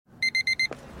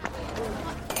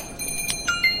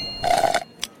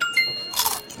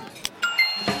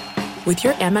With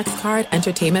your Amex card,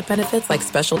 entertainment benefits like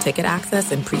special ticket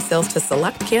access and pre-sales to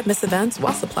select can't-miss events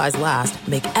while supplies last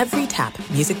make every tap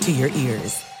music to your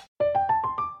ears.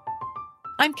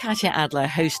 I'm Katya Adler,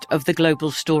 host of The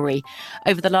Global Story.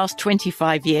 Over the last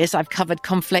 25 years, I've covered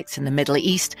conflicts in the Middle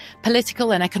East,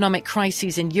 political and economic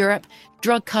crises in Europe,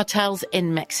 drug cartels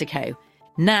in Mexico.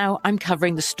 Now I'm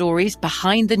covering the stories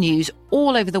behind the news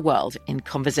all over the world in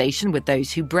conversation with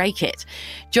those who break it.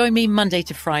 Join me Monday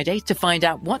to Friday to find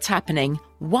out what's happening,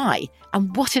 why,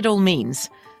 and what it all means.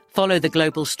 Follow The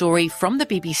Global Story from the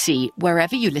BBC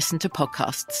wherever you listen to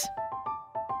podcasts.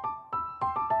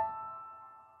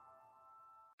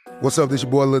 What's up, this your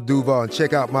boy Lil Duval, and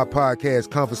check out my podcast,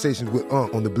 Conversations with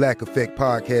Unc, on the Black Effect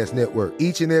Podcast Network.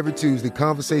 Each and every Tuesday,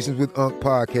 Conversations with Unc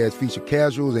podcast feature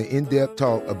casuals and in-depth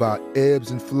talk about ebbs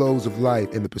and flows of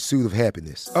life and the pursuit of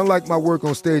happiness. Unlike my work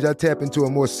on stage, I tap into a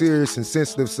more serious and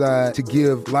sensitive side to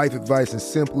give life advice and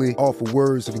simply offer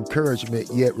words of encouragement,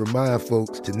 yet remind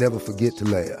folks to never forget to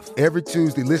laugh. Every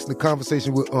Tuesday, listen to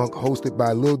Conversation with Unc, hosted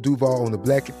by Lil Duval on the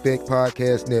Black Effect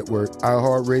Podcast Network,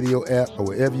 iHeartRadio app, or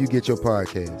wherever you get your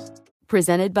podcasts.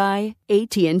 Presented by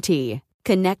AT&T.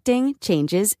 Connecting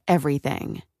changes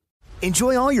everything.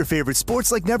 Enjoy all your favorite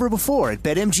sports like never before at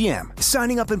BetMGM.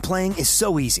 Signing up and playing is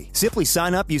so easy. Simply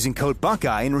sign up using code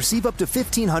Buckeye and receive up to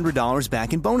 $1,500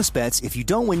 back in bonus bets if you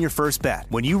don't win your first bet.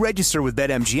 When you register with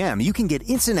BetMGM, you can get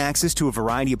instant access to a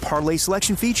variety of parlay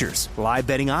selection features, live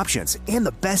betting options, and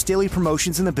the best daily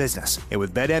promotions in the business. And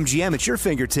with BetMGM at your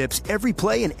fingertips, every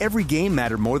play and every game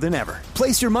matter more than ever.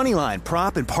 Place your moneyline,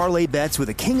 prop, and parlay bets with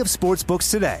the king of sportsbooks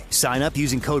today. Sign up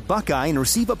using code Buckeye and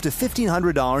receive up to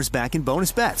 $1,500 back in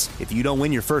bonus bets if you don't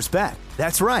win your first bet.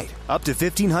 That's right, up to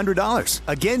 $1,500.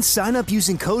 Again, sign up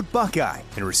using code Buckeye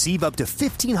and receive up to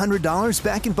 $1,500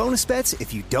 back in bonus bets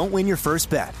if you don't win your first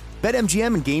bet.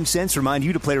 BetMGM and GameSense remind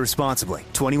you to play responsibly.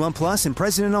 21 plus and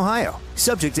present in Ohio.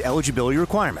 Subject to eligibility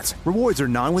requirements. Rewards are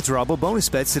non-withdrawable bonus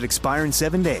bets that expire in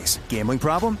 7 days. Gambling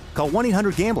problem? Call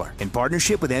 1-800-GAMBLER in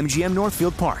partnership with MGM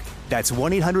Northfield Park. That's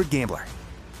 1-800-GAMBLER.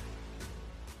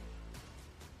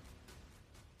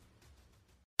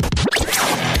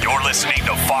 You're listening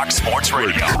to Fox Sports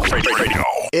Radio.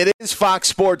 It is Fox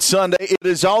Sports Sunday. It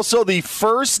is also the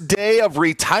first day of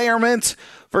retirement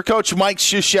for Coach Mike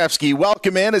Krzyzewski.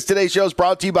 Welcome in, as today's show is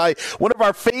brought to you by one of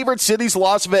our favorite cities,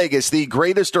 Las Vegas, the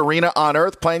greatest arena on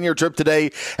earth. Plan your trip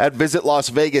today at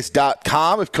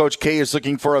visitlasvegas.com. If Coach K is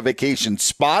looking for a vacation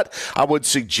spot, I would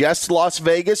suggest Las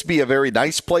Vegas. Be a very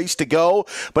nice place to go.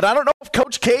 But I don't know if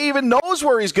Coach K even knows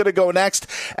where he's going to go next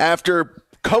after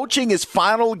coaching his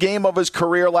final game of his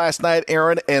career last night,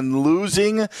 Aaron, and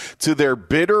losing to their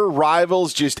bitter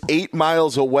rivals just 8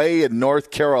 miles away in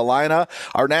North Carolina.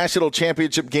 Our national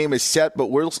championship game is set, but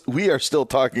we are still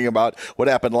talking about what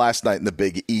happened last night in the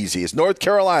Big Easy as North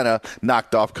Carolina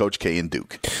knocked off Coach K and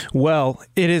Duke. Well,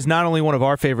 it is not only one of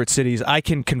our favorite cities. I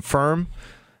can confirm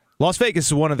Las Vegas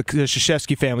is one of the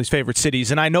Krzyzewski family's favorite cities,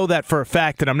 and I know that for a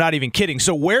fact, and I'm not even kidding.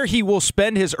 So where he will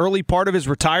spend his early part of his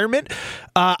retirement,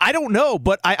 I don't know,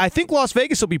 but I think Las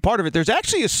Vegas will be part of it. There's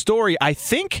actually a story, I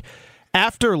think,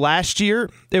 after last year,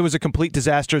 it was a complete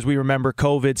disaster, as we remember,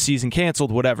 COVID, season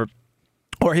canceled, whatever.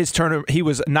 Or his tournament, he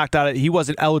was knocked out. He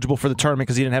wasn't eligible for the tournament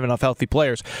because he didn't have enough healthy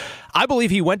players. I believe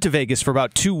he went to Vegas for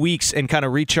about 2 weeks and kind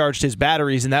of recharged his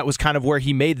batteries, and that was kind of where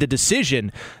he made the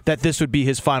decision that this would be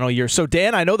his final year. So,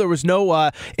 Dan, I know there was no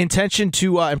intention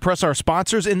to impress our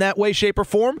sponsors in that way, shape, or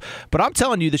form, but I'm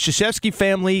telling you, the Krzyzewski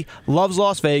family loves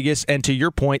Las Vegas, and to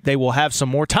your point, they will have some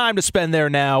more time to spend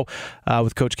there now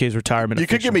with Coach K's retirement. You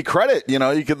could give me credit. You know,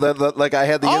 you could like I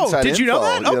had the inside info. Oh, did you know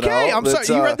that? Okay, I'm sorry.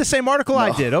 You read the same article no,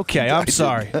 I did. Okay, I'm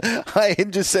sorry. I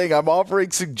am just saying I'm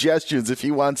offering suggestions if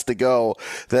he wants to go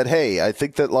that, hey, I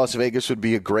think that Las Vegas would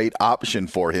be a great option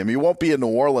for him. He won't be in New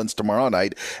Orleans tomorrow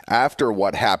night after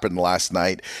what happened last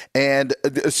night. And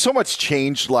so much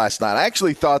changed last night. I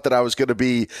actually thought that I was going to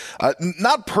be,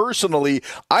 not personally,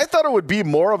 I thought it would be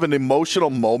more of an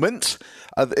emotional moment.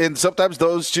 And sometimes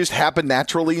those just happen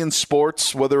naturally in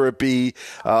sports, whether it be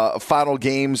final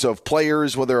games of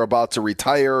players, whether they're about to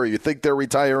retire or you think they're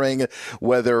retiring,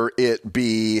 whether it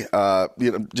be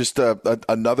just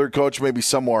another coach maybe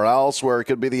somewhere else where it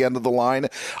could be the end of the line.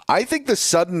 I think the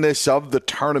suddenness of the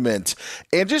tournament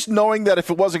and just knowing that if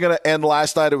it wasn't going to end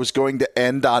last night, it was going to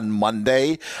end on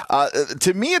Monday,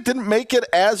 to me, it didn't make it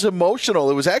as emotional.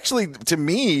 It was actually, to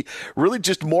me, really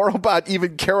just more about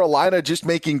even Carolina just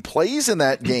making plays in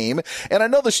that game. And I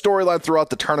know the storyline throughout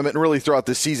the tournament and really throughout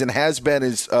the season has been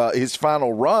his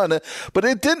final run, but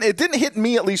it didn't hit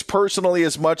me, at least personally,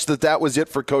 as much that was it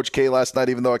for Coach K last night,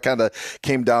 even though it kind of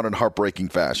came down in heartbreaking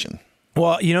fashion.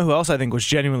 Well, you know who else I think was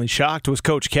genuinely shocked was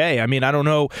Coach K. I mean, I don't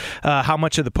know how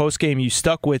much of the postgame you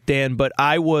stuck with, Dan, but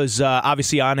I was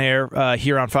obviously on air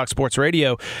here on Fox Sports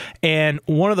Radio, and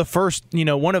one of the first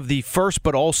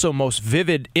but also most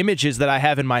vivid images that I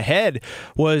have in my head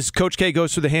was Coach K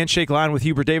goes through the handshake line with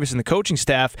Hubert Davis and the coaching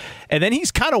staff, and then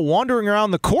he's kind of wandering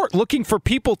around the court looking for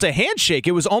people to handshake.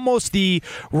 It was almost the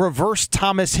reverse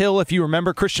Thomas Hill, if you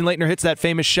remember. Christian Laettner hits that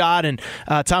famous shot, and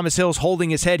Thomas Hill's holding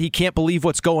his head. He can't believe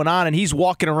what's going on, and he's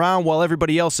walking around while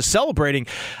everybody else is celebrating.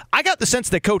 I got the sense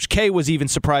that Coach K was even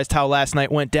surprised how last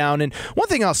night went down. And one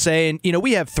thing I'll say, and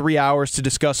we have 3 hours to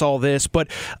discuss all this, but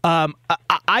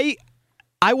I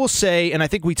will say, and I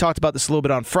think we talked about this a little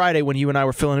bit on Friday when you and I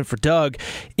were filling in for Doug,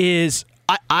 is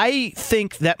I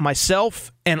think that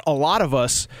myself and a lot of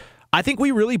us, I think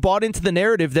we really bought into the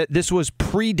narrative that this was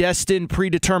predestined,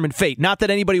 predetermined fate. Not that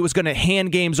anybody was going to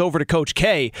hand games over to Coach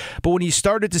K, but when you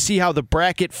started to see how the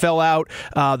bracket fell out,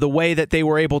 the way that they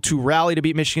were able to rally to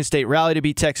beat Michigan State, rally to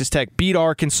beat Texas Tech, beat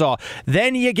Arkansas,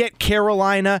 then you get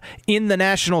Carolina in the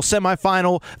national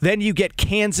semifinal, then you get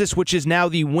Kansas, which is now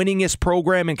the winningest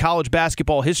program in college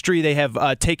basketball history. They have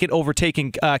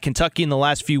overtaken Kentucky in the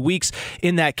last few weeks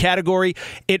in that category.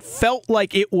 It felt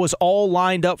like it was all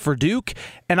lined up for Duke,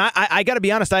 and I got to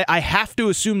be honest, I have to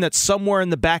assume that somewhere in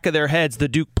the back of their heads, the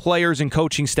Duke players and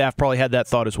coaching staff probably had that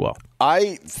thought as well.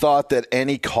 I thought that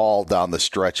any call down the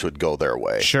stretch would go their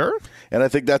way. Sure. And I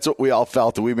think that's what we all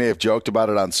felt, and we may have joked about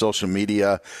it on social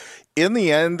media. In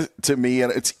the end, to me,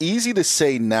 and it's easy to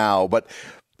say now, but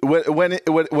when it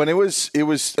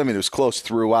was close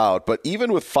throughout, but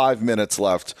even with 5 minutes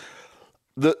left,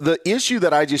 the issue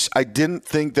that I didn't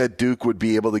think that Duke would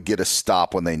be able to get a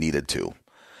stop when they needed to.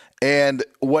 And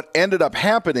what ended up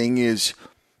happening is,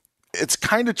 it's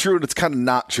kind of true and it's kind of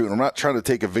not true, and I'm not trying to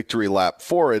take a victory lap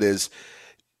for it, is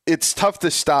it's tough to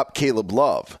stop Caleb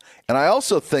Love. And I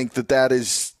also think that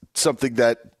is something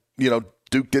that,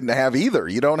 Duke didn't have either.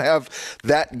 You don't have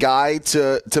that guy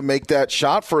to make that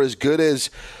shot for as good as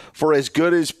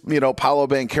Paolo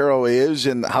Banchero is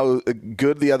and how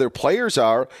good the other players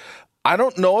are. I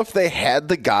don't know if they had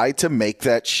the guy to make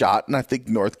that shot, and I think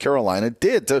North Carolina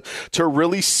did, to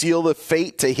really seal the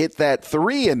fate to hit that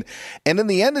three. And in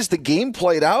the end, as the game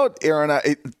played out, Aaron,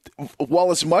 while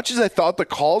as much as I thought the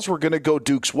calls were going to go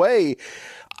Duke's way,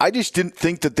 I just didn't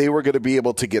think that they were going to be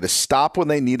able to get a stop when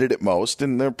they needed it most,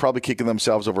 and they're probably kicking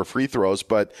themselves over free throws.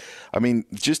 But I mean,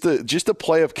 just the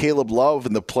play of Caleb Love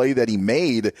and the play that he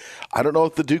made, I don't know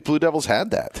if the Duke Blue Devils had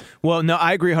that. Well, no,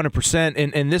 I agree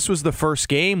 100%. And this was the first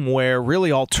game where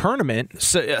really all tournament,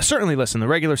 certainly, listen, the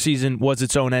regular season was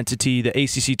its own entity. The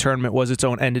ACC tournament was its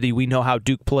own entity. We know how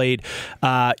Duke played,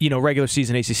 regular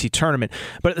season ACC tournament.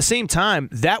 But at the same time,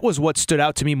 that was what stood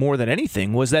out to me more than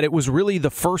anything, was that it was really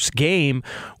the first game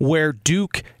where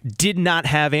Duke did not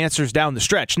have answers down the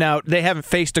stretch. Now, they haven't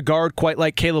faced a guard quite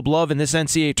like Caleb Love in this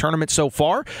NCAA tournament so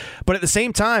far, but at the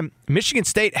same time, Michigan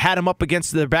State had them up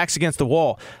against their backs against the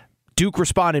wall. Duke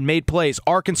responded, made plays.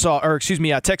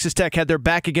 Texas Tech had their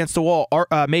back against the wall,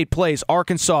 made plays.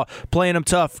 Arkansas playing them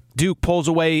tough. Duke pulls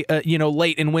away,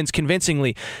 late and wins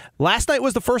convincingly. Last night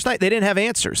was the first night they didn't have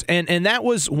answers, and that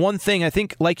was one thing I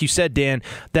think, like you said, Dan,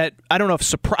 that I don't know if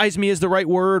surprised me is the right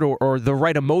word or the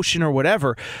right emotion or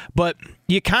whatever, but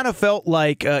you kind of felt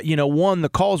like, the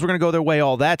calls were going to go their way,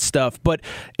 all that stuff, but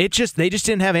they just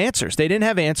didn't have answers. They didn't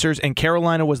have answers, and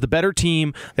Carolina was the better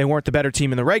team. They weren't the better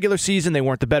team in the regular season. They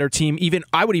weren't the better team,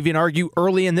 I would even argue,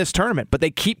 early in this tournament, but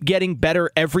they keep getting better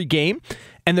every game.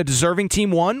 And the deserving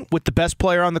team won with the best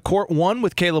player on the court, won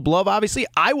with Caleb Love, obviously.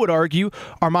 I would argue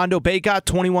Armando Bacot,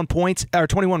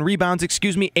 21 rebounds,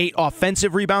 8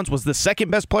 offensive rebounds, was the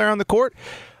second best player on the court.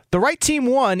 The right team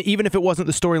won, even if it wasn't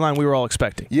the storyline we were all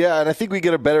expecting. Yeah, and I think we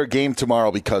get a better game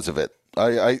tomorrow because of it.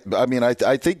 I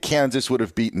think Kansas would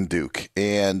have beaten Duke,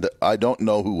 and I don't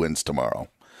know who wins tomorrow.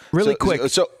 Really quick.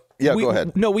 Yeah, go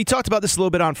ahead. No, we talked about this a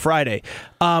little bit on Friday.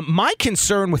 My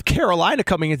concern with Carolina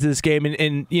coming into this game,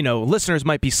 and listeners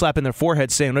might be slapping their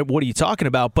foreheads saying, what are you talking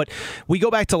about? But we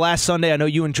go back to last Sunday. I know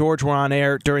you and George were on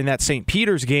air during that St.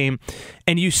 Peter's game,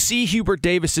 and you see Hubert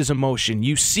Davis's emotion.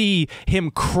 You see him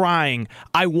crying.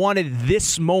 I wanted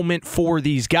this moment for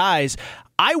these guys.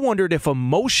 I wondered if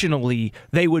emotionally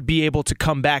they would be able to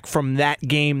come back from that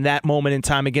game, that moment in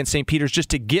time against St. Peter's, just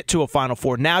to get to a Final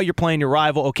Four. Now you're playing your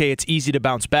rival. Okay, it's easy to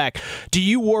bounce back. Do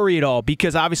you worry at all?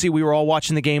 Because obviously we were all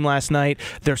watching the game last night.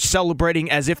 They're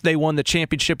celebrating as if they won the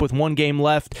championship with one game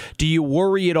left. Do you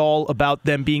worry at all about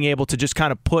them being able to just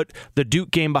kind of put the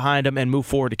Duke game behind them and move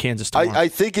forward to Kansas tomorrow? I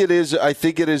think it is a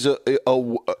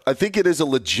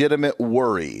legitimate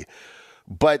worry.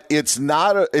 But it's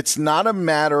not a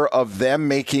matter of them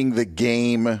making the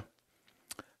game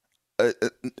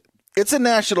it's a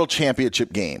national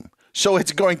championship game. So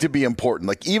it's going to be important.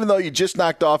 Like, even though you just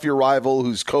knocked off your rival,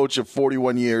 whose coach of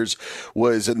 41 years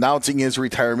was announcing his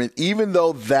retirement, even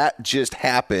though that just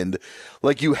happened,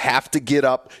 like, you have to get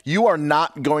up. You are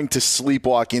not going to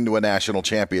sleepwalk into a national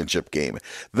championship game.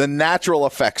 The natural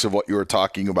effects of what you were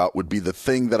talking about would be the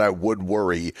thing that I would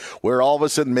worry, where all of a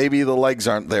sudden maybe the legs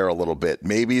aren't there a little bit.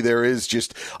 Maybe there is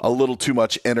just a little too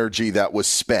much energy that was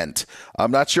spent.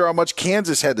 I'm not sure how much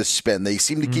Kansas had to spend. They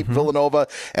seem to keep Villanova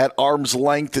at arm's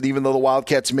length, and even though the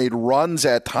Wildcats made runs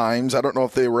at times, I don't know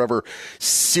if they were ever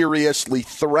seriously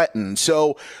threatened.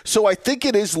 So I think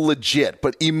it is legit,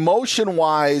 but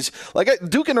emotion-wise, like,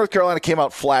 Duke and North Carolina came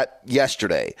out flat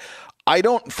yesterday. I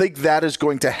don't think that is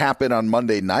going to happen on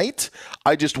Monday night.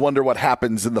 I just wonder what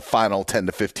happens in the final 10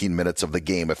 to 15 minutes of the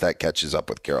game if that catches up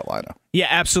with Carolina. Yeah,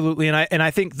 absolutely. And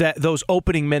I think that those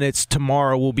opening minutes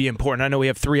tomorrow will be important. I know we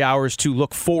have 3 hours to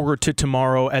look forward to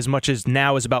tomorrow as much as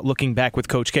now is about looking back with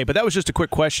Coach K. But that was just a quick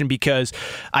question because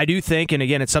I do think, and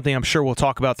again, it's something I'm sure we'll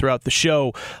talk about throughout the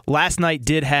show, last night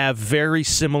did have very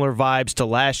similar vibes to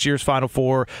last year's Final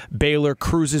Four. Baylor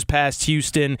cruises past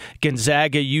Houston.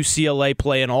 Gonzaga, UCLA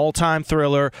play an all-time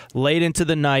thriller late into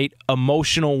the night,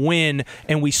 emotional win,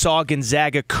 and we saw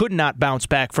Gonzaga could not bounce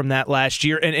back from that last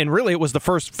year. And really, it was the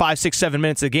first 5, 6, 7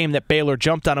 minutes of the game that Baylor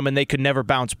jumped on them and they could never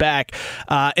bounce back.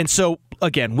 And so,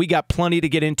 again, we got plenty to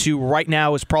get into. Right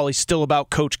now is probably still about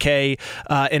Coach K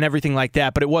and everything like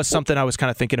that, but it was something I was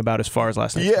kind of thinking about as far as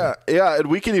last night. Yeah, and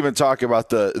we can even talk about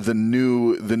the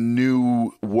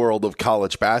new world of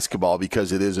college basketball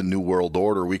because it is a new world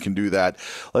order. We can do that.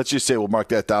 Let's just say we'll mark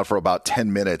that down for about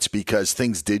 10 minutes because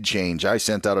things did change. I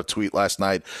sent out a tweet last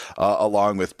night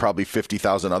along with probably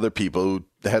 50,000 other people who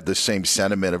had the same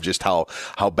sentiment of just how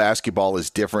basketball is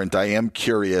different. I am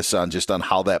curious on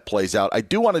how that plays out. I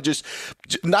do want to just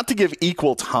not to give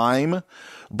equal time,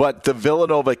 but the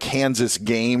Villanova-Kansas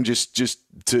game, just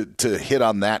to hit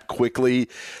on that quickly,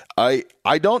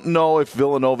 I don't know if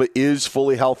Villanova is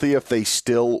fully healthy if they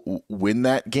still win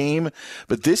that game.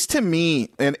 But this to me,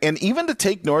 and even to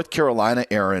take North Carolina,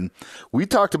 Aaron, we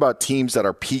talked about teams that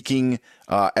are peaking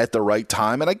at the right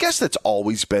time. And I guess that's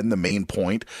always been the main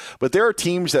point. But there are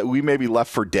teams that we maybe left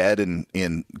for dead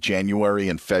in January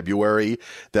and February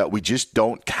that we just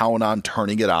don't count on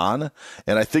turning it on.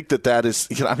 And I think that is,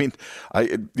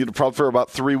 probably for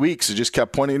about 3 weeks, it just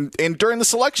kept pointing. And during the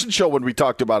selection show when we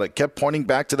talked about it, kept pointing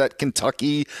back to that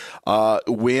Kentucky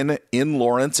win in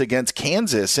Lawrence against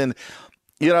Kansas. And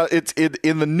it's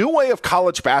in the new way of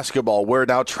college basketball where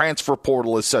now transfer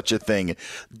portal is such a thing.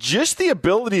 Just the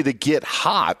ability to get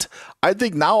hot, I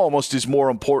think now almost is more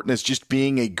important as just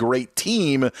being a great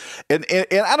team. And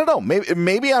I don't know,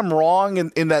 maybe I'm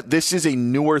wrong in that this is a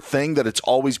newer thing, that it's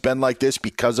always been like this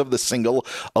because of the single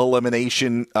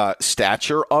elimination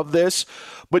stature of this.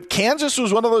 But Kansas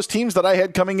was one of those teams that I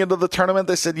had coming into the tournament.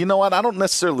 They said, you know what, I don't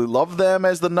necessarily love them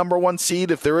as the number one seed.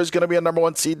 If there is going to be a number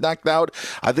one seed knocked out,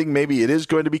 I think maybe it is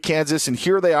going to be Kansas. And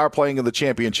here they are playing in the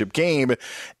championship game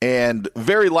and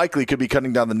very likely could be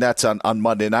cutting down the nets on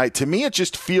Monday night. To me, it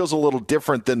just feels a little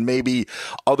different than maybe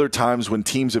other times when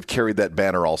teams have carried that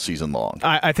banner all season long.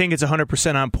 I think it's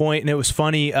 100% on point. And it was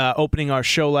funny, opening our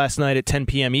show last night at 10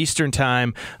 p.m. Eastern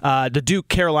time, the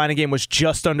Duke-Carolina game was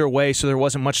just underway, so there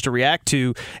wasn't much to react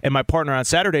to. And my partner on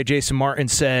Saturday, Jason Martin,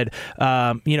 said,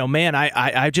 man,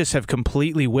 I just have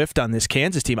completely whiffed on this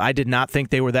Kansas team. I did not think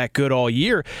they were that good all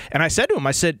year. And I said to him,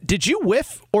 did you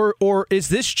whiff or is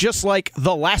this just like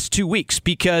the last 2 weeks?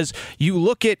 Because you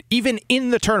look at even in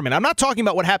the tournament, I'm not talking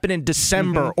about what happened in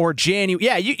December or January.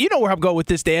 Yeah, you know where I'm going with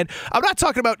this, Dan. I'm not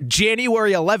talking about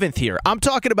January 11th here. I'm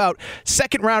talking about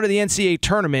second round of the NCAA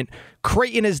tournament.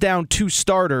 Creighton is down 2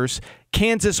 starters.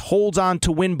 Kansas holds on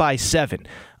to win by 7.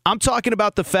 I'm talking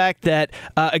about the fact that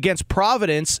against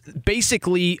Providence,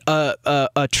 basically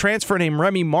a transfer named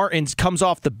Remy Martins comes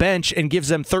off the bench and gives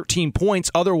them 13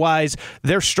 points. Otherwise,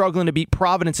 they're struggling to beat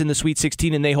Providence in the Sweet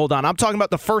 16, and they hold on. I'm talking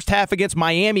about the first half against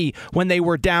Miami when they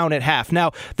were down at half. Now,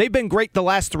 they've been great the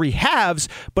last 3 halves,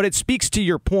 but it speaks to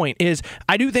your point. Is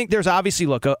I do think there's obviously,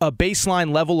 a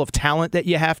baseline level of talent that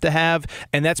you have to have,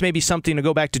 and that's maybe something to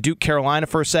go back to Duke, Carolina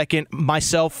for a second.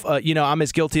 Myself, I'm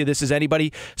as guilty of this as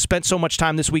anybody. Spent so much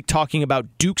time this week talking about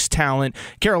Duke's talent.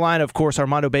 Carolina, of course,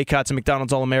 Armando Bacot's a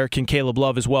McDonald's All-American. Caleb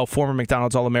Love as well, former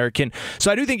McDonald's All-American.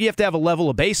 So I do think you have to have a level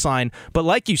of baseline. But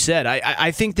like you said,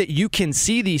 I think that you can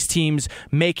see these teams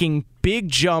making big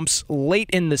jumps late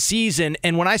in the season.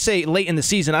 And when I say late in the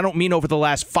season, I don't mean over the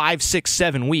last 5, 6,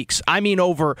 7 weeks. I mean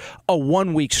over a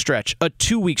 1-week stretch, a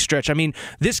 2-week stretch. I mean,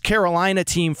 this Carolina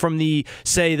team from the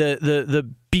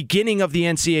beginning of the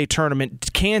NCAA tournament,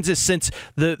 Kansas since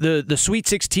the Sweet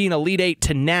 16, Elite 8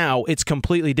 to now, it's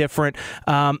completely different.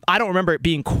 I don't remember it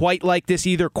being quite like this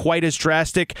either, quite as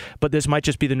drastic, but this might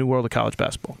just be the new world of college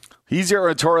basketball. He's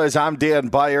Aaron Torres. I'm Dan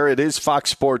Beyer. It is Fox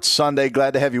Sports Sunday.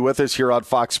 Glad to have you with us here on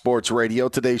Fox Sports Radio.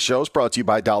 Today's show is brought to you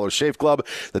by Dollar Shave Club.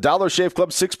 The Dollar Shave Club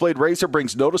 6-blade razor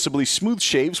brings noticeably smooth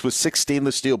shaves with 6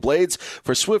 stainless steel blades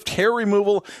for swift hair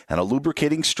removal and a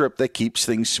lubricating strip that keeps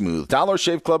things smooth. Dollar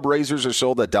Shave Club razors are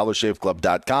sold at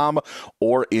dollarshaveclub.com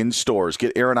or in stores.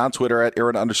 Get Aaron on Twitter at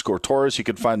Aaron_Torres. You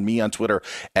can find me on Twitter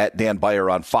at Dan Beyer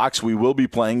on Fox. We will be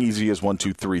playing Easy as 1,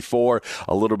 2, 3, 4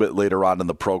 a little bit later on in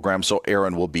the program, so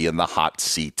Aaron will be in the hot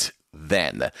seat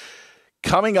then.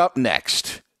 Coming up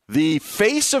next, the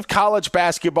face of college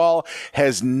basketball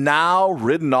has now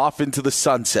ridden off into the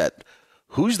sunset.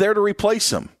 Who's there to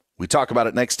replace him? We talk about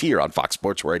it next here on Fox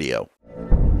Sports Radio.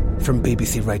 From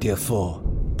BBC Radio 4,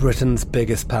 Britain's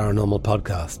biggest paranormal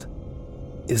podcast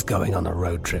is going on a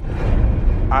road trip.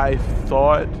 I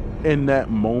thought in that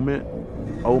moment,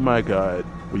 oh my God,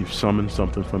 we've summoned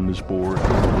something from this board.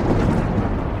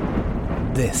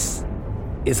 This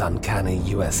is Uncanny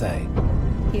USA.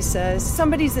 He says,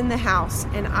 somebody's in the house,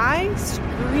 and I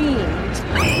screamed.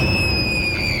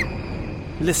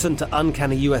 Listen to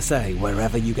Uncanny USA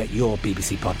wherever you get your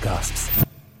BBC podcasts,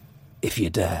 if you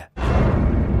dare.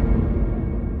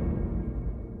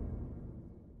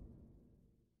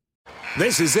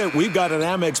 This is it. We've got an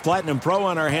Amex Platinum Pro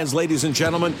on our hands, ladies and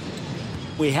gentlemen.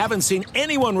 We haven't seen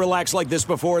anyone relax like this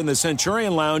before in the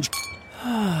Centurion Lounge.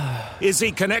 Is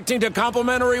he connecting to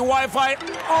complimentary Wi-Fi?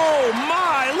 Oh,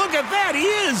 my! Look at that! He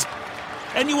is!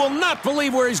 And you will not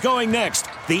believe where he's going next.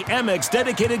 The Amex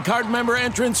dedicated card member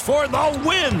entrance for the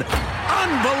win!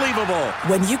 Unbelievable!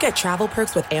 When you get travel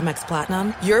perks with Amex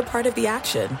Platinum, you're part of the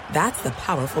action. That's the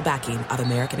powerful backing of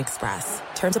American Express.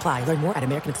 Terms apply. Learn more at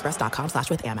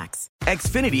americanexpress.com/withAmex.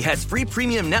 Xfinity has free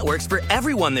premium networks for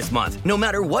everyone this month, no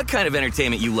matter what kind of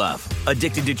entertainment you love.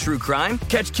 Addicted to true crime?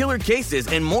 Catch killer cases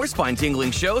and more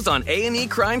spine-tingling shows on A&E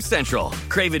Crime Central.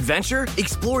 Crave adventure?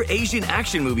 Explore Asian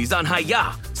action movies on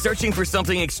Hi-YAH. Searching for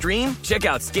something extreme? Check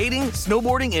out skating,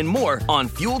 snowboarding, and more on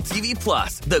Fuel TV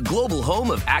Plus, the global home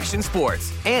of action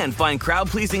sports. And find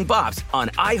crowd-pleasing bops on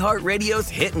iHeartRadio's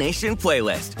Hit Nation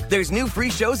playlist. There's new free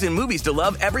shows and movies to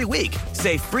love every week.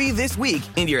 Say free this week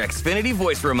in your Xfinity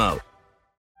voice remote.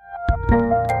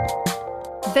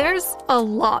 There's a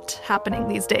lot happening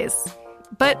these days,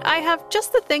 but I have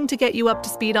just the thing to get you up to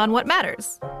speed on what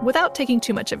matters without taking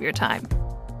too much of your time.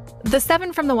 The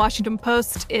 7 from the Washington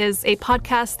Post is a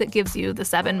podcast that gives you the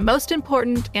 7 most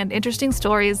important and interesting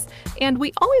stories, and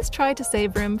we always try to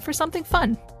save room for something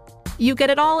fun. You get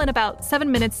it all in about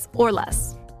 7 minutes or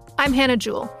less. I'm Hannah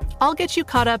Jewell. I'll get you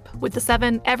caught up with the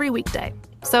 7 every weekday.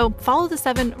 So follow the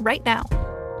 7 right now.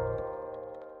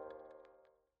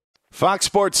 Fox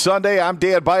Sports Sunday. I'm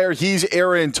Dan Beyer. He's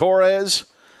Aaron Torres.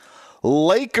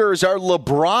 Lakers are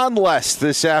LeBron-less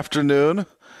this afternoon.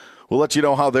 We'll let you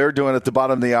know how they're doing at the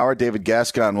bottom of the hour. David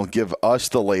Gascon will give us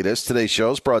the latest. Today's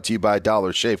show is brought to you by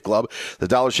Dollar Shave Club. The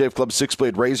Dollar Shave Club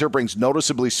 6-blade razor brings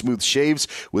noticeably smooth shaves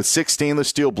with 6 stainless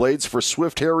steel blades for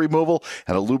swift hair removal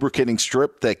and a lubricating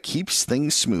strip that keeps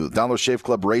things smooth. Dollar Shave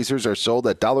Club razors are sold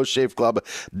at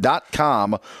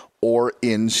dollarshaveclub.com or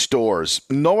in stores.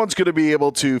 No one's going to be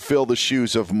able to fill the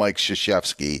shoes of Mike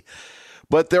Krzyzewski,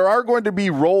 but there are going to be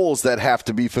roles that have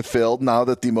to be fulfilled now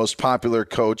that the most popular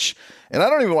coach, and I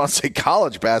don't even want to say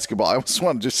college basketball, I just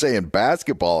want to just say in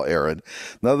basketball, Aaron,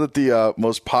 now that the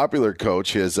most popular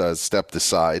coach has stepped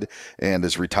aside and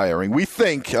is retiring, we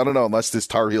think, I don't know, unless this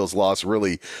Tar Heels loss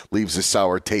really leaves a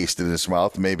sour taste in his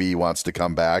mouth, maybe he wants to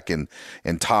come back and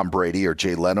Tom Brady or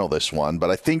Jay Leno this one,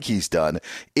 but I think he's done.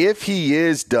 If he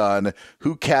is done,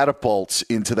 who catapults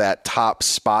into that top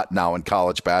spot now in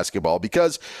college basketball?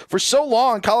 Because for so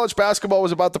long, college basketball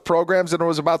was about the programs and it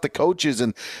was about the coaches,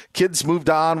 and kids moved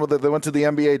on, whether they went to the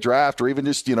NBA draft or even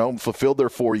just, fulfilled their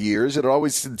 4 years. It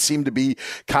always seemed to be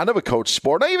kind of a coach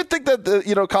sport. I even think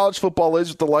that, college football is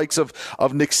with the likes of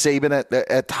Nick Saban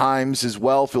at times as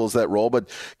well fills that role. But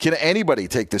can anybody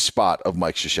take the spot of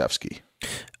Mike Krzyzewski?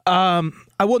 No.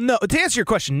 To answer your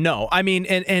question, no. I mean,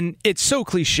 and it's so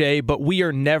cliche, but we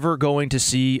are never going to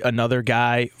see another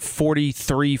guy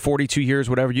 43, 42 years,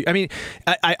 whatever.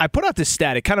 I put out this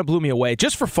stat. It kind of blew me away.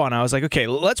 Just for fun, I was like, okay,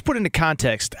 let's put into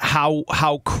context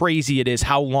how crazy it is,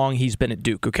 how long he's been at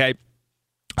Duke, okay?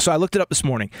 So I looked it up this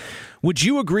morning. Would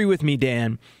you agree with me,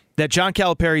 Dan, that John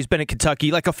Calipari's been at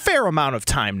Kentucky like a fair amount of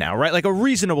time now, right? Like a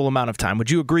reasonable amount of time. Would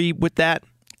you agree with that?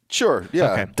 Sure,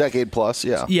 yeah, okay. Decade plus,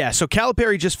 yeah. Yeah, so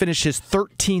Calipari just finished his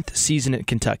 13th season at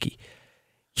Kentucky.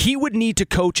 He would need to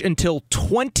coach until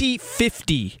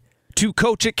 2050 to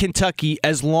coach at Kentucky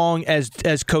as long as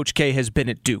Coach K has been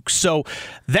at Duke. So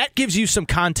that gives you some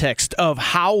context of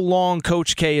how long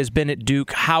Coach K has been at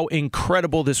Duke, how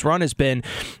incredible this run has been.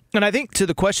 And I think to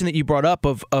the question that you brought up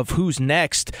of who's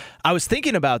next, I was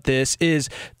thinking about this is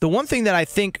the one thing that I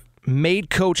think made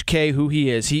Coach K who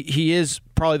he is. He is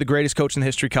probably the greatest coach in the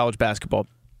history of college basketball.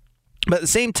 But at the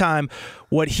same time,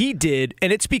 what he did,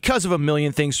 and it's because of a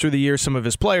million things through the years, some of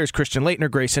his players, Christian Laettner,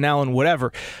 Grayson Allen,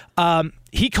 whatever,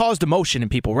 he caused emotion in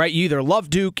people, right? You either love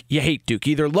Duke, you hate Duke.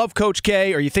 You either love Coach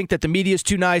K, or you think that the media is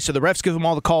too nice, or the refs give them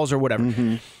all the calls, or whatever.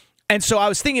 Mm-hmm. And so I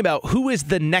was thinking about who is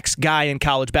the next guy in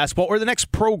college basketball, or the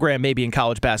next program maybe in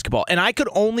college basketball. And I could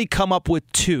only come up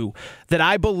with two that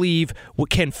I believe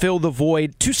can fill the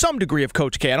void to some degree of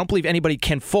Coach K. I don't believe anybody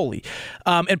can fully.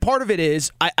 And part of it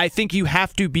is I think you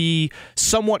have to be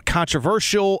somewhat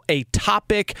controversial, a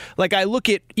topic. Like I look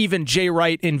at even Jay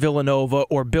Wright in Villanova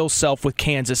or Bill Self with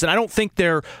Kansas, and I don't think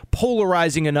they're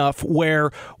polarizing enough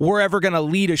where we're ever going to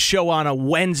lead a show on a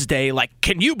Wednesday like,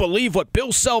 can you believe what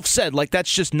Bill Self said? Like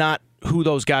that's just not who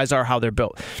those guys are, how they're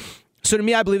built. So to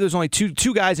me, I believe there's only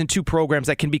two guys and two programs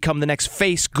that can become the next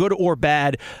face, good or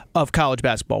bad, of college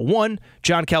basketball. One,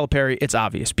 John Calipari, it's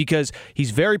obvious, because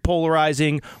he's very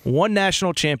polarizing, won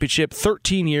national championship,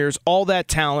 13 years, all that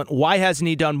talent. Why hasn't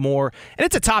he done more? And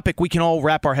it's a topic we can all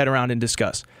wrap our head around and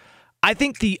discuss. I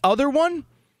think the other one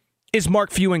is Mark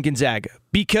Few and Gonzaga,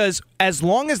 because as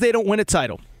long as they don't win a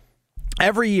title,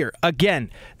 every year,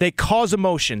 again, they cause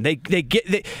emotion.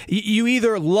 You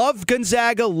either love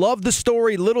Gonzaga, love the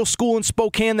story, little school in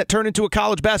Spokane that turned into a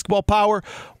college basketball power,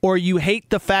 or you hate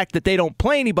the fact that they don't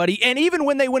play anybody. And even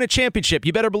when they win a championship,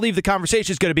 you better believe the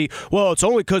conversation is going to be, well, it's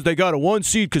only because they got a 1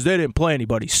 seed because they didn't play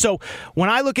anybody. So when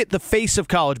I look at the face of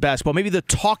college basketball, maybe the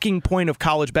talking point of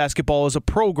college basketball as a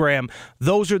program,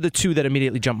 those are the two that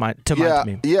immediately jump to mind to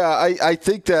me. Yeah, I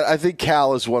think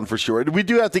Cal is one for sure. We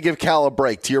do have to give Cal a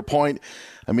break. To your point,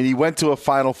 I mean, he went to a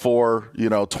Final Four,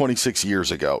 26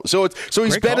 years ago. So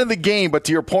he's been in the game. But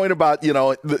to your point about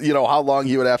how long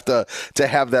he would have to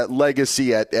have that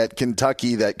legacy at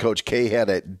Kentucky that Coach K had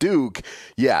at Duke,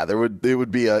 yeah, it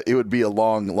would be a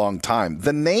long time.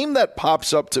 The name that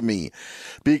pops up to me,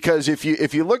 because if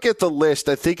you look at the list,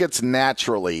 I think it's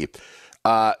naturally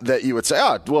that you would say,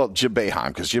 Jim Boeheim,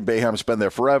 because Jim Boeheim's been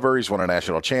there forever. He's won a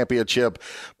national championship.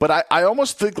 But I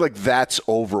almost think like that's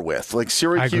over with. Like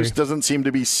Syracuse doesn't seem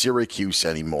to be Syracuse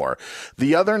anymore.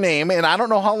 The other name, and I don't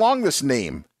know how long this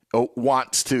name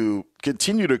wants to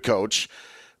continue to coach,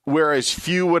 whereas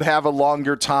Few would have a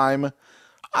longer time.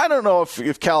 I don't know if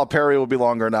Calipari will be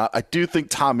longer or not. I do think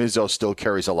Tom Izzo still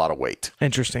carries a lot of weight.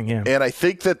 Interesting, yeah. And I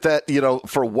think that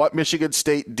for what Michigan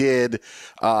State did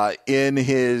in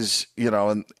his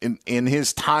in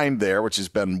his time there, which has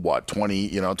been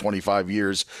 25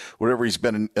 years, whatever he's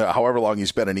been, however long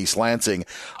he's been in East Lansing,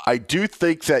 I do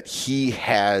think that he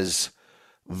has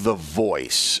the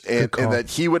voice and that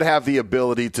he would have the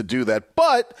ability to do that.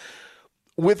 But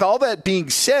with all that being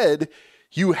said,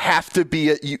 you have to be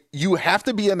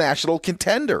a national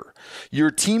contender.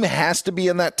 Your team has to be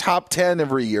in that top 10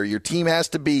 every year. Your team has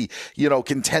to be,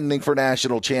 contending for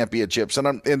national championships.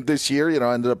 And this year,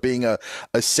 ended up being a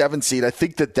 7 seed. I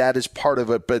think that is part of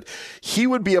it, but he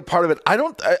would be a part of it.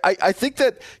 I think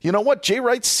that, Jay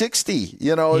Wright's 60,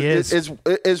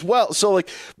 as well. So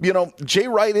Jay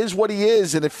Wright is what he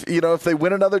is. And if they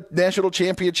win another national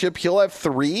championship, he'll have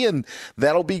 3 and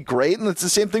that'll be great. And it's the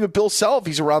same thing with Bill Self.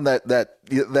 He's around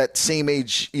that same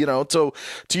age, so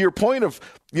to your point of,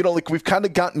 we've kind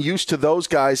of gotten used to those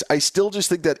guys. I still just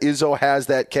think that Izzo has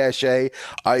that cachet.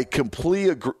 I completely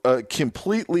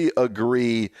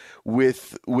agree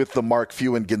with the Mark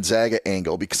Few and Gonzaga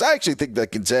angle, because I actually think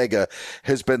that Gonzaga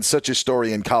has been such a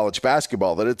story in college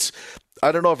basketball that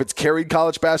I don't know if it's carried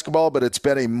college basketball, but it's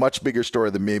been a much bigger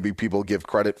story than maybe people give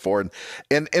credit for.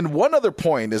 And one other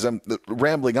point is, I'm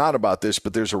rambling on about this,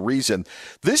 but there's a reason.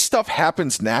 This stuff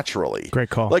happens naturally.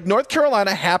 Great call. Like North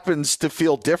Carolina happens to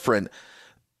feel different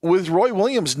with Roy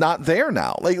Williams not there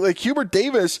now. Like Hubert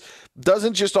Davis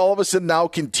doesn't just all of a sudden now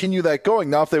continue that going.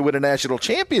 Now, if they win a national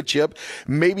championship,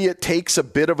 maybe it takes a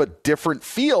bit of a different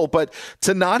feel. But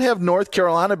to not have North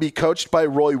Carolina be coached by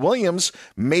Roy Williams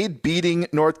made beating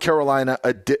North Carolina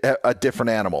a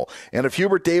different animal. And if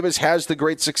Hubert Davis has the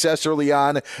great success early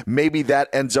on, maybe that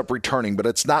ends up returning. But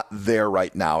it's not there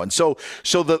right now. And so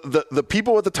the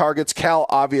people with the targets, Cal,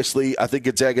 obviously, I think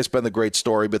Gonzaga's been the great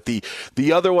story. But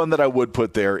the other one that I would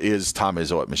put there is Tom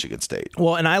Izzo at Michigan State.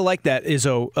 Well, and I like that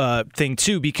Izzo thing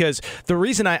too, because the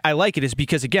reason I like it is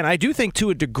because, again, I do think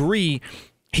to a degree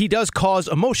he does cause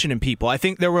emotion in people. I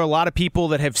think there were a lot of people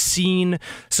that have seen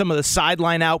some of the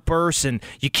sideline outbursts, and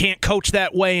you can't coach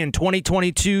that way in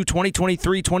 2022,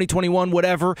 2023, 2021,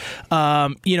 whatever. I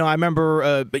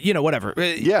remember, whatever.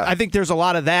 Yeah. I think there's a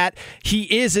lot of that.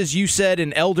 He is, as you said,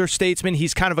 an elder statesman.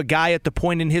 He's kind of a guy at the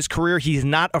point in his career. He's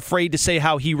not afraid to say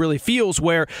how he really feels,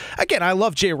 where, again, I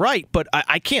love Jay Wright, but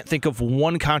I can't think of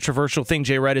one controversial thing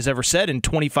Jay Wright has ever said in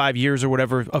 25 years or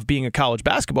whatever of being a college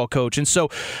basketball coach. And so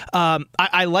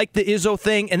I like the Izzo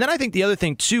thing. And then I think the other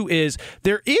thing, too, is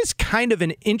there is kind of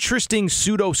an interesting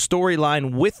pseudo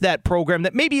storyline with that program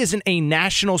that maybe isn't a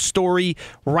national story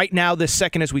right now this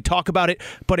second as we talk about it,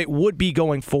 but it would be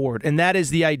going forward. And that is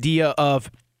the idea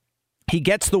of he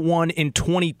gets the one in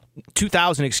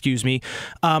 2000,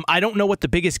 I don't know what the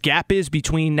biggest gap is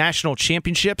between national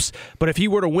championships, but if he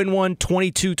were to win one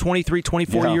 22, 23,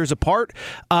 24 years apart,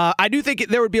 I do think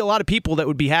there would be a lot of people that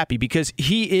would be happy because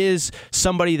he is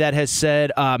somebody that has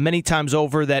said many times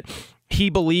over that he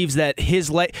believes that he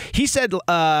said,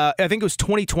 I think it was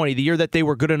 2020, the year that they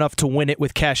were good enough to win it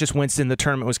with Cassius Winston, the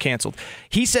tournament was canceled.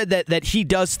 He said that he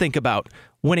does think about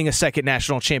winning a second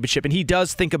national championship, and he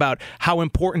does think about how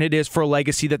important it is for a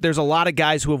legacy, that there's a lot of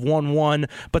guys who have won one,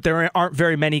 but there aren't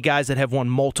very many guys that have won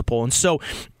multiple. And so,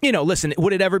 listen,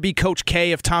 would it ever be Coach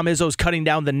K if Tom Izzo's cutting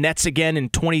down the nets again in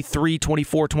 23,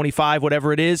 24, 25,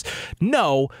 whatever it is?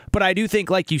 No, but I do think,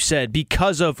 like you said,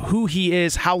 because of who he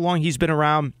is, how long he's been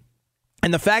around,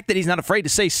 and the fact that he's not afraid to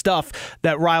say stuff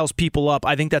that riles people up,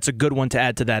 I think that's a good one to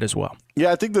add to that as well.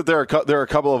 Yeah, I think that there are a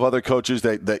couple of other coaches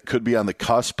that could be on the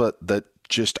cusp, but that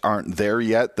just aren't there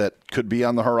yet, that could be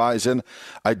on the horizon.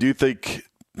 I do think,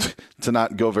 to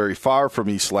not go very far from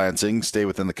East Lansing, stay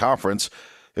within the conference,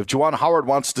 if Juwan Howard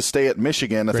wants to stay at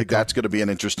Michigan, I think that's going to be an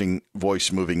interesting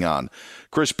voice moving on.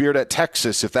 Chris Beard at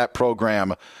Texas, if that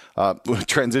program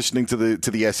transitioning to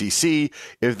the SEC,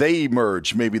 if they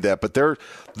emerge, maybe that. But they're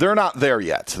not there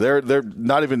yet. They're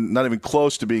not even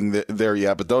close to being there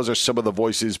yet. But those are some of the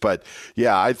voices. But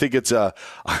yeah, I think it's a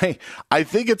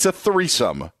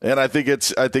threesome, and I think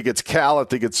it's Cal, I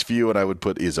think it's Few, and I would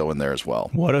put Izzo in there as well.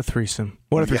 What a threesome!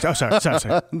 What a threesome! Oh,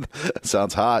 sorry.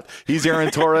 Sounds hot. He's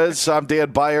Aaron Torres. I'm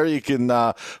Dan Beyer. You can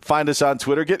find us on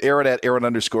Twitter. Get Aaron at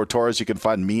Aaron_Torres. You can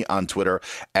find me on Twitter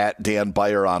at Dan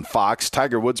Beyer on Fox.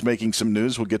 Tiger Woods making some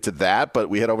news. We'll get to that, but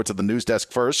we head over to the news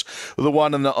desk first. The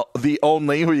one and the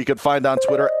only, who you can find on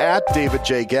Twitter at David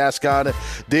J. Gascon.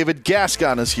 David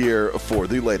Gascon is here for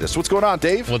the latest. What's going on,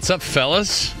 Dave? What's up,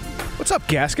 fellas? What's up,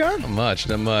 Gascon? Not much.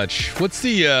 What's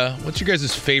your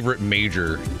guys' favorite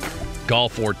major?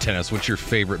 Golf or tennis? What's your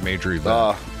favorite major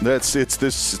event?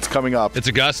 It's coming up. It's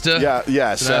Augusta? Yeah,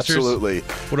 yes, absolutely.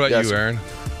 What about you, Aaron?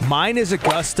 Mine is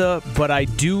Augusta, but I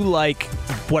do like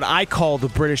what I call the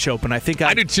British Open. I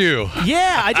do too.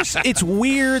 Yeah, it's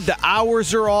weird. The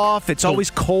hours are off. It's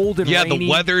always cold and rainy. Yeah, the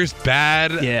weather's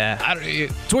bad. Yeah.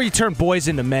 It's where you turn boys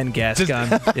into men,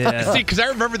 Gascon. Yeah. See, because I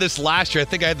remember this last year. I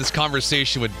think I had this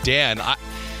conversation with Dan.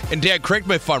 And Dan, correct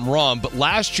me if I'm wrong, but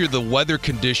last year the weather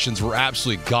conditions were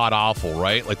absolutely god-awful,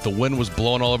 right? Like the wind was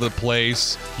blowing all over the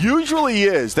place. Usually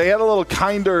is. They had a little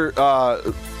kinder,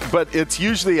 but it's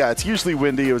usually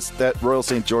windy. It was at Royal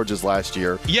St. George's last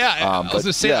year. Yeah, I was going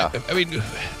to say, yeah. I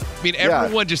mean,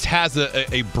 everyone just has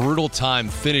a brutal time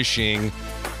finishing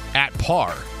at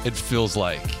par, it feels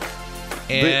like.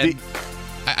 And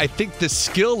I think the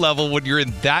skill level when you're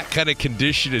in that kind of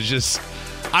condition is just...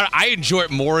 I enjoy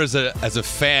it more as a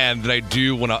fan than I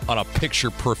do on a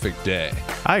picture-perfect day.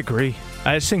 I agree.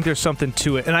 I just think there's something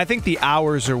to it. And I think the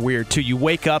hours are weird, too. You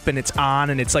wake up and it's on,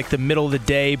 and it's like the middle of the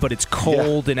day, but it's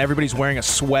cold, and everybody's wearing a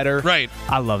sweater. Right.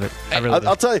 I love it.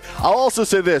 I'll tell you. I'll also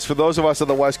say this. For those of us on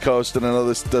the West Coast, and I know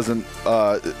this doesn't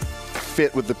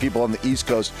fit with the people on the East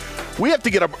Coast, we have to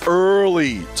get up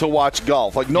early to watch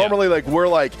golf. Like normally, we're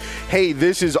like, hey,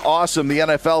 this is awesome. The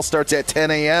NFL starts at 10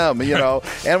 a.m.,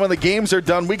 and when the games are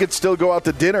done, we could still go out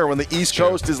to dinner. When the East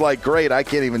Coast is like, great, I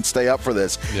can't even stay up for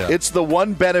this. Yeah. It's the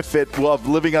one benefit of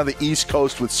living on the East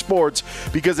Coast with sports,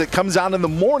 because it comes on in the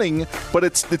morning, but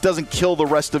it doesn't kill the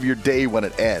rest of your day when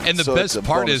it ends. And the best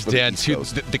part is, Dan, too,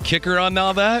 the kicker on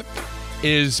all that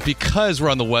is because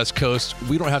we're on the West Coast,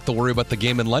 we don't have to worry about the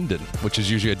game in London, which is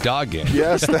usually a dog game.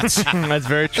 Yes, that's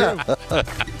very true.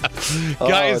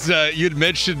 Guys, you'd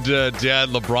mentioned, Dad,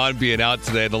 LeBron being out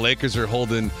today. The Lakers are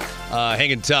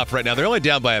hanging tough right now. They're only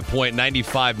down by a point,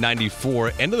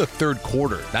 95-94. End of the third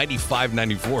quarter,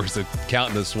 95-94 is the count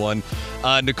in this one.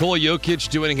 Nikola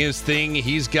Jokic doing his thing.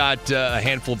 He's got a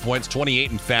handful of points, 28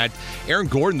 in fact. Aaron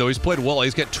Gordon, though, he's played well.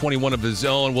 He's got 21 of his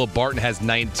own. Will Barton has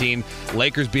 19.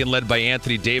 Lakers being led by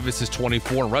Anthony Davis is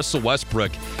 24. And Russell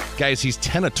Westbrook, guys, he's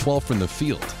 10 of 12 from the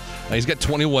field. He's got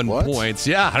 21 points.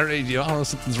 Yeah, I don't know,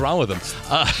 something's wrong with him.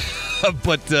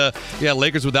 But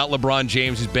Lakers without LeBron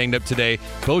James, who's banged up today.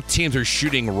 Both teams are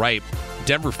shooting ripe.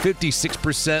 Denver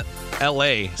 56%,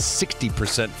 LA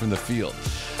 60% from the field.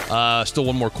 Still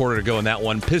one more quarter to go in that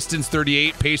one. Pistons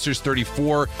 38, Pacers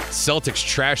 34. Celtics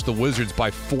trashed the Wizards by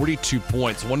 42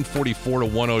 points,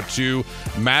 144-102.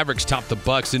 Mavericks topped the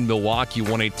Bucks in Milwaukee,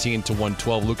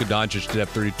 118-112. Luka Doncic did have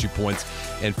 32 points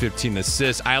and 15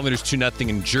 assists. Islanders 2-0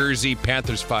 in Jersey.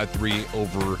 Panthers 5-3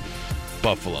 over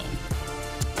Buffalo.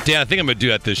 Dan, I think I'm going to do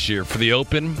that this year. For the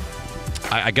Open,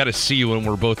 I got to see you when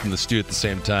we're both in the studio at the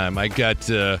same time. I got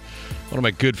one of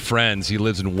my good friends. He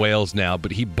lives in Wales now,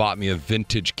 but he bought me a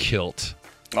vintage kilt.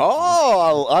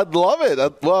 Oh, I'd love it.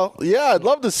 I'd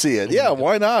love to see it. Yeah,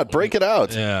 why not? Break it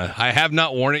out. Yeah, I have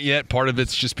not worn it yet. Part of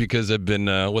it's just because I've been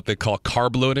what they call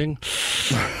carb loading,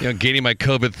 gaining my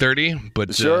COVID-30.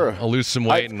 But sure. I'll lose some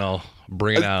weight and I'll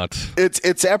bring it out.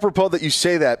 It's apropos that you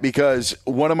say that because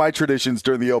one of my traditions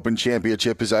during the Open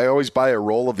Championship is I always buy a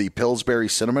roll of the Pillsbury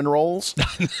cinnamon rolls.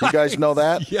 Nice. You guys know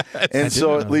that? Yes. And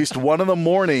so at least one of the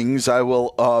mornings I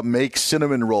will make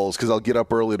cinnamon rolls because I'll get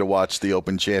up early to watch the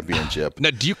Open Championship.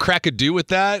 Now, do you crack a dew with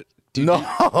that? No.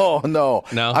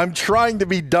 I'm trying to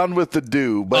be done with the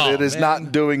dew, but it is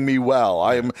not doing me well.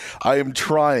 I am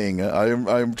trying. I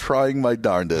am trying my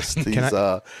darndest. Can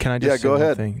I just say go one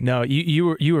ahead. thing? No, you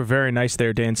were very nice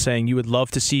there, Dan, saying you would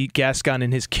love to see Gascon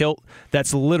in his kilt.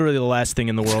 That's literally the last thing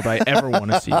in the world I ever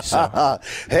want to see. So.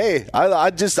 Hey, I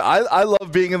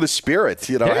love being in the spirit.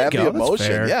 I have the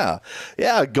emotion.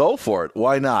 Yeah, go for it.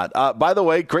 Why not? By the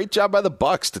way, great job by the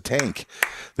Bucks to tank.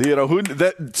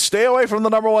 Stay away from the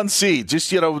number one seed. Just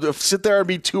sit there and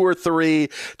be 2 or 3.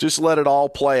 Just let it all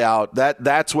play out.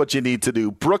 That's what you need to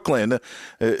do. Brooklyn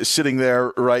sitting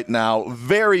there right now,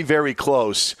 very, very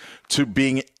close to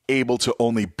being able to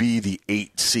only be the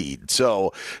 8 seed.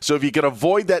 So if you can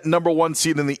avoid that number 1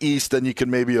 seed in the East, then you can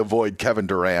maybe avoid Kevin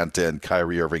Durant and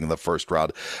Kyrie Irving in the first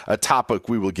round, a topic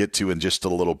we will get to in just a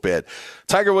little bit.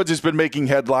 Tiger Woods has been making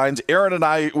headlines. Aaron and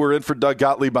I were in for Doug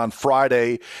Gottlieb on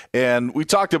Friday, and we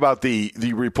talked about the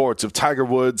reports of Tiger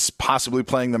Woods possibly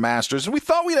playing the Masters, and we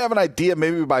thought we'd have an idea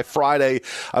maybe by Friday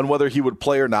on whether he would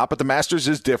play or not, but the Masters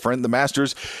is different. The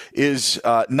Masters is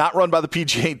not run by the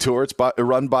PGA Tour. It's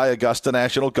run by Augusta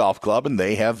National Golf Club, and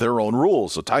they have their own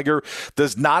rules. So Tiger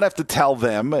does not have to tell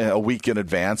them a week in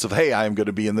advance of, hey, I am going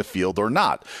to be in the field or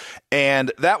not.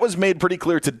 And that was made pretty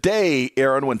clear today,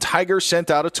 Aaron, when Tiger sent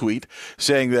out a tweet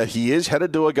saying that he is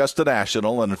headed to Augusta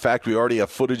National. And in fact, we already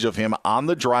have footage of him on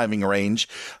the driving range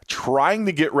trying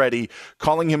to get ready,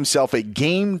 calling himself a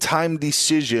game time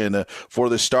decision for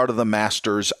the start of the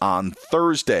Masters on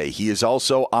Thursday. He is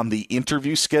also on the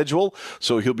interview schedule,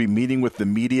 so he'll be meeting with the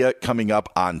media coming up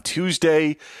on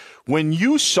Tuesday. When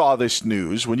you saw this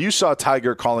news, when you saw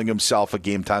Tiger calling himself a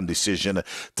game-time decision,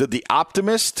 did the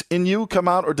optimist in you come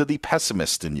out or did the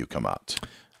pessimist in you come out?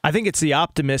 I think it's the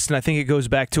optimist, and I think it goes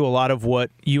back to a lot of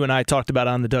what you and I talked about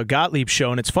on the Doug Gottlieb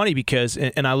show. And it's funny because,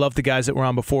 and I love the guys that were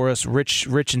on before us, Rich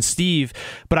and Steve,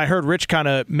 but I heard Rich kind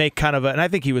of make and I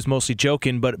think he was mostly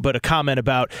joking, but a comment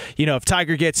about, if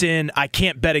Tiger gets in, I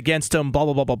can't bet against him, blah,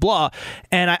 blah, blah, blah, blah.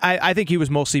 And I think he was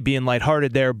mostly being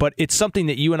lighthearted there, but it's something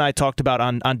that you and I talked about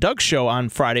on Doug's show on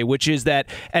Friday, which is that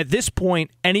at this point,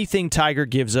 anything Tiger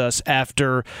gives us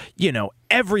after,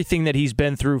 everything that he's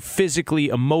been through physically,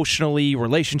 emotionally,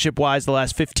 relationship-wise the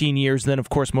last 15 years, then, of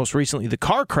course, most recently the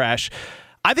car crash,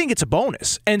 I think it's a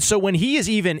bonus. And so when he is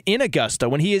even in Augusta,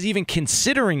 when he is even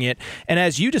considering it, and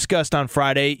as you discussed on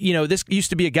Friday, this used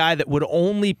to be a guy that would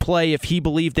only play if he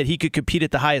believed that he could compete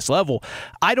at the highest level.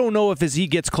 I don't know if as he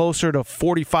gets closer to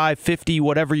 45, 50,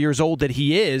 whatever years old that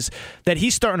he is, that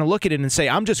he's starting to look at it and say,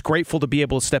 I'm just grateful to be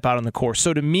able to step out on the course.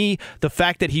 So to me, the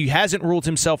fact that he hasn't ruled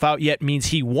himself out yet means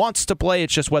he wants to play.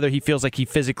 It's just whether he feels like he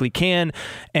physically can.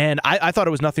 And I thought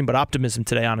it was nothing but optimism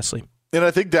today, honestly. And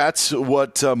I think that's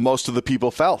what most of the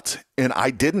people felt, and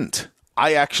I didn't.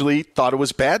 I actually thought it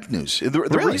was bad news. The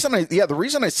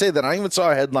reason I say that, I even saw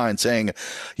a headline saying,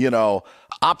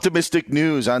 optimistic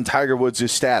news on Tiger Woods'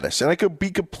 status, and I could be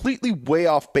completely way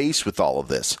off base with all of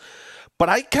this, but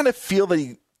I kind of feel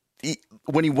that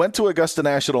when he went to Augusta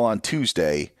National on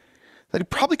Tuesday, that he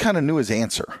probably kind of knew his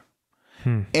answer,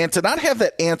 and to not have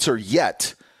that answer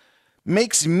yet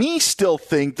makes me still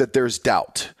think that there's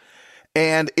doubt.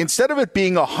 And instead of it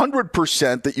being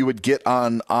 100% that you would get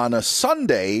on a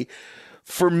Sunday,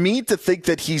 for me to think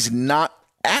that he's not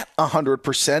at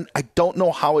 100%, I don't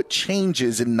know how it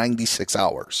changes in 96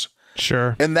 hours.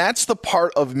 Sure. And that's the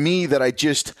part of me that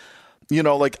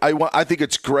I think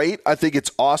it's great. I think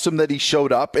it's awesome that he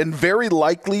showed up. And very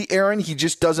likely, Aaron, he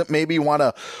just doesn't maybe want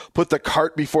to put the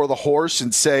cart before the horse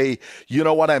and say, you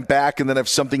know what, I'm back. And then if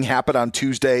something happened on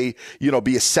Tuesday,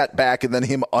 be a setback and then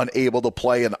him unable to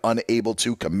play and unable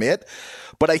to commit.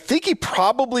 But I think he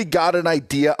probably got an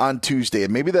idea on Tuesday,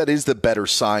 and maybe that is the better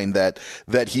sign that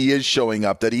he is showing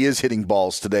up, that he is hitting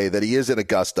balls today, that he is at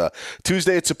Augusta.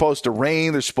 Tuesday it's supposed to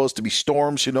rain. There's supposed to be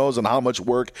storms, who knows, on how much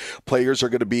work players are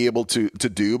going to be able to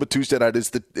do. But Tuesday night is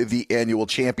the annual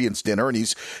Champions Dinner, and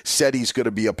he's said he's going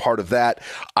to be a part of that.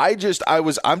 I'm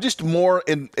just more,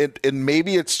 and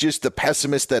maybe it's just the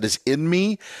pessimist that is in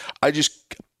me.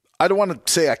 I don't want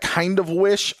to say I kind of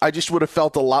wish. I just would have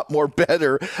felt a lot more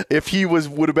better if he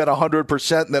would have been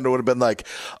 100%, and then it would have been like,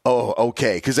 oh,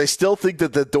 okay. Because I still think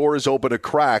that the door is open a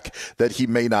crack that he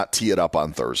may not tee it up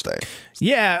on Thursday.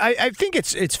 Yeah, I think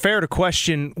it's fair to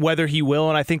question whether he will,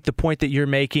 and I think the point that you're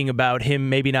making about him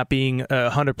maybe not being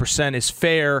 100% is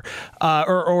fair,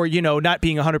 or not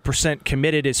being 100%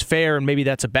 committed is fair, and maybe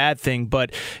that's a bad thing.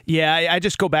 But yeah, I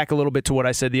just go back a little bit to what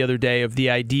I said the other day of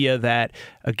the idea that,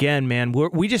 again, man,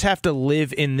 we just have to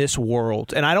live in this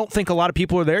world, and I don't think a lot of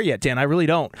people are there yet, Dan. I really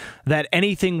don't. That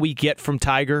anything we get from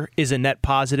Tiger is a net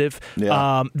positive.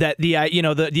 Yeah. That the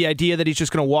idea that he's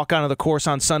just going to walk onto the course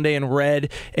on Sunday in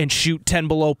red and shoot 10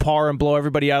 below par and blow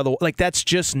everybody out of the that's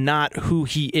just not who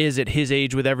he is at his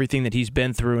age with everything that he's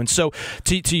been through. And so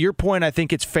to your point, I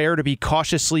think it's fair to be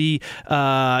cautiously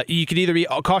you could either be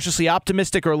cautiously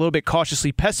optimistic or a little bit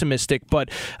cautiously pessimistic, but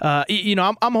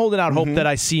I'm holding out hope that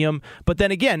I see him. But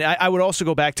then again, I would also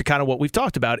go back to kind of what we've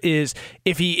talked about is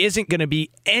if he isn't going to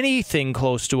be anything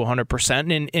close to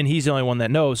 100%, and he's the only one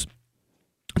that knows,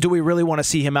 do we really want to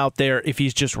see him out there if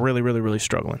he's just really, really, really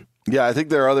struggling? Yeah, I think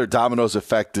there are other dominoes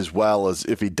effect as well. As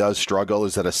if he does struggle,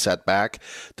 is that a setback?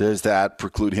 Does that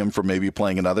preclude him from maybe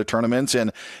playing in other tournaments?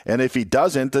 And if he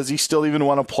doesn't, does he still even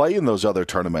want to play in those other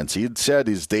tournaments? He had said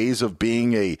his days of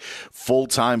being a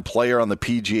full-time player on the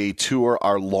PGA Tour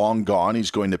are long gone. He's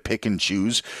going to pick and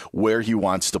choose where he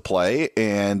wants to play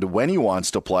and when he wants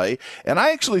to play. And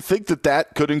I actually think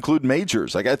that could include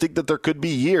majors. I think that there could be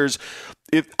years.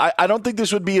 I don't think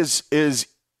this would be as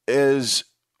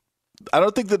I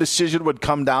don't think the decision would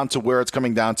come down to where it's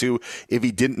coming down to if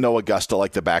he didn't know Augusta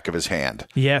like the back of his hand.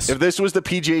 Yes. If this was the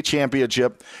PGA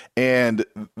Championship and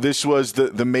this was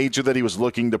the major that he was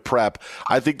looking to prep,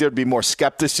 I think there'd be more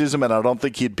skepticism, and I don't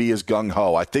think he'd be as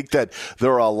gung-ho. I think that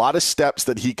there are a lot of steps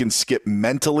that he can skip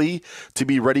mentally to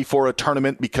be ready for a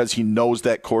tournament because he knows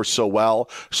that course so well,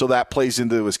 so that plays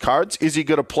into his cards. Is he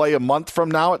going to play a month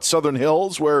from now at Southern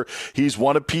Hills where he's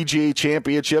won a PGA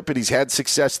Championship and he's had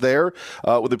success there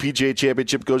with the PGA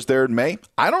Championship goes there in May?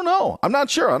 I don't know. I'm not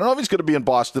sure. I don't know if he's going to be in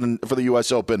Boston for the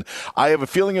U.S. Open. I have a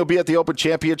feeling he'll be at the Open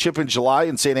Championship in July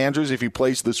in St. Andrews if he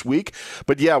plays this week.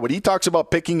 But yeah, when he talks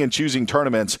about picking and choosing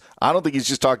tournaments, I don't think he's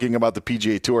just talking about the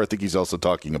PGA Tour. I think he's also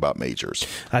talking about majors.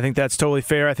 I think that's totally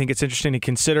fair. I think it's interesting to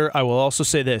consider. I will also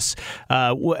say this.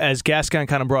 As Gascon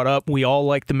kind of brought up, we all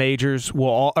like the majors. We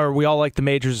all like the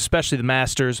majors, especially the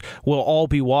Masters. We'll all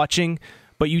be watching.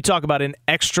 But you talk about an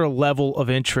extra level of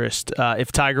interest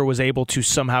if Tiger was able to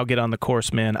somehow get on the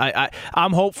course, man.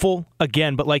 I'm hopeful,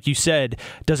 again, but like you said,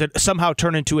 does it somehow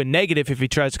turn into a negative if he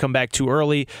tries to come back too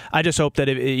early? I just hope that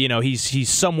he's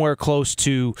somewhere close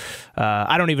to,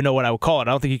 I don't even know what I would call it.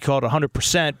 I don't think he'd call it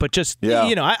 100%, but just,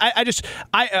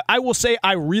 I will say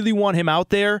I really want him out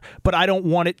there, but I don't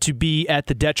want it to be at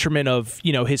the detriment of,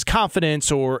 his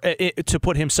confidence or to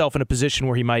put himself in a position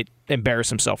where he might embarrass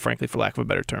himself, frankly, for lack of a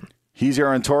better term. He's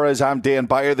Aaron Torres. I'm Dan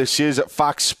Beyer. This is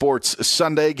Fox Sports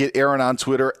Sunday. Get Aaron on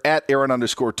Twitter at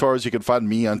Aaron_Torres. You can find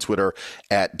me on Twitter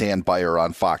at Dan Beyer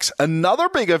on Fox. Another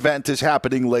big event is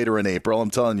happening later in April. I'm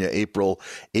telling you, April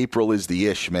is the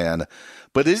ish, man.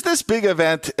 But is this big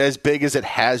event as big as it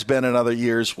has been in other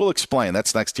years? We'll explain.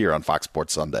 That's next year on Fox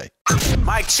Sports Sunday.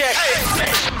 Mic check.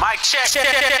 Mic check.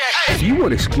 Do you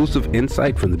want exclusive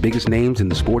insight from the biggest names in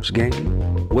the sports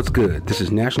game? What's good? This is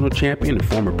national champion and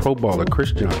former pro baller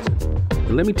Chris Johnson.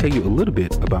 And let me tell you a little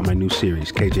bit about my new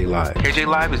series, KJ Live. KJ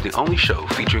Live is the only show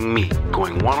featuring me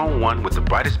going one-on-one with the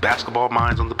brightest basketball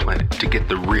minds on the planet to get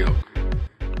the real.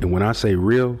 And when I say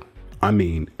real, I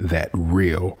mean that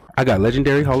real. I got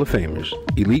legendary Hall of Famers,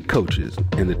 elite coaches,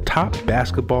 and the top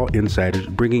basketball insiders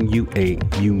bringing you a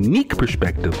unique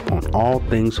perspective on all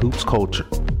things hoops culture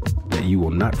that you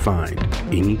will not find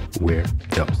anywhere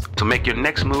else. So make your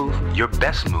next move your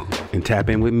best move and tap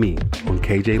in with me on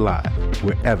KJ Live,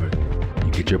 wherever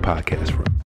you get your podcast from.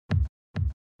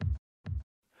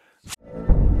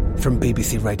 From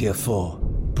BBC Radio 4,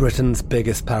 Britain's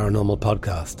biggest paranormal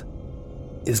podcast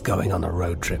is going on a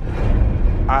road trip.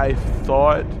 I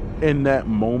thought in that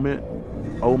moment,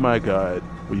 oh my God,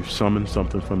 we've summoned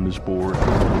something from this board.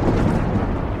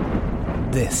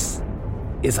 This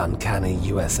is Uncanny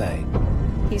USA.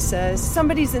 He says,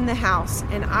 somebody's in the house,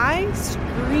 and I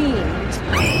screamed.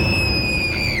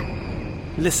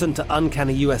 Listen to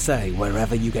Uncanny USA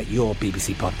wherever you get your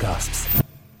BBC podcasts,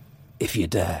 if you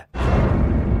dare.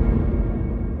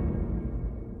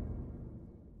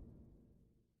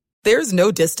 There's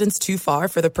no distance too far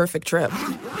for the perfect trip.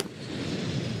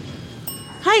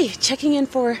 Hi, checking in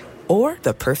for... Or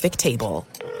the perfect table.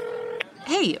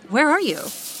 Hey, where are you?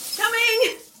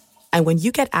 Coming! And when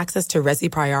you get access to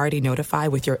Resi Priority Notify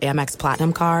with your Amex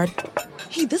Platinum card...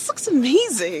 Hey, this looks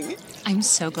amazing. I'm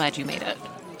so glad you made it.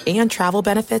 And travel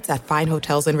benefits at fine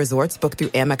hotels and resorts booked through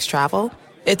Amex Travel,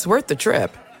 it's worth the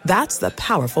trip. That's the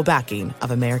powerful backing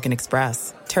of American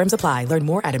Express. Terms apply. Learn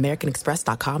more at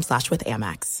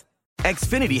americanexpress.com/withAmex.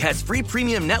 Xfinity has free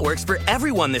premium networks for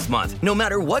everyone this month, no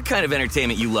matter what kind of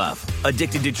entertainment you love.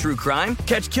 Addicted to true crime?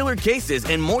 Catch killer cases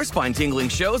and more spine-tingling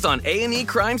shows on A&E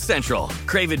Crime Central.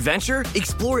 Crave adventure?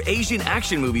 Explore Asian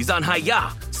action movies on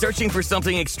Hi-YAH. Searching for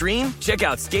something extreme? Check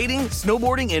out skating,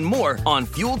 snowboarding, and more on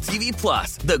Fuel TV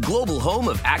Plus, the global home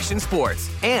of action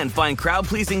sports. And find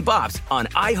crowd-pleasing bops on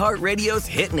iHeartRadio's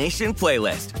Hit Nation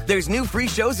playlist. There's new free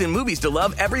shows and movies to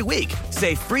love every week.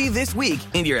 Say free this week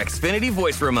in your Xfinity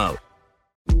voice remote.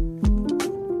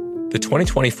 The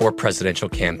 2024 presidential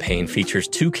campaign features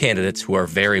two candidates who are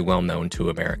very well known to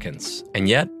Americans. And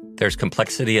yet, there's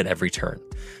complexity at every turn.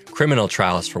 Criminal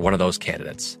trials for one of those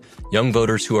candidates. Young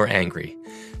voters who are angry.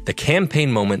 The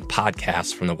Campaign Moment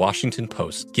podcast from the Washington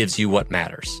Post gives you what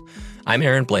matters. I'm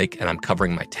Aaron Blake, and I'm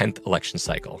covering my 10th election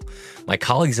cycle. My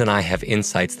colleagues and I have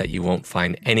insights that you won't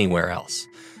find anywhere else.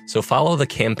 So follow The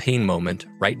Campaign Moment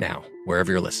right now,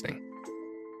 wherever you're listening.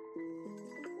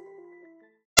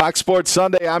 Fox Sports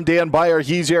Sunday, I'm Dan Beyer.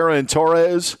 He's Aaron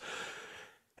Torres.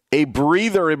 A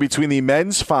breather in between the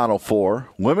men's Final Four,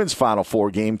 women's Final Four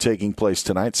game taking place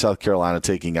tonight. South Carolina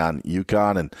taking on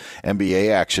UConn, and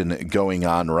NBA action going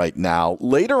on right now.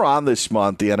 Later on this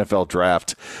month, the NFL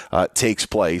draft takes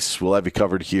place. We'll have you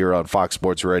covered here on Fox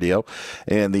Sports Radio,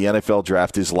 and the NFL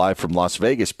draft is live from Las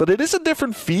Vegas. But it is a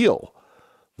different feel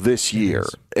this year.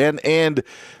 And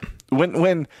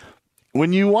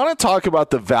when you want to talk about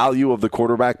the value of the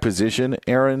quarterback position,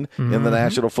 Aaron, in the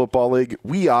National Football League,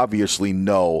 we obviously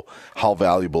know how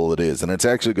valuable it is. And it's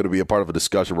actually going to be a part of a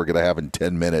discussion we're going to have in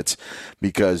 10 minutes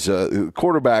because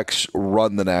quarterbacks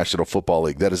run the National Football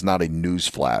League. That is not a news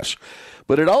flash.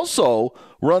 But it also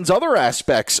runs other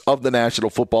aspects of the National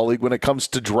Football League when it comes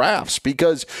to drafts,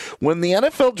 because when the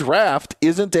NFL draft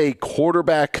isn't a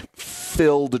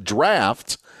quarterback-filled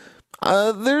draft,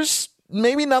 there's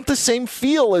maybe not the same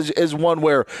feel as one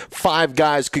where 5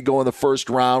 guys could go in the first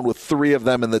round with 3 of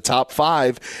them in the top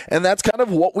 5. And that's kind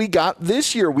of what we got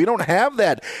this year. We don't have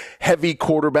that heavy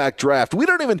quarterback draft. We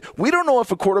don't know if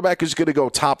a quarterback is going to go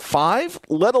top 5,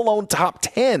 let alone top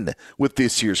 10 with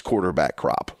this year's quarterback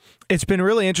crop. It's been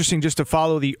really interesting just to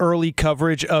follow the early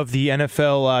coverage of the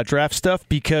NFL draft stuff,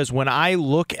 because when I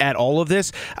look at all of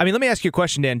this, I mean, let me ask you a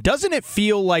question, Dan. Doesn't it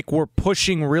feel like we're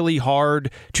pushing really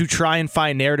hard to try and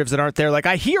find narratives that aren't there? Like,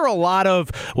 I hear a lot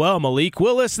of, well, Malik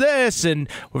Willis this, and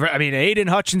I mean, Aiden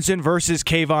Hutchinson versus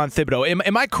Kayvon Thibodeau.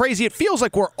 Am I crazy? It feels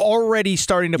like we're already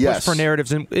starting to push for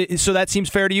narratives, and so that seems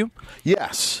fair to you?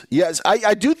 Yes.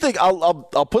 I do think,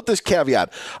 I'll put this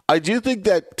caveat. I do think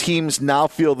that teams now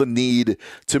feel the need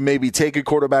to maybe take a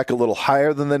quarterback a little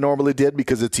higher than they normally did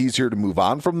because it's easier to move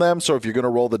on from them. So if you're going to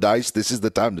roll the dice, this is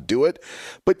the time to do it.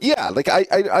 But yeah, like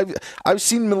I've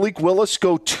seen Malik Willis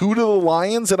go 2 to the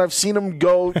Lions, and I've seen him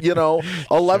go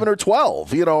 11 or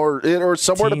 12, or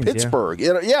somewhere Teams, to Pittsburgh.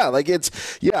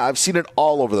 I've seen it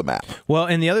all over the map. Well,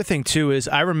 and the other thing too is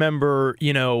I remember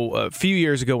a few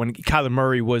years ago when Kyler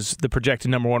Murray was the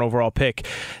projected number 1 overall pick.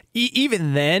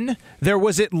 Even then, there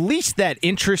was at least that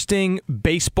interesting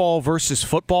baseball versus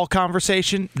football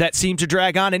conversation that seemed to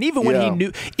drag on. And even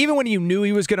when you knew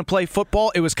he was going to play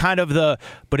football, it was kind of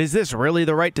but is this really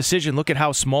the right decision? Look at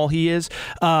how small he is.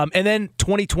 And then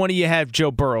 2020, you have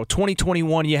Joe Burrow.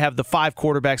 2021, you have the 5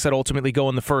 quarterbacks that ultimately go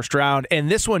in the first round.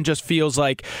 And this one just feels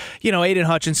like, Aiden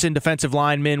Hutchinson, defensive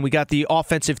lineman. We got the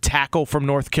offensive tackle from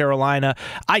North Carolina.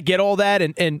 I get all that.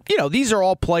 And these are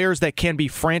all players that can be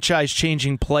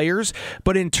franchise-changing players.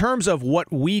 But in terms of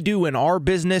what we do in our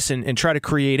business and try to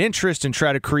create interest and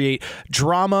try to create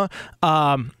drama,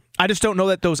 I just don't know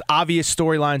that those obvious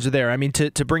storylines are there. I mean,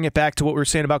 to bring it back to what we were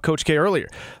saying about Coach K earlier,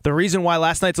 the reason why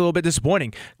last night's a little bit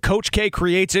disappointing, Coach K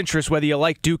creates interest whether you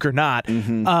like Duke or not.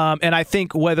 And I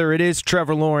think whether it is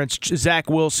Trevor Lawrence, Zach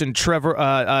Wilson,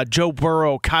 Joe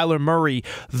Burrow, Kyler Murray,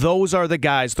 those are the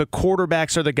guys. The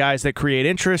quarterbacks are the guys that create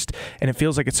interest, and it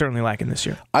feels like it's certainly lacking this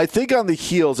year. I think on the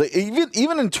heels,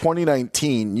 even in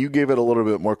 2019, you gave it a little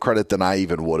bit more credit than I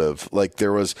even would have. Like it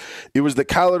was the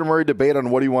Kyler Murray debate on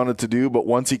what he wanted to do, but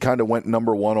once he kind of went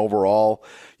number one overall,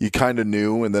 you kind of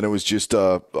knew, and then it was just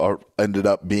ended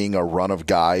up being a run of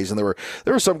guys. And there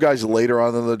were some guys later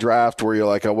on in the draft where you're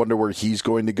like, I wonder where he's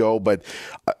going to go. But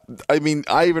I mean,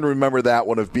 I even remember that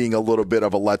one of being a little bit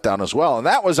of a letdown as well. And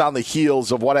that was on the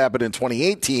heels of what happened in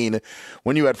 2018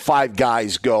 when you had 5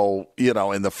 guys go,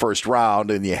 in the first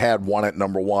round, and you had one at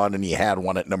number 1 and you had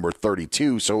one at number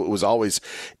 32. So it was always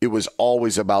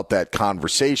about that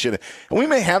conversation. And we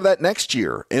may have that next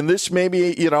year. And this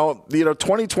maybe,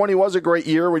 2020 was a great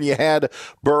year when you had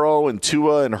Burrow and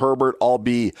Tua and Herbert all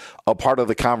be a part of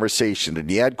the conversation.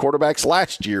 And you had quarterbacks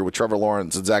last year with Trevor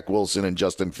Lawrence and Zach Wilson and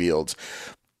Justin Fields.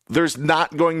 There's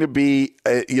not going to be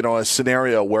a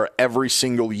scenario where every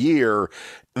single year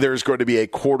there's going to be a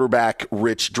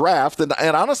quarterback-rich draft. And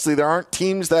honestly, there aren't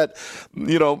teams that,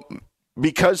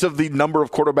 because of the number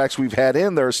of quarterbacks we've had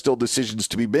there are still decisions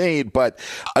to be made. But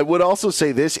I would also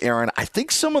say this, Aaron, I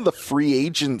think some of the free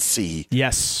agency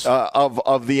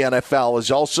of the NFL is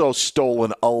also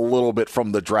stolen a little bit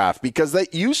from the draft, because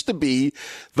that used to be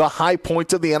the high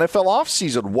point of the NFL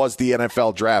offseason was the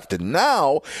NFL draft. And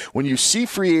now when you see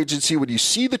free agency, when you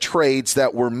see the trades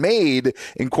that were made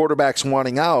in quarterbacks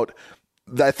wanting out,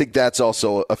 I think that's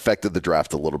also affected the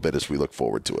draft a little bit as we look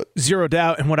forward to it. Zero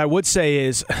doubt. And what I would say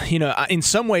is, in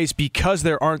some ways, because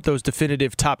there aren't those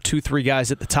definitive top 2-3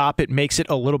 guys at the top, it makes it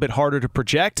a little bit harder to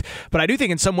project. But I do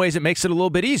think in some ways it makes it a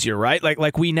little bit easier, right?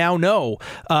 Like we now know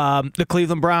the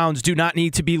Cleveland Browns do not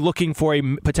need to be looking for a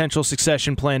potential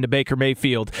succession plan to Baker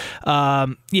Mayfield.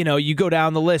 You go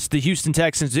down the list, the Houston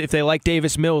Texans, if they like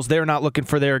Davis Mills, they're not looking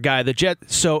for their guy. The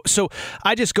Jets. So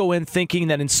I just go in thinking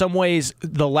that in some ways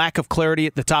the lack of clarity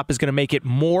at the top is going to make it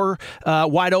more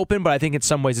wide open, but I think in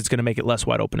some ways it's going to make it less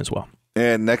wide open as well.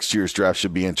 And next year's draft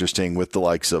should be interesting with the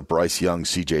likes of Bryce Young,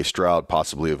 C.J. Stroud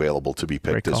possibly available to be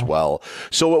picked as well.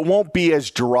 So it won't be as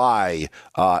dry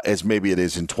as maybe it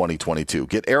is in 2022.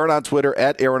 Get Aaron on Twitter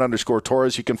at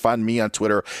Aaron_Torres. You can find me on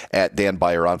Twitter at Dan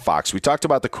Beyer on Fox. We talked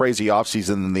about the crazy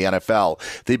offseason in the NFL.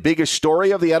 The biggest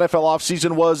story of the NFL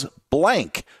offseason was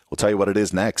blank. We'll tell you what it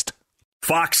is next.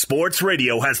 Fox Sports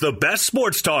Radio has the best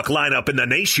sports talk lineup in the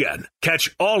nation.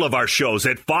 Catch all of our shows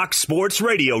at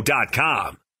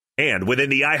foxsportsradio.com. And within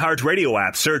the iHeartRadio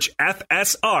app, search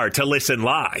FSR to listen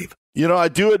live. I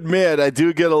do admit, I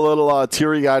do get a little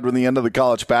teary-eyed when the end of the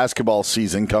college basketball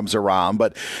season comes around,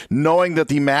 but knowing that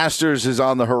the Masters is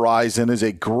on the horizon is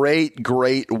a great,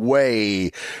 great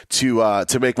way to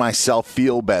make myself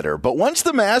feel better. But once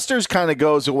the Masters kind of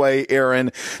goes away,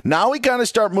 Aaron, now we kind of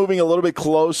start moving a little bit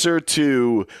closer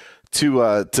to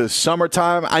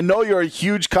summertime. I know you're a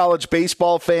huge college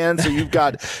baseball fan, so you've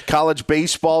got college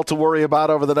baseball to worry about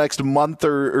over the next month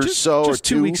or so. Just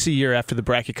 2 weeks a year after the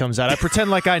bracket comes out. I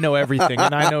pretend like I know everything,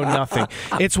 and I know nothing.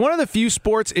 It's one of the few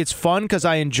sports, it's fun because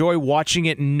I enjoy watching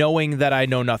it knowing that I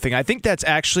know nothing. I think that's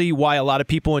actually why a lot of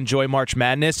people enjoy March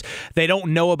Madness. They don't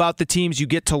know about the teams. You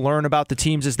get to learn about the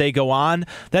teams as they go on.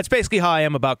 That's basically how I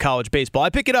am about college baseball. I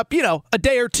pick it up, a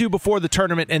day or two before the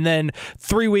tournament, and then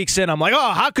 3 weeks in, I'm like,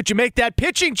 oh, how could you make that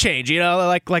pitching change?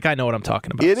 Like I know what I'm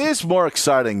talking about. It is more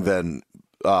exciting than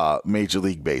Major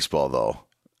League Baseball, though.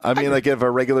 I mean, like if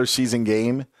a regular season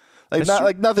game,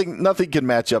 nothing can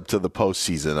match up to the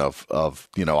postseason of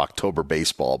October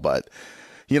baseball. But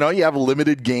you have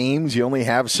limited games. You only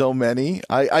have so many.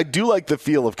 I do like the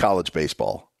feel of college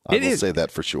baseball. I will say that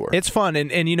for sure. It's fun,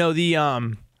 and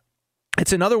the.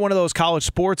 It's another one of those college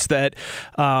sports that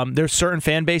there's certain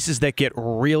fan bases that get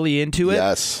really into it.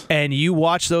 Yes. And you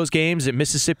watch those games at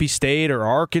Mississippi State or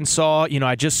Arkansas.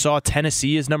 I just saw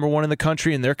Tennessee is number 1 in the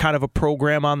country, and they're kind of a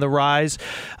program on the rise.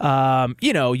 UCLA,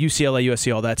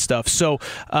 USC, all that stuff. So,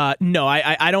 no,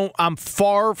 I don't. I'm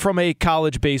far from a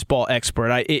college baseball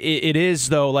expert. It is,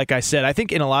 though, like I said, I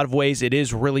think in a lot of ways it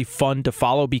is really fun to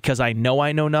follow because I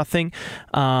know nothing.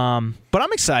 But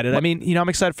I'm excited. I mean, I'm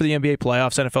excited for the NBA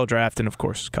playoffs, NFL draft, and of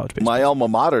course, college baseball. My alma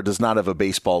mater does not have a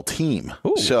baseball team,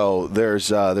 so there was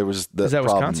the is that problem.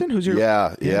 Wisconsin? Who's your?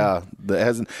 Yeah.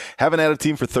 That haven't had a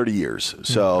team for 30 years.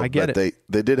 So I get it.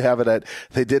 They did have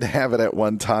it at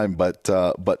one time,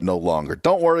 but no longer.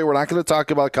 Don't worry, we're not going to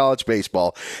talk about college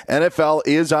baseball. NFL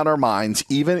is on our minds,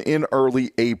 even in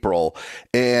early April,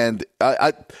 and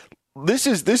This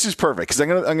is perfect because I'm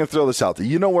gonna throw this out there.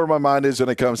 You know where my mind is when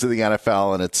it comes to the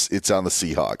NFL, and it's on the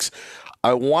Seahawks.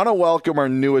 I want to welcome our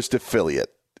newest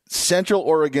affiliate, Central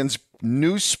Oregon's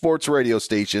new sports radio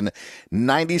station,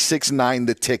 96.9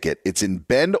 The Ticket. It's in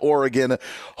Bend, Oregon,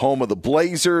 home of the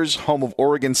Blazers, home of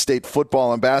Oregon State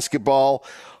football and basketball,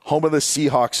 home of the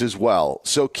Seahawks as well.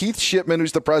 So Keith Shipman,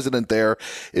 who's the president there,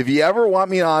 if you ever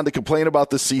want me on to complain about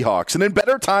the Seahawks, and in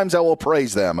better times I will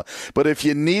praise them, but if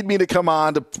you need me to come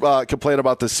on to complain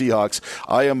about the Seahawks,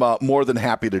 I am more than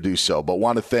happy to do so. But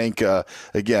want to thank,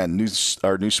 again,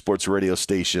 our new sports radio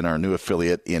station, our new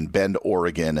affiliate in Bend,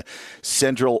 Oregon,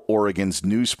 Central Oregon's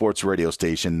new sports radio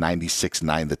station,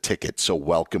 96.9 The Ticket. So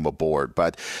welcome aboard.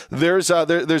 But there's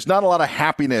not a lot of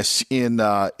happiness in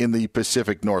the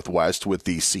Pacific Northwest with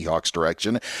the Seahawks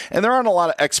direction, and there aren't a lot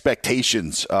of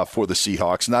expectations for the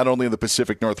Seahawks, not only in the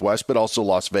Pacific Northwest but also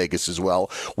Las Vegas as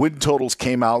well. Win totals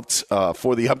came out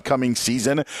for the upcoming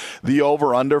season. The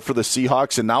over-under for the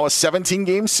Seahawks, and now a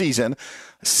 17-game season,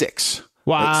 6.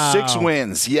 Wow. 6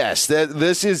 wins. Yes. Put it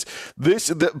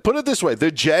this way.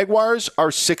 The Jaguars are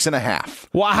 6.5.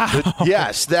 Wow.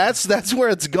 Yes. That's where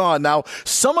it's gone. Now,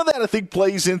 some of that I think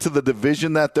plays into the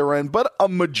division that they're in, but a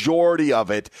majority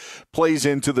of it plays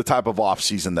into the type of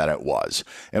offseason that it was.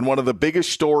 And one of the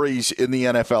biggest stories in the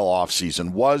NFL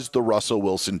offseason was the Russell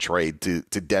Wilson trade to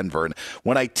Denver. And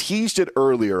when I teased it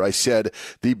earlier, I said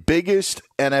the biggest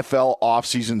NFL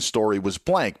offseason story was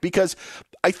blank, because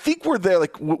I think we're there,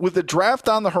 like with the draft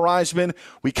on the horizon,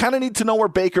 we kind of need to know where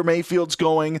Baker Mayfield's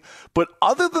going. But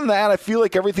other than that, I feel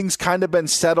like everything's kind of been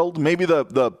settled. Maybe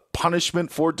the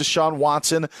punishment for Deshaun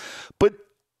Watson. But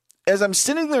as I'm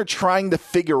sitting there trying to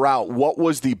figure out what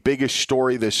was the biggest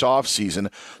story this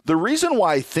offseason, the reason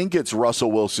why I think it's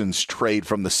Russell Wilson's trade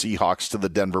from the Seahawks to the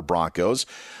Denver Broncos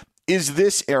is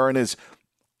this, Aaron, is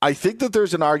I think that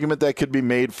there's an argument that could be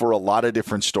made for a lot of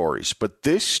different stories. But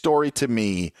this story to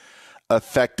me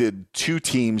affected 2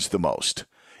 teams the most.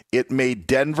 It made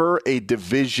Denver a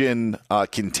division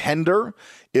contender.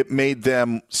 It made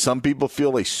them, some people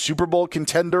feel, a Super Bowl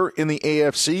contender in the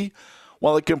AFC,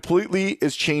 while it completely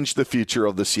has changed the future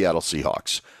of the Seattle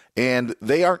Seahawks. And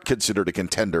they aren't considered a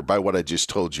contender by what I just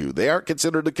told you. They aren't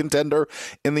considered a contender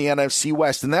in the NFC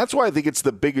West. And that's why I think it's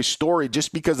the biggest story,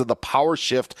 just because of the power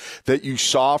shift that you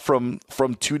saw from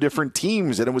 2 different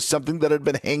teams. And it was something that had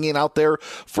been hanging out there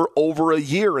for over a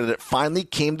year, and it finally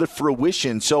came to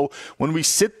fruition. So when we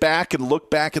sit back and look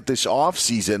back at this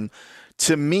offseason,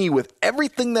 to me, with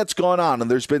everything that's gone on, and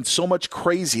there's been so much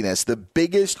craziness, the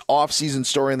biggest offseason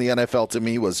story in the NFL to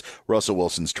me was Russell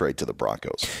Wilson's trade to the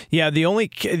Broncos. Yeah,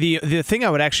 the thing I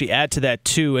would actually add to that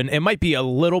too, and it might be a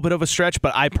little bit of a stretch,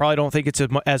 but I probably don't think it's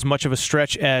as much of a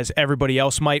stretch as everybody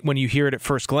else might when you hear it at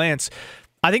first glance.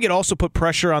 I think it also put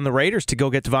pressure on the Raiders to go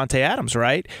get Davante Adams,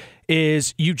 right?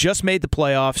 Is you just made the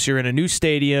playoffs, you're in a new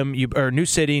stadium, new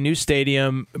city, new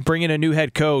stadium, bring in a new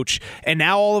head coach, and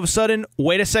now all of a sudden,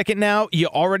 wait a second now, you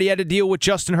already had to deal with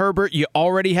Justin Herbert, you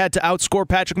already had to outscore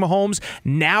Patrick Mahomes,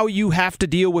 now you have to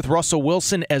deal with Russell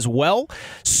Wilson as well.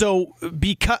 So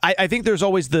because I think there's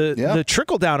always the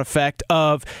trickle-down effect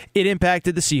of it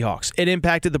impacted the Seahawks, it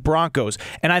impacted the Broncos,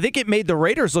 and I think it made the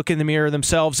Raiders look in the mirror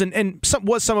themselves, and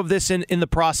some of this in the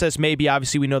process, maybe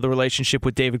obviously we know the relationship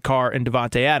with David Carr and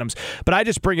Davante Adams. But I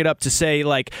just bring it up to say,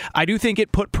 like, I do think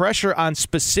it put pressure on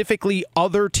specifically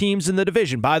other teams in the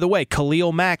division. By the way,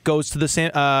 Khalil Mack goes to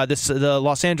the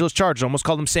Los Angeles Chargers. I almost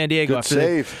called them San Diego.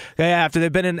 After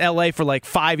they've been in LA for like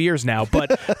 5 years now.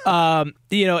 But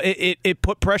it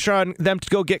put pressure on them to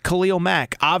go get Khalil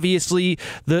Mack. Obviously,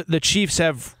 the Chiefs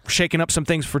have shaken up some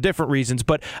things for different reasons,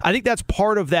 but I think that's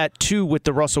part of that too with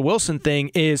the Russell Wilson thing,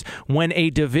 is when a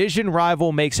division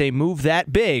rival makes a move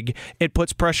that big, it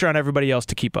puts pressure on everybody else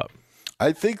to keep up.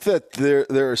 I think that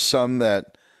there are some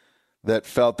that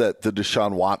felt that the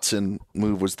Deshaun Watson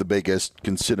move was the biggest,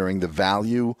 considering the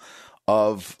value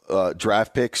of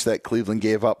draft picks that Cleveland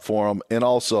gave up for him, and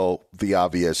also the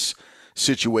obvious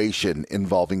situation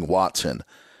involving Watson.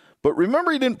 But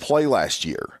remember, he didn't play last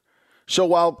year. So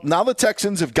while now the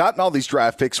Texans have gotten all these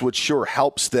draft picks, which sure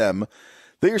helps them,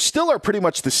 they still are pretty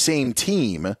much the same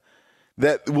team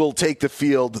that will take the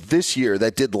field this year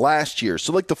that did last year.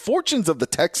 So, like, the fortunes of the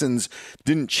Texans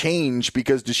didn't change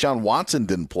because Deshaun Watson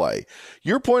didn't play.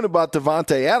 Your point about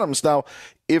Davante Adams, now,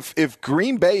 if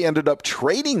Green Bay ended up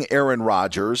trading Aaron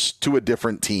Rodgers to a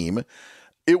different team,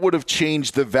 it would have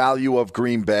changed the value of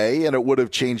Green Bay, and it would have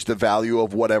changed the value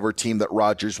of whatever team that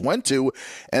Rodgers went to.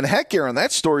 And heck, Aaron,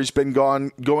 that story's been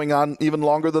going on even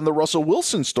longer than the Russell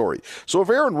Wilson story. So if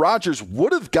Aaron Rodgers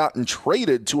would have gotten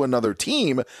traded to another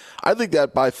team, I think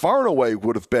that by far and away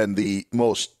would have been the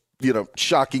most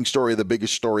shocking story, the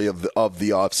biggest story of the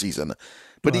offseason.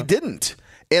 But he didn't.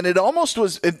 And it almost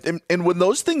was, and when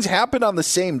those things happen on the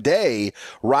same day,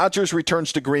 Rodgers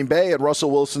returns to Green Bay and Russell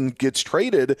Wilson gets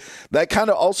traded, that kind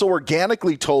of also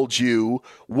organically told you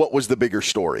what was the bigger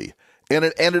story. And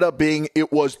it ended up being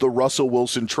it was the Russell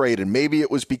Wilson trade. And maybe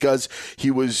it was because he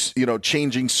was,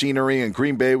 changing scenery, and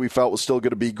Green Bay we felt was still going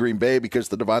to be Green Bay because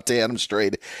the Davante Adams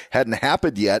trade hadn't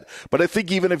happened yet. But I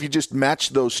think even if you just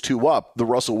match those two up, the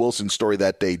Russell Wilson story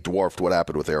that day dwarfed what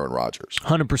happened with Aaron Rodgers.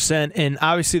 100%. And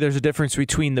obviously there's a difference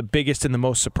between the biggest and the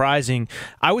most surprising.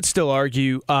 I would still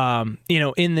argue,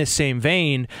 in this same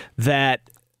vein that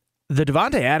the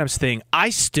Davante Adams thing,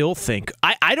 I still think,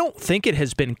 I don't think it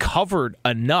has been covered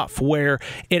enough where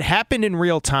it happened in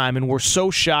real time and we're so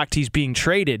shocked he's being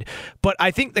traded. But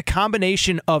I think the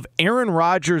combination of Aaron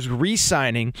Rodgers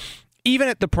re-signing, even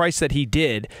at the price that he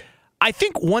did, I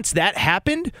think once that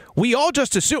happened, we all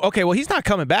just assumed, okay, well, he's not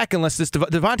coming back unless this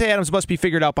Davante Adams must be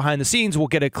figured out behind the scenes. We'll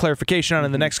get a clarification on it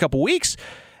in the next couple weeks.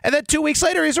 And then 2 weeks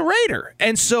later, he's a Raider.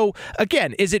 And so,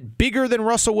 again, is it bigger than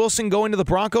Russell Wilson going to the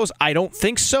Broncos? I don't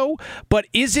think so. But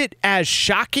is it as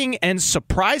shocking and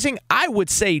surprising? I would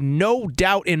say no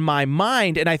doubt in my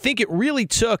mind. And I think it really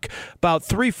took about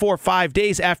 3, 4, 5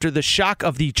 days after the shock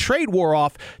of the trade wore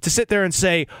off to sit there and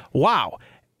say, wow,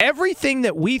 everything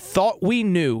that we thought we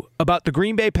knew about the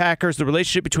Green Bay Packers, the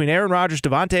relationship between Aaron Rodgers,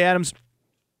 Davante Adams,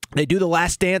 they do the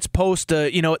Last Dance post,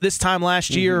 at this time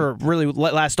last year, or really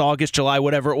last August, July,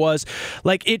 whatever it was.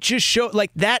 Like, it just showed,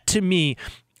 like, that to me,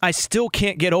 I still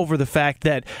can't get over the fact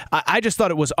that I just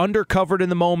thought it was undercovered in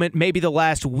the moment. Maybe the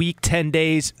last week, 10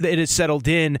 days, it has settled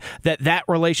in that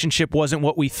relationship wasn't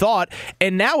what we thought.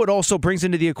 And now it also brings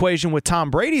into the equation with Tom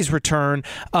Brady's return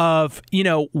of,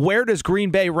 where does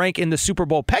Green Bay rank in the Super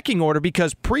Bowl pecking order?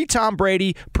 Because pre-Tom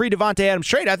Brady, pre-Davante Adams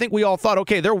trade, I think we all thought,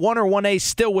 okay, they're 1 or 1A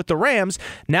still with the Rams.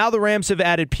 Now the Rams have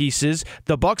added pieces.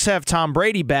 The Bucs have Tom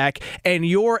Brady back. And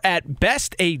you're at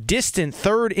best a distant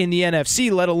third in the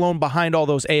NFC, let alone behind all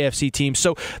those AFC teams.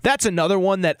 So that's another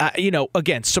one that,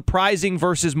 again, surprising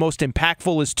versus most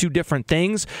impactful is two different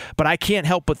things, but I can't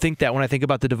help but think that when I think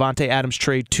about the Davante Adams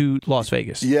trade to Las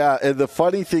Vegas. Yeah, and the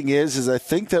funny thing is I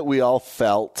think that we all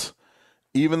felt,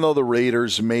 even though the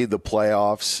Raiders made the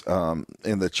playoffs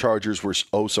and the Chargers were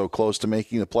so close to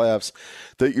making the playoffs,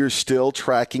 that you're still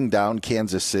tracking down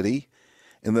Kansas City,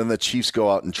 and then the Chiefs go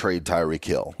out and trade Tyreek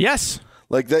Hill. Yes.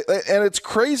 And it's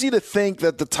crazy to think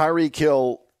that the Tyreek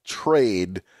Hill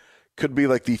trade could be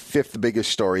like the 5th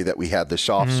biggest story that we had this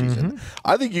offseason.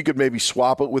 I think you could maybe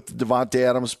swap it with Davante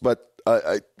Adams, but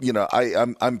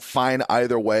I'm fine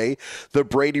either way. The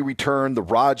Brady return, the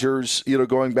Rodgers,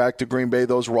 going back to Green Bay,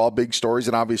 those were all big stories.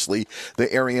 And obviously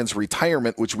the Arians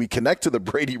retirement, which we connect to the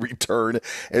Brady return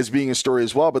as being a story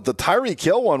as well. But the Tyreek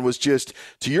Hill one was just,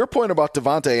 to your point about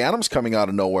Davante Adams coming out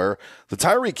of nowhere, the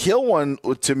Tyreek Hill one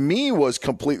to me was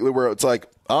completely where it's like,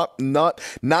 not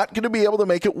going to be able to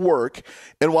make it work.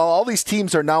 And while all these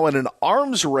teams are now in an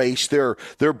arms race, they're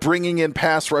bringing in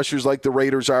pass rushers like the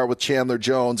Raiders are with Chandler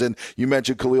Jones, and you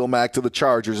mentioned Khalil Mack to the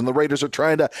Chargers, and the Raiders are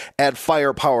trying to add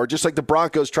firepower, just like the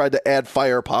Broncos tried to add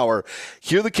firepower.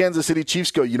 Here the Kansas City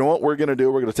Chiefs go, you know what we're going to do?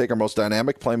 We're going to take our most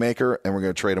dynamic playmaker, and we're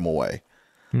going to trade him away.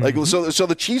 So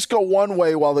the Chiefs go one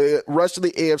way while the rest of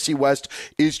the AFC West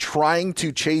is trying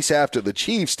to chase after the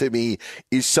Chiefs, to me,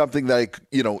 is something that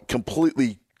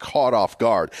completely caught off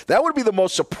guard. That would be the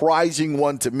most surprising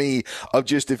one to me, of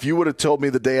just, if you would have told me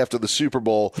the day after the Super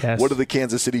Bowl, what do the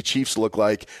Kansas City Chiefs look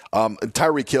like?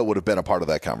 Tyreek Hill would have been a part of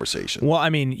that conversation. Well, I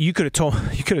mean, you could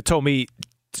have told me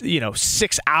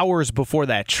 6 hours before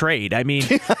that trade. I mean,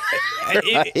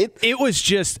 it was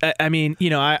just,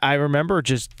 I remember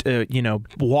just,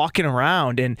 walking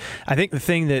around, and I think the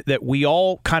thing that we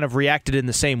all kind of reacted in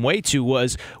the same way to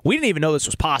was we didn't even know this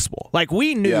was possible. Like,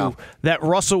 we knew that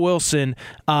Russell Wilson,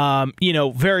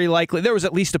 very likely, there was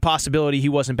at least a possibility he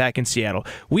wasn't back in Seattle.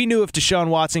 We knew if Deshaun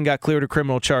Watson got cleared of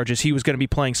criminal charges, he was going to be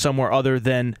playing somewhere other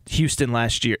than Houston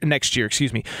next year.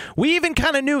 We even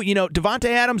kind of knew, Davante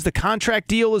Adams, the contract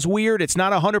deal is weird. It's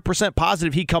not 100%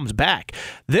 positive he comes back.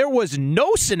 There was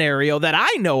no scenario that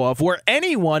I know of where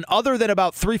anyone, other than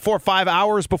about 3, 4, 5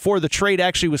 hours before the trade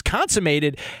actually was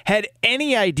consummated, had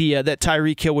any idea that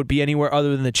Tyreek Hill would be anywhere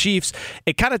other than the Chiefs.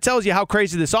 It kind of tells you how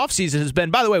crazy this offseason has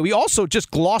been. By the way, we also just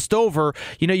glossed over,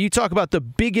 you talk about the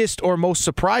biggest or most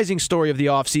surprising story of the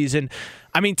offseason.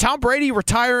 I mean, Tom Brady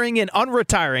retiring and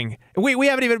unretiring. We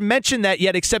haven't even mentioned that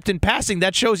yet, except in passing.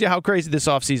 That shows you how crazy this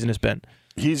offseason has been.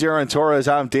 He's Aaron Torres.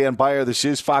 I'm Dan Beyer. This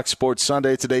is Fox Sports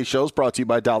Sunday. Today's show is brought to you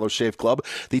by Dollar Shave Club.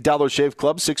 The Dollar Shave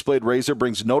Club 6-blade razor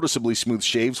brings noticeably smooth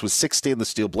shaves with 6 stainless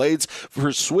steel blades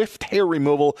for swift hair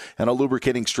removal and a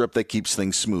lubricating strip that keeps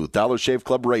things smooth. Dollar Shave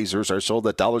Club razors are sold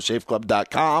at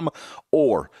dollarshaveclub.com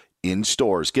or in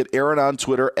stores. Get Aaron on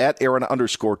Twitter at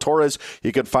Aaron_Torres.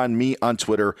 You can find me on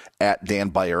Twitter at Dan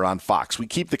Beyer on Fox. We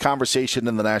keep the conversation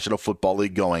in the National Football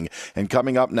League going. And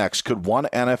coming up next, could one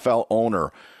NFL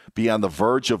owner be on the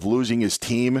verge of losing his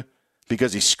team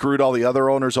because he screwed all the other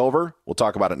owners over? We'll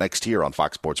talk about it next here on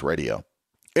Fox Sports Radio.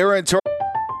 Aaron Torres.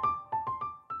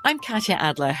 I'm Katya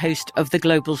Adler, host of The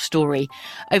Global Story.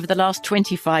 Over the last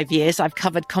 25 years, I've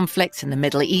covered conflicts in the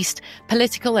Middle East,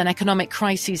 political and economic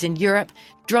crises in Europe,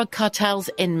 drug cartels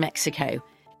in Mexico.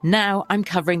 Now I'm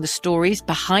covering the stories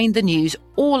behind the news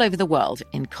all over the world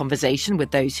in conversation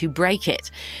with those who break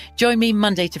it. Join me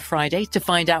Monday to Friday to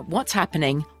find out what's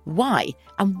happening, why,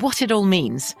 and what it all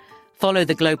means. Follow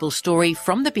The Global Story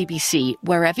from the BBC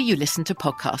wherever you listen to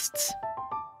podcasts.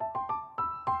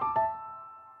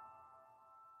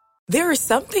 There are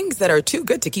some things that are too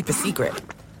good to keep a secret.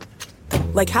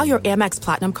 Like how your Amex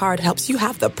Platinum card helps you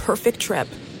have the perfect trip.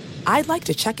 I'd like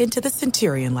to check into the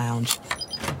Centurion Lounge.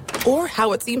 Or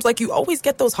how it seems like you always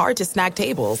get those hard-to-snag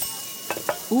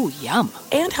tables. Ooh, yum.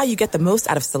 And how you get the most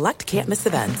out of select can't-miss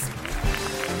events.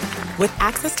 With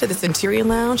access to the Centurion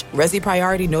Lounge, Resi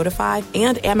Priority Notified,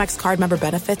 and Amex card member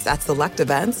benefits at select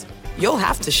events, you'll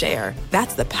have to share.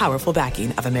 That's the powerful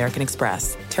backing of American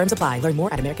Express. Terms apply. Learn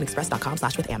more at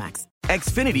americanexpress.com/withAmex.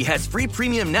 Xfinity has free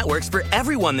premium networks for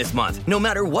everyone this month, no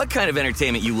matter what kind of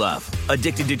entertainment you love.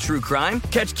 Addicted to true crime?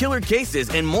 Catch killer cases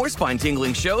and more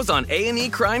spine-tingling shows on A&E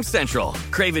Crime Central.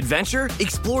 Crave adventure?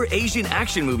 Explore Asian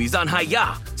action movies on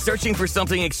Hi-YAH. Searching for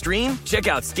something extreme? Check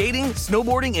out skating,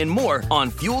 snowboarding, and more on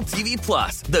Fuel TV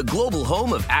Plus, the global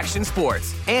home of action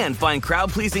sports. And find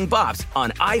crowd-pleasing bops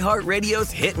on iHeartRadio's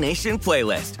Hit Nation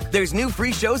playlist. There's new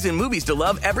free shows and movies to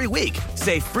love every week.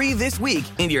 Say free this week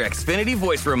in your Xfinity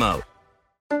voice remote.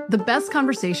 The best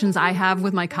conversations I have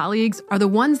with my colleagues are the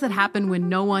ones that happen when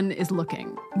no one is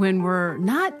looking, when we're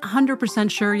not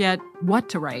 100% sure yet what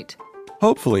to write.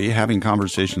 Hopefully, having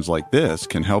conversations like this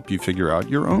can help you figure out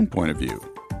your own point of view.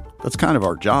 That's kind of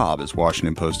our job as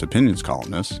Washington Post opinions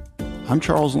columnists. I'm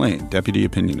Charles Lane, Deputy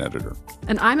Opinion Editor.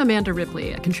 And I'm Amanda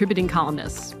Ripley, a contributing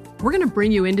columnist. We're going to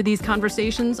bring you into these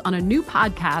conversations on a new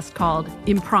podcast called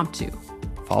Impromptu.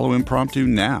 Follow Impromptu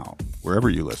now, wherever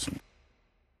you listen.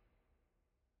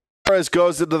 Torres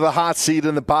goes into the hot seat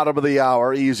in the bottom of the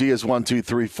hour. Easy as 1, 2,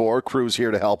 3, 4. Crew's here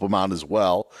to help him out as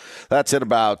well. That's in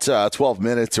about 12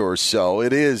 minutes or so.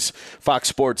 It is Fox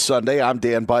Sports Sunday. I'm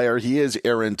Dan Beyer. He is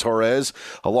Aaron Torres,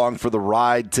 along for the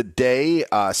ride today.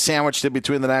 Sandwiched in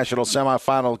between the national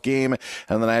semifinal game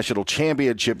and the national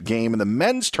championship game in the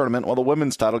men's tournament, while the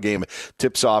women's title game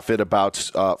tips off in about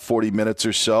 40 minutes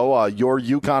or so. Your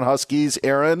UConn Huskies,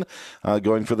 Aaron,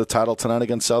 going for the title tonight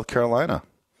against South Carolina.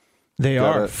 They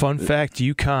are. Fun fact,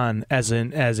 UConn as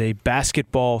a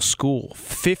basketball school,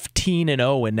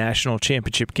 15-0 in national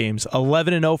championship games,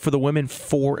 11-0 for the women,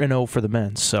 4-0 for the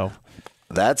men. So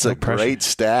that's a great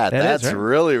stat. That's right?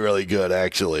 Really, really good,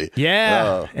 actually.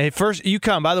 Yeah. And first,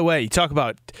 UConn, by the way, you talk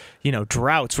about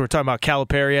droughts. We're talking about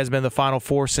Calipari has been in the Final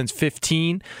Four since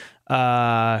 15.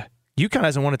 UConn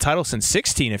hasn't won a title since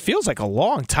 16. It feels like a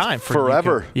long time for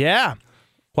forever. UConn. Yeah.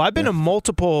 Well, I've been to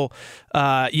multiple,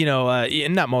 not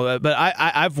multiple, but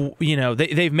I've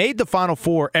they've made the Final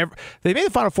Four. They made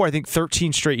the Final Four, I think,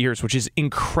 13 straight years, which is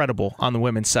incredible on the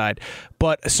women's side.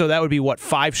 But so that would be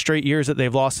 5 straight years that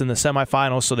they've lost in the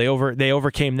semifinals. So they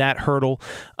overcame that hurdle.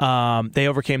 They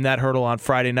overcame that hurdle on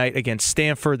Friday night against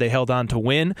Stanford. They held on to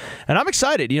win, and I'm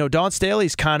excited. Dawn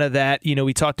Staley's kind of that.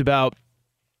 We talked about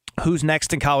who's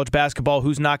next in college basketball,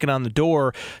 who's knocking on the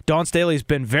door. Dawn Staley's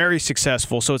been very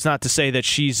successful, so it's not to say that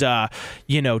she's,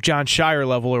 John Shire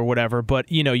level or whatever, but,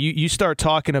 you start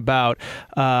talking about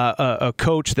a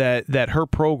coach that her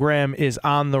program is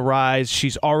on the rise.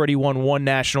 She's already won 1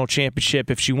 national championship.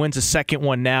 If she wins a second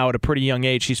one now at a pretty young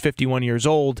age, she's 51 years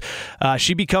old,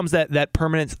 she becomes that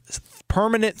permanent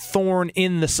thorn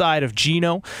in the side of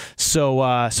Gino. So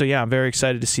I'm very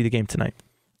excited to see the game tonight.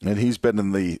 And he's been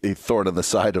in the thorn in the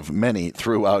side of many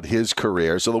throughout his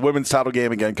career. So the women's title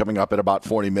game, again, coming up in about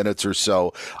 40 minutes or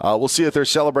so. We'll see if they're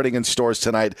celebrating in stores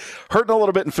tonight. Hurting a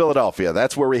little bit in Philadelphia.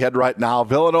 That's where we head right now.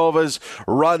 Villanova's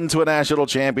run to a national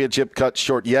championship cut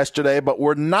short yesterday, but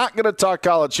we're not going to talk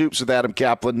college hoops with Adam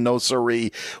Kaplan. No,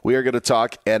 sirree. We are going to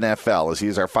talk NFL, as he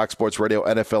is our Fox Sports Radio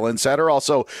NFL insider.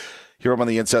 Also, hear him on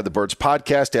the Inside the Birds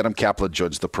podcast. Adam Kaplan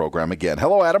joins the program again.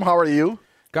 Hello, Adam. How are you?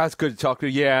 Guys, good to talk to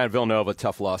you. Yeah, Villanova,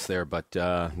 tough loss there, but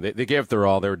they gave it their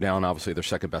all. They were down, obviously, their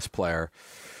second-best player.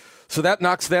 So that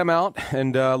knocks them out,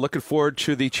 and looking forward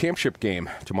to the championship game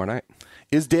tomorrow night.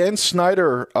 Is Dan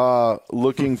Snyder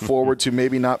looking forward to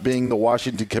maybe not being the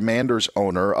Washington Commanders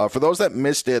owner? For those that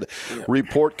missed it,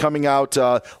 report coming out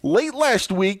late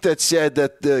last week that said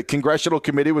that the congressional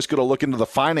committee was going to look into the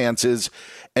finances,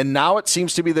 and now it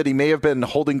seems to be that he may have been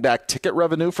holding back ticket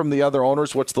revenue from the other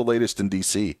owners. What's the latest in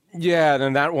D.C.? Yeah,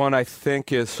 and that one I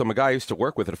think is from a guy I used to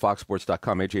work with at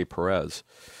FoxSports.com, AJ Perez.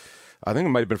 I think it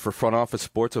might have been for Front Office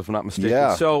Sports, if I'm not mistaken.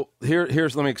 Yeah. So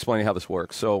here's let me explain how this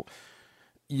works. So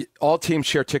all teams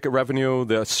share ticket revenue.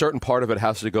 The certain part of it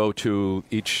has to go to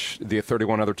the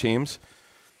 31 other teams.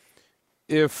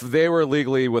 If they were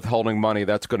illegally withholding money,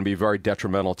 that's going to be very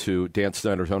detrimental to Dan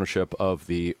Snyder's ownership of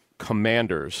the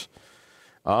Commanders.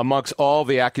 Amongst all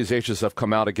the accusations that have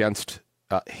come out against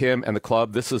him and the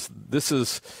club, this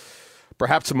is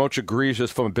perhaps the most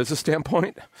egregious from a business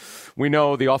standpoint. We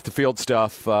know the off-the-field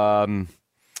stuff.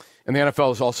 And the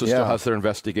NFL still has their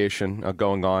investigation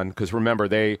going on because, remember,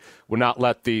 they would not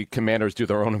let the Commanders do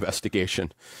their own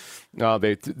investigation.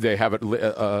 They have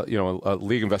a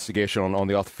league investigation on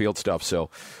the off-the-field stuff.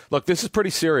 So, look, this is pretty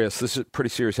serious. This is a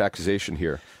pretty serious accusation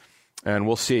here. And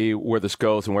we'll see where this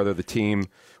goes and whether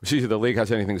the league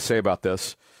has anything to say about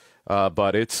this.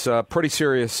 But it's a pretty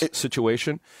serious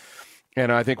situation. And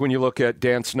I think when you look at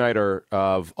Dan Snyder,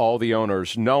 of all the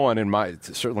owners, no one in my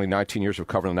certainly 19 years of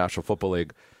covering the National Football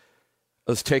League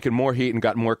has taken more heat and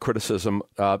gotten more criticism,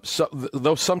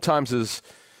 though sometimes is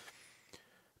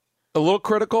a little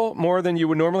critical more than you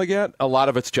would normally get. A lot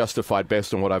of it's justified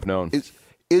based on what I've known.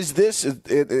 Is this,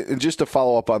 and just to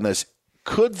follow up on this,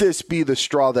 could this be the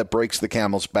straw that breaks the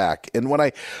camel's back? And when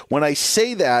I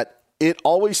say that, it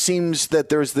always seems that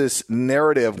there's this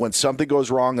narrative when something goes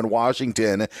wrong in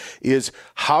Washington is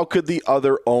how could the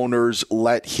other owners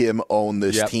let him own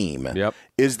this team? Yep.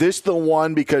 Is this the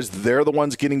one because they're the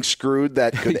ones getting screwed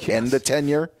that could yes. end the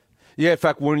tenure? Yeah, in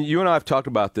fact, when you and I have talked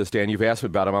about this, Dan, you've asked me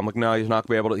about him. I'm like, no, he's not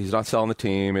going to be able to. He's not selling the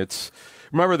team.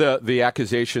 Remember the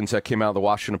accusations that came out of the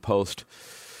Washington Post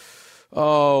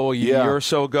a year or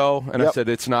so ago, and I said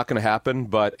it's not going to happen,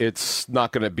 but it's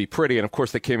not going to be pretty. And of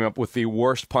course, they came up with the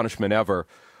worst punishment ever.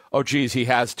 Oh, geez, he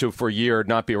has to for a year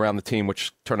not be around the team,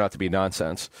 which turned out to be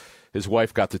nonsense. His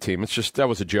wife got the team. It's just that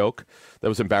was a joke. That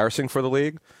was embarrassing for the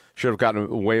league. Should have gotten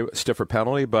a way stiffer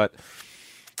penalty, but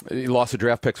he lost the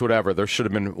draft picks, whatever. There should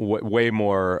have been way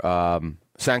more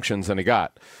sanctions than he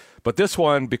got. But this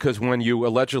one, because when you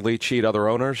allegedly cheat other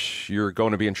owners, you're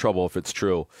going to be in trouble if it's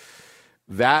true.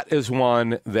 That is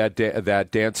one that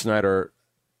Dan Snyder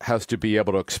has to be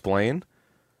able to explain.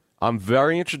 I'm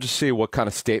very interested to see what kind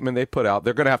of statement they put out.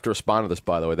 They're going to have to respond to this,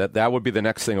 by the way. That would be the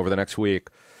next thing over the next week.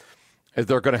 Is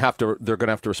they're going to have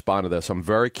to respond to this. I'm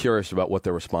very curious about what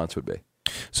their response would be.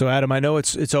 So, Adam, I know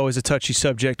it's always a touchy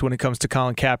subject when it comes to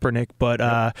Colin Kaepernick,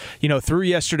 but through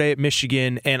yesterday at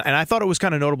Michigan, and I thought it was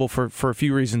kind of notable for a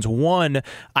few reasons. One,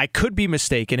 I could be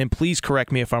mistaken, and please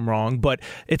correct me if I'm wrong, but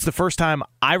it's the first time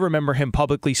I remember him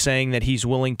publicly saying that he's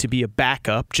willing to be a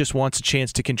backup, just wants a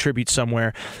chance to contribute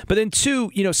somewhere. But then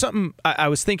two, something I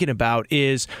was thinking about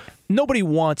is nobody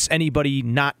wants anybody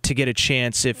not to get a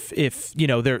chance if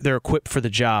they're equipped for the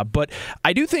job. But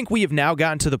I do think we have now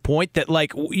gotten to the point that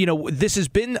this has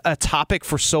been a topic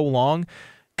for so long.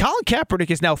 Colin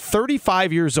Kaepernick is now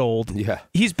 35 years old. Yeah.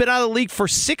 He's been out of the league for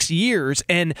 6 years,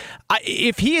 and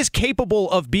if he is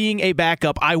capable of being a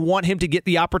backup, I want him to get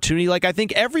the opportunity like I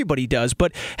think everybody does.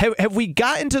 But have we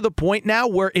gotten to the point now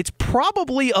where it's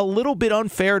probably a little bit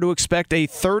unfair to expect a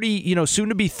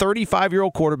soon-to-be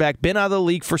 35-year-old quarterback, been out of the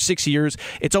league for 6 years,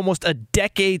 it's almost a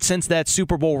decade since that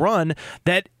Super Bowl run,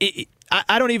 that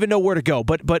I don't even know where to go.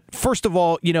 But first of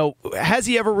all, has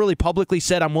he ever really publicly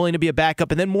said, I'm willing to be a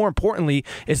backup? And then more importantly,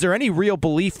 is there any real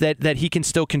belief that he can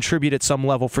still contribute at some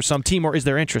level for some team, or is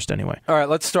there interest anyway? All right,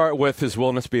 let's start with his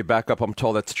willingness to be a backup. I'm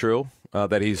told that's true,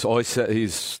 that he's always said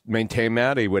he's maintained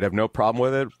that. He would have no problem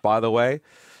with it, by the way.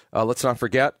 Let's not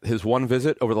forget his one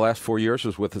visit over the last 4 years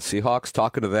was with the Seahawks,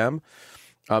 talking to them.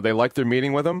 They liked their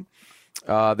meeting with him.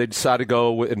 They decided to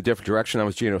go in a different direction. That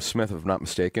was Geno Smith, if I'm not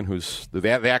mistaken, they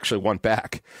actually went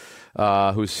back,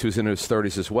 who's in his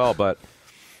 30s as well. But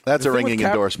that's a ringing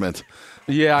endorsement.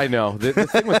 Yeah, I know. The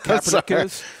thing with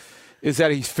Kaepernick is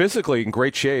that he's physically in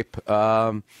great shape.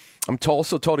 I'm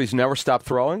also told he's never stopped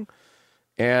throwing,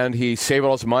 and he saved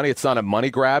all his money. It's not a money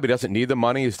grab. He doesn't need the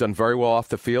money. He's done very well off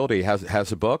the field. He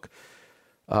has a book.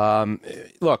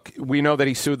 Look, we know that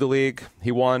he sued the league.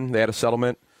 He won. They had a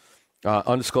settlement.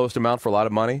 Undisclosed amount for a lot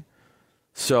of money.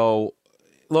 So,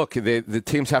 look, the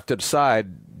teams have to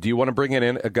decide, do you want to bring in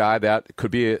a guy that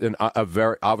could be a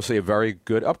very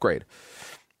good upgrade?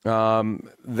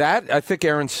 That I think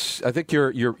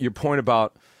your point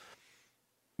about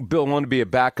Bill wanting to be a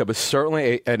backup is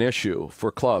certainly an issue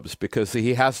for clubs because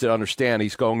he has to understand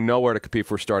he's going nowhere to compete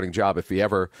for a starting job. If he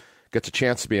ever gets a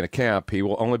chance to be in a camp, he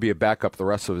will only be a backup the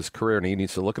rest of his career, and he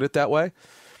needs to look at it that way.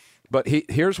 But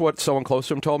here's what someone close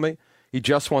to him told me. He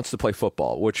just wants to play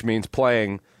football, which means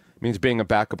being a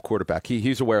backup quarterback.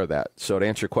 He's aware of that. So to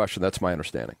answer your question, that's my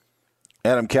understanding.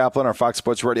 Adam Kaplan, our Fox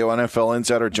Sports Radio NFL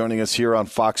insider, joining us here on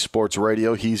Fox Sports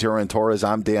Radio. He's Aaron Torres.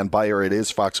 I'm Dan Beyer. It is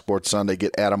Fox Sports Sunday.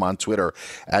 Get Adam on Twitter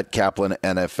at Kaplan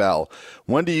NFL.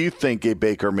 When do you think a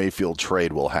Baker Mayfield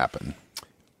trade will happen?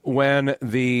 When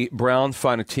the Browns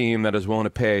find a team that is willing to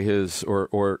pay his,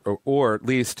 or at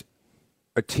least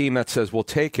a team that says we'll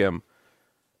take him,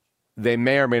 they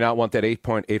may or may not want that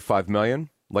 $8.85 million,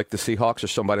 like the Seahawks or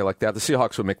somebody like that. The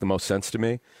Seahawks would make the most sense to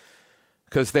me.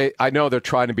 Because I know they're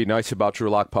trying to be nice about Drew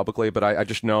Lock publicly, but I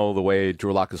just know the way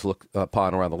Drew Lock is looked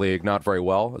upon around the league, not very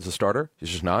well as a starter.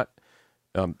 He's just not.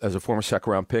 As a former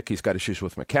second-round pick, he's got issues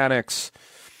with mechanics.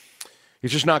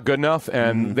 He's just not good enough,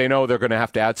 and they know they're going to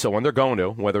have to add someone. They're going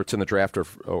to, whether it's in the draft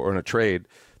or in a trade.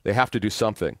 They have to do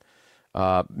something.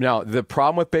 Now, the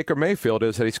problem with Baker Mayfield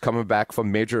is that he's coming back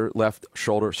from major left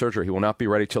shoulder surgery. He will not be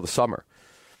ready till the summer.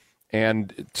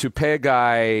 And to pay a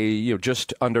guy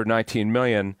just under $19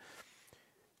 million,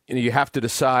 you have to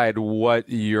decide what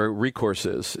your recourse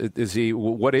is.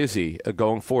 What is he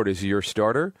going forward? Is he your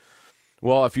starter?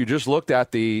 Well, if you just looked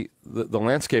at the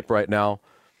landscape right now,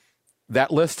 that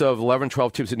list of 11,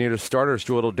 12 teams that need a starter is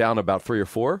dwindled down about 3 or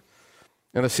 4,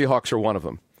 and the Seahawks are one of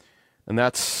them. And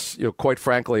that's, quite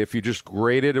frankly, if you just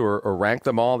graded or ranked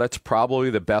them all, that's probably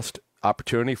the best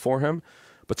opportunity for him.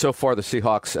 But so far, the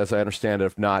Seahawks, as I understand it,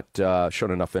 have not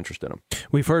shown enough interest in him.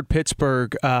 We've heard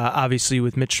Pittsburgh, obviously,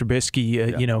 with Mitch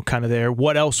Trubisky, kind of there.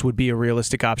 What else would be a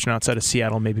realistic option outside of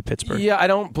Seattle, maybe Pittsburgh? Yeah, I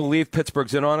don't believe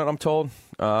Pittsburgh's in on it, I'm told.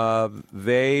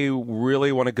 They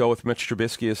really want to go with Mitch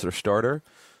Trubisky as their starter.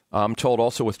 I'm told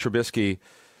also with Trubisky,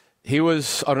 he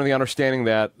was under the understanding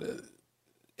that,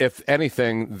 if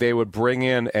anything, they would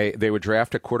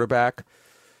draft a quarterback,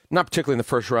 not particularly in the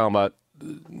first round, but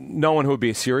no one who would be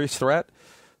a serious threat.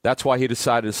 That's why he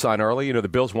decided to sign early. The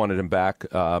Bills wanted him back,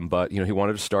 but he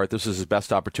wanted to start. This is his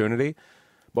best opportunity.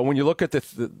 But when you look at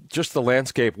just the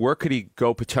landscape, where could he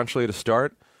go potentially to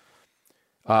start?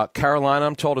 Carolina,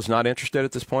 I'm told, is not interested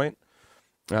at this point.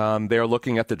 They are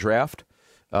looking at the draft.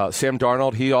 Sam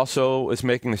Darnold, he also is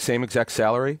making the same exact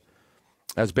salary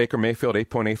as Baker Mayfield,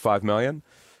 $8.85 million,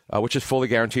 which is fully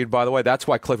guaranteed, by the way. That's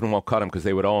why Cleveland won't cut him, because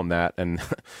they would owe him that. And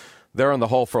they're on the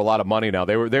hole for a lot of money now.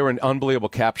 They were in unbelievable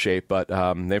cap shape, but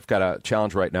they've got a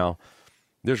challenge right now.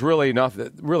 There's really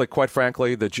nothing. Really, quite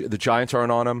frankly, the Giants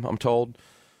aren't on him, I'm told.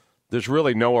 There's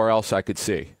really nowhere else I could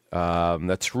see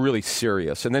that's really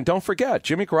serious. And then don't forget,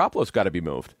 Jimmy Garoppolo's got to be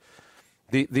moved.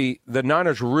 The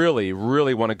Niners really,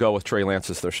 really want to go with Trey Lance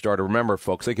as their starter. Remember,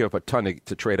 folks, they give up a ton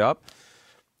to trade up.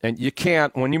 And you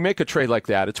can't, when you make a trade like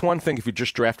that, it's one thing if you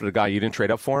just drafted a guy, you didn't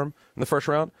trade up for him in the first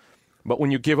round. But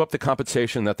when you give up the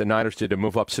compensation that the Niners did to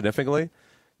move up significantly,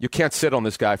 you can't sit on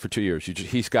this guy for 2 years.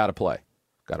 He's got to play.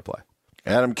 Got to play.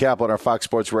 Adam Kaplan, our Fox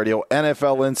Sports Radio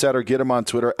NFL insider. Get him on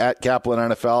Twitter at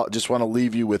Kaplan NFL. Just want to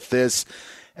leave you with this.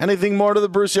 Anything more to the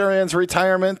Bruce Arians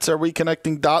retirement? Are we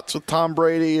connecting dots with Tom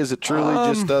Brady? Is it truly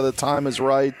just the time is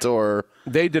right? Or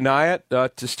they deny it,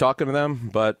 just talking to them.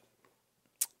 But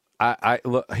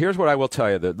look, here's what I will tell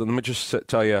you. Let me just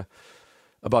tell you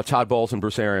about Todd Bowles and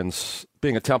Bruce Arians.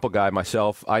 Being a Temple guy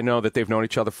myself, I know that they've known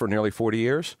each other for nearly 40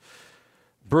 years.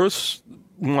 Bruce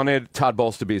wanted Todd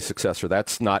Bowles to be his successor.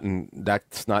 That's not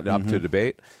up to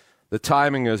debate. The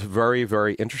timing is very,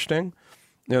 very interesting.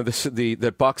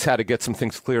 The Bucs had to get some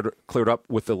things cleared up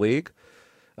with the league,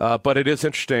 but it is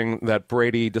interesting that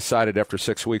Brady decided after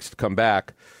 6 weeks to come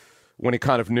back when he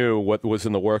kind of knew what was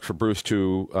in the works for Bruce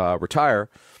to retire.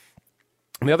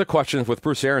 And the other question with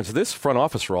Bruce Arians, this front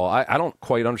office role, I don't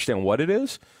quite understand what it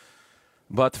is,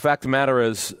 but the fact of the matter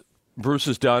is Bruce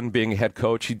is done being a head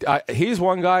coach. He's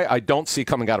one guy I don't see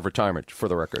coming out of retirement, for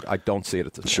the record. I don't see it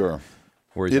at this point. Sure.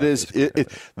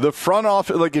 The front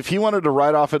office, like if he wanted to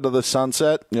ride off into the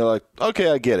sunset, you're like, okay,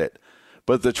 I get it.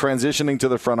 But the transitioning to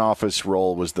the front office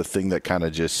role was the thing that kind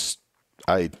of just,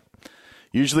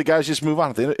 Usually guys just move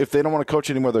on. If they don't want to coach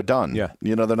anymore, they're done. Yeah.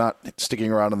 They're not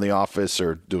sticking around in the office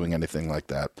or doing anything like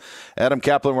that. Adam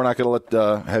Kaplan, we're not going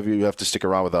to have you have to stick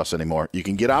around with us anymore. You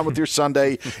can get on with your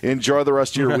Sunday. Enjoy the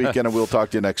rest of your weekend, and we'll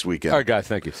talk to you next weekend. All right, guys.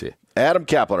 Thank you. See you. Adam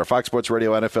Kaplan, our Fox Sports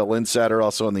Radio NFL insider,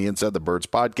 also on the Inside the Birds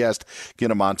podcast.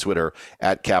 Get him on Twitter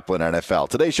at Kaplan NFL.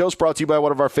 Today's show is brought to you by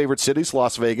one of our favorite cities,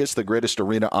 Las Vegas, the greatest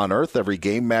arena on earth. Every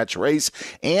game, match, race,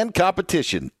 and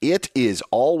competition, it is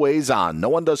always on. No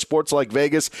one does sports like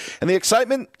Vegas, and the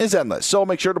excitement is endless. So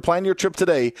make sure to plan your trip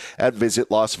today at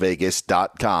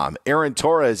visitlasvegas.com. Aaron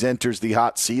Torres enters the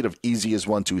hot seat of Easy as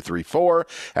 1, 2, 3, 4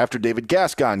 after David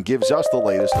Gascon gives us the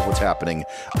latest of what's happening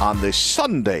on this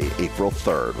Sunday, April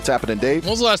 3rd. What's happening, Dave?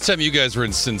 When was the last time you guys were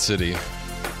in Sin City?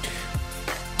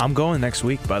 I'm going next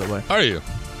week, by the way. Are you?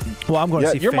 Well, I'm going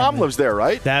to see your family. mom lives there,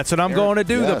 right? That's what I'm going to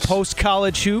do. Yes. The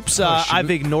post-college hoops.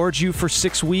 I've ignored you for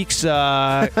 6 weeks.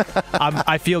 I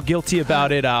feel guilty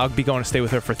about it. I'll be going to stay with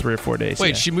her for 3 or 4 days.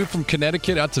 Wait, she moved from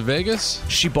Connecticut out to Vegas?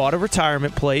 She bought a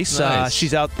retirement place. Nice.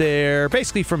 She's out there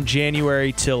basically from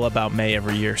January till about May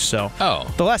every year. So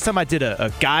the last time I did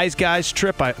a guys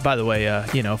trip, by the way,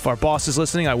 if our boss is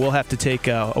listening, I will have to take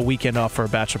a weekend off for a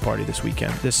bachelor party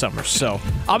this summer. So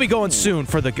I'll be going soon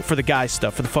for the guys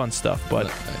stuff, for the fun stuff,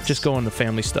 but just going to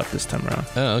family stuff this time around.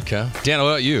 Oh, okay. Dan, what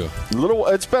about you?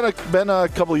 It's been a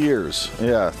couple of years.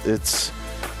 Yeah, it's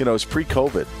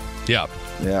pre-COVID. Yeah.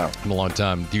 Yeah. In a long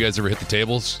time. Do you guys ever hit the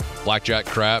tables? Blackjack,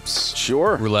 craps?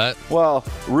 Sure. Roulette? Well,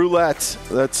 roulette.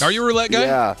 Are you a roulette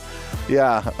guy?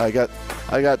 Yeah. I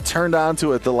got turned on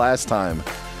to it the last time.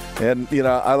 And,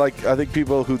 I think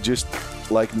people who just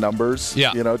like numbers,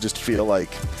 just feel like,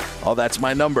 oh, that's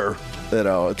my number.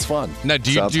 It's fun. Now,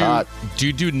 do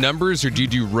you do numbers or do you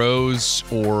do rows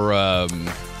or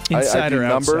inside I do or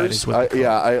numbers?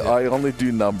 I only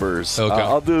do numbers. Okay.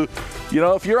 I'll do,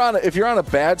 if you're on a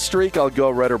bad streak, I'll go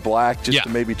red or black just to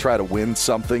maybe try to win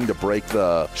something to break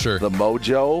the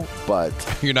mojo. But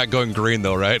you're not going green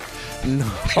though, right?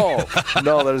 No,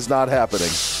 that is not happening.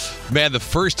 Man, the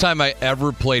first time I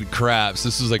ever played craps,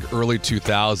 this was like early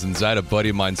 2000s. I had a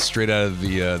buddy of mine straight out of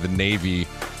the Navy.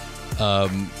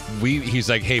 He's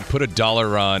like, hey, put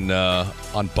 $1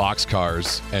 on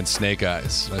boxcars and snake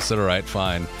eyes. And I said, all right,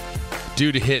 fine.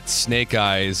 Dude hit snake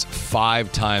eyes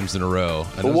 5 times in a row.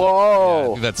 Whoa! I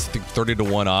think that's 30 to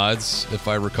 1 odds, if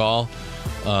I recall.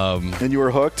 And you were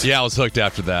hooked? Yeah, I was hooked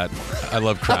after that. I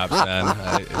love craps, man.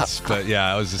 I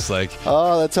was just like,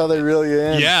 oh, that's how they really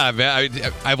end. Yeah, man.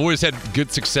 I've always had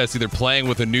good success either playing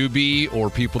with a newbie or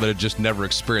people that had just never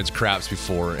experienced craps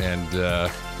before. And,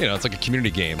 it's like a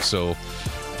community game. So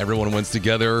everyone wins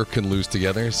together, can lose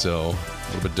together. So a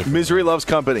little bit different. Misery loves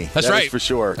company. That's that right. is for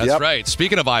sure. That's right.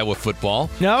 Speaking of Iowa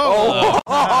football. No.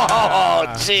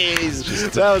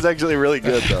 Jeez. That was actually really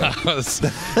good, though.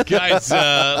 Guys,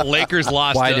 Lakers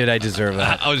lost. Why did I deserve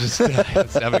that? I was just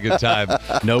having a good time.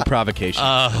 No provocation.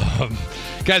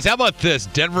 Guys, how about this?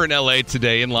 Denver and L.A.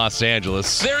 today in Los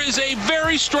Angeles. There is a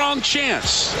very strong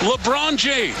chance LeBron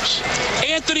James,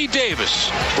 Anthony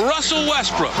Davis, Russell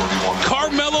Westbrook,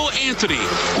 Carmelo Anthony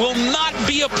will not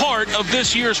be a part of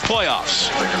this year's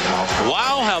playoffs.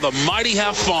 Wow, how the mighty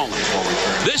have fallen.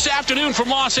 This afternoon from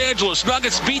Los Angeles,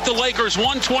 Nuggets beat the Lakers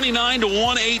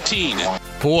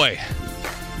 129-118. Boy,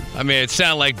 I mean, it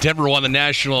sounded like Denver won the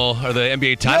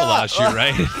NBA title last year,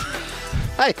 right?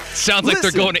 Hey, sounds like they're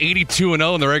going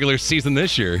 82-0 in the regular season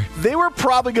this year. They were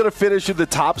probably going to finish in the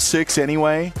top 6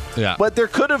 anyway. Yeah. But there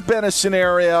could have been a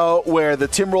scenario where the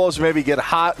Timberwolves maybe get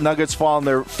hot, Nuggets fall on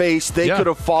their face. They could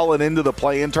have fallen into the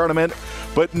play-in tournament.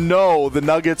 But no, the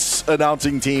Nuggets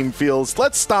announcing team feels,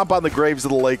 let's stomp on the graves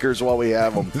of the Lakers while we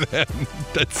have them.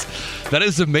 That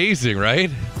is amazing,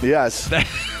 right? Yes.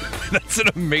 That's an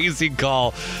amazing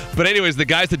call. But anyways, the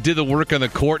guys that did the work on the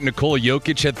court, Nikola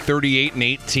Jokic had 38 and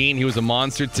 18. He was a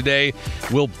monster today.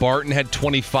 Will Barton had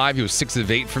 25. He was 6 of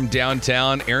 8 from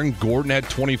downtown. Aaron Gordon had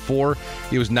 24.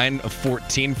 He was 9 of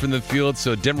 14 from the field.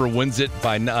 So Denver wins it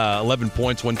by 11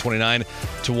 points,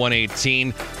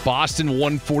 129-118. Boston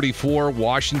 144.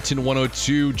 Washington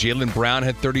 102. Jaylen Brown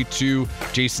had 32.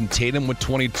 Jason Tatum with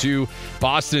 22.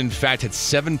 Boston, in fact, had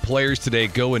 7 players today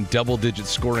go in double-digit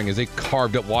scoring as they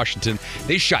carved up Washington.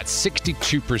 They shot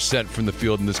 62% from the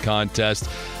field in this contest.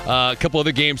 A couple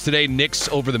other games today. Knicks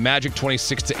over the Magic,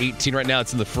 26-18. Right now,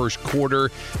 it's in the first quarter.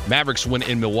 Mavericks win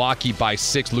in Milwaukee by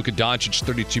 6. Luka Doncic,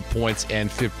 32 points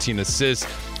and 15 assists.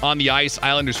 On the ice,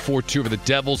 Islanders 4-2 over the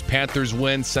Devils. Panthers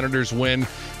win. Senators win.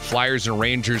 Flyers and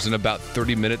Rangers in about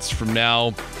 30 minutes from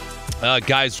now.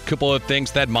 Guys, a couple of things.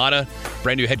 Thad Matta,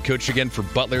 brand new head coach again for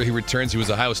Butler. He returns. He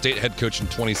was Ohio State head coach in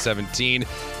 2017.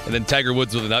 And then Tiger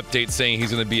Woods with an update saying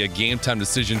he's going to be a game-time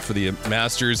decision for the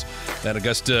Masters. That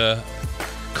Augusta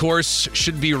course,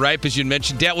 should be ripe, as you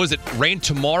mentioned. Dad, was it rain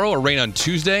tomorrow or rain on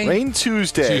Tuesday? Rain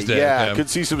Tuesday. Yeah, okay. Could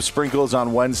see some sprinkles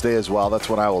on Wednesday as well. That's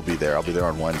when I will be there. I'll be there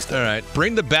on Wednesday. All right.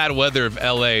 Bring the bad weather of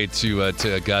L.A. to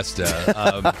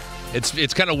Augusta.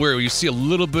 It's kind of weird. You see a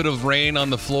little bit of rain on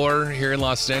the floor here in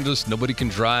Los Angeles. Nobody can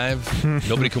drive.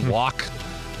 Nobody can walk.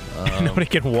 Nobody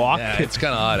can walk? Yeah, it's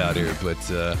kind of odd out here,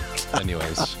 but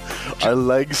anyways. Our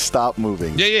legs stop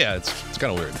moving. Yeah, it's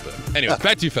kind of weird. But anyways,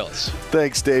 back to you fellas.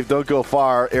 Thanks, Dave. Don't go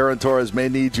far. Aaron Torres may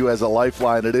need you as a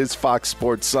lifeline. It is Fox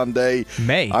Sports Sunday.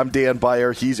 I'm Dan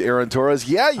Beyer. He's Aaron Torres.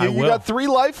 Yeah, you got 3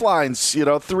 lifelines.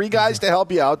 3 guys to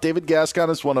help you out. David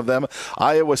Gascon is one of them.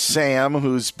 Iowa Sam,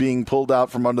 who's being pulled out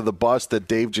from under the bus that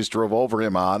Dave just drove over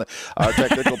him on. Our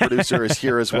technical producer is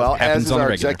here as well, as is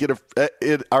our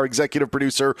executive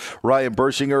producer, Ryan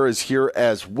Bershinger, is here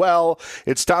as well.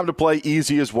 It's time to play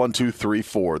Easy as 1, 2, 3,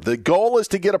 4. The goal is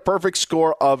to get a perfect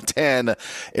score of 10.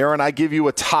 Aaron, I give you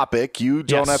a topic. You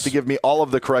don't have to give me all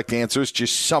of the correct answers,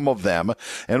 just some of them.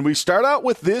 And we start out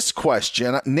with this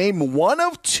question. Name one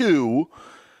of 2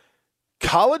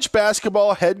 college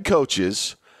basketball head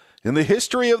coaches in the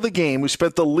history of the game who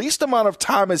spent the least amount of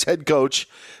time as head coach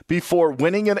before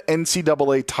winning an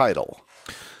NCAA title.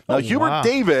 Now, Hubert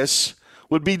Davis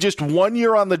would be just 1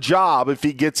 year on the job if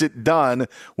he gets it done,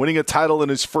 winning a title in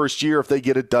his first year if they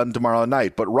get it done tomorrow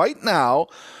night. But right now,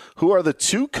 who are the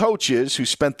 2 coaches who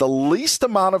spent the least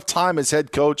amount of time as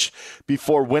head coach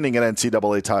before winning an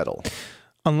NCAA title?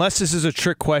 Unless this is a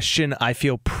trick question, I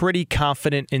feel pretty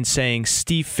confident in saying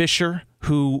Steve Fisher,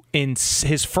 who in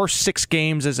his first 6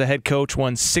 games as a head coach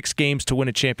won 6 games to win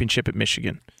a championship at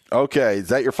Michigan. Okay, is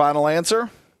that your final answer?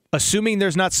 Assuming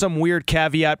there's not some weird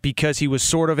caveat because he was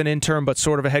sort of an intern but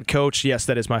sort of a head coach, yes,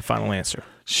 that is my final answer.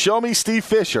 Show me Steve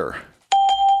Fisher.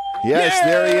 Yes,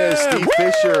 there he is. Steve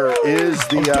Fisher is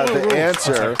the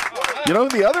answer. You know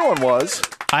who the other one was?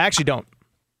 I actually don't.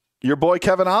 Your boy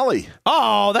Kevin Ollie.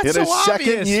 Oh, that's so obvious. In his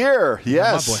second year.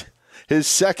 Yes. Oh, my boy. His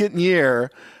second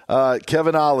year,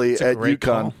 Kevin Ollie at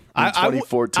UConn. In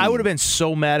 2014. I would have been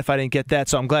so mad if I didn't get that,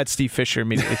 so I'm glad Steve Fisher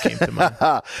immediately came to mind.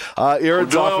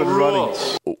 Aaron's off and running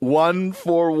 1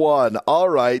 for 1. All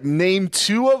right, name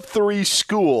 2 of 3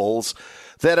 schools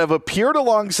that have appeared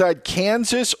alongside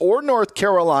Kansas or North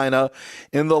Carolina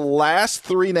in the last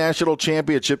 3 national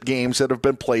championship games that have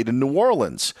been played in New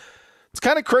Orleans. It's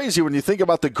kind of crazy when you think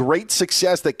about the great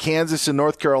success that Kansas and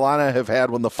North Carolina have had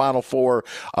when the Final Four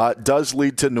does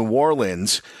lead to New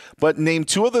Orleans. But name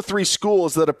 2 of the 3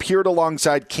 schools that appeared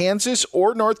alongside Kansas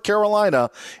or North Carolina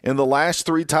in the last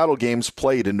 3 title games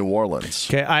played in New Orleans.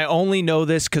 Okay, I only know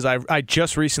this because I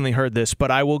just recently heard this, but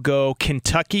I will go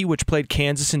Kentucky, which played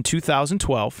Kansas in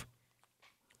 2012.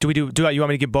 Do you want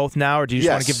me to give both now, or do you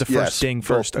just want to give the first ding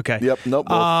first? Both. Okay. Yep. Nope.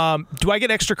 Do I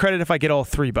get extra credit if I get all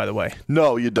 3? By the way.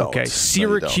 No, you don't. Okay.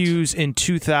 Syracuse in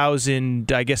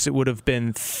 2000. I guess it would have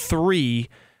been 3.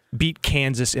 Beat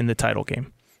Kansas in the title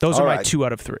game. Those are my 2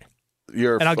 out of 3.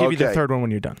 And I'll give you the third one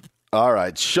when you're done. All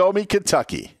right. Show me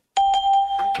Kentucky.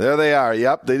 There they are.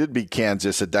 Yep. They did beat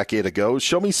Kansas a decade ago.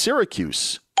 Show me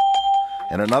Syracuse.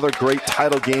 And another great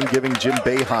title game, giving Jim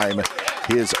Boeheim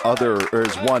his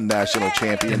 1 national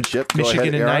championship.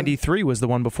 Michigan in 93 was the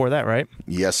one before that, right?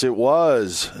 Yes, it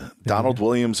was. Donald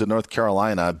Williams in North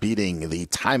Carolina beating the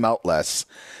timeout-less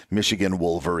Michigan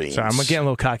Wolverines. Sorry, I'm getting a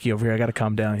little cocky over here. I got to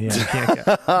calm down. Yeah,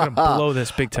 I'm going to blow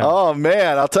this big time. Oh,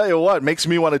 man. I'll tell you what. Makes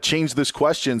me want to change this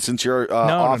question since you're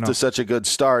off to such a good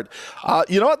start.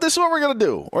 You know what? This is what we're going to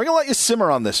do. We're going to let you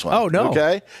simmer on this one. Oh, no.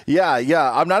 Okay?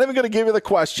 Yeah. I'm not even going to give you the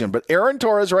question, but Aaron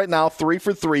Torres right now, 3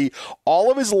 for 3. All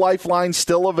of his lifelines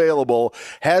still available.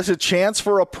 Has a chance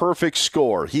for a perfect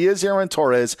score. He is Aaron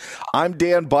Torres. I'm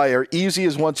Dan Beyer. Easy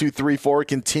as 1, 2, 3, 4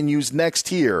 continues next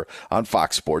here on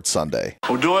Fox Sports Sunday.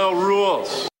 O'Doyle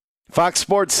rules. Fox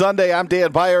Sports Sunday, I'm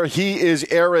Dan Beyer. He is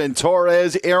Aaron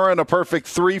Torres. Aaron, a perfect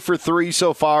 3 for 3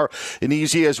 so far. An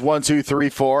easy as 1, 2, 3,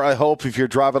 4. I hope if you're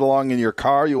driving along in your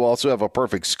car, you also have a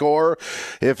perfect score.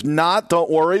 If not, don't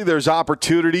worry. There's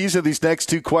opportunities in these next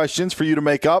 2 questions for you to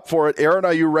make up for it. Aaron,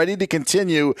 are you ready to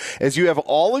continue as you have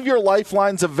all of your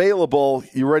lifelines available?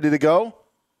 You ready to go?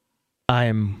 I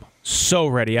am so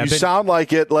ready. You sound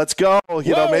like it. Let's go.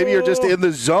 Maybe you're just in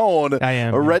the zone. I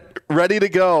am. Ready to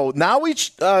go. Now we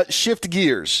shift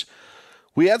gears.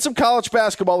 We had some college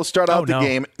basketball to start out the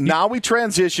game. Now we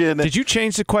transition. Did you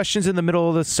change the questions in the middle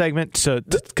of the segment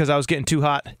because I was getting too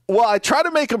hot? Well, I try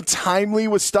to make them timely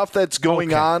with stuff that's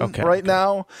going on right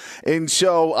now. And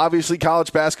so, obviously,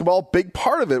 college basketball, big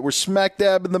part of it. We're smack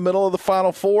dab in the middle of the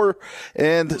Final Four.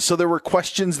 And so there were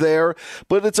questions there.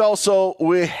 But it's also,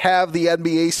 we have the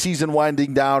NBA season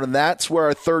winding down, and that's where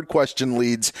our third question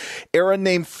leads. Aaron,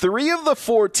 name 3 of the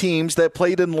 4 teams that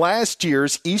played in last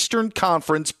year's Eastern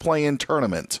Conference play-in tournament.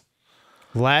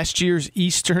 Last year's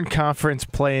Eastern Conference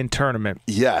play-in tournament.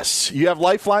 Yes. You have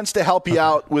lifelines to help you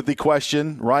out with the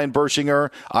question. Ryan Bershinger,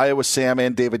 Iowa Sam,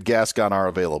 and David Gascon are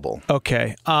available.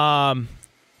 Okay. The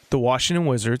Washington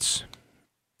Wizards,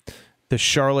 the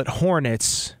Charlotte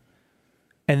Hornets,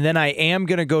 and then I am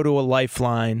going to go to a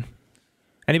lifeline.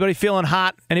 Anybody feeling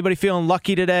hot? Anybody feeling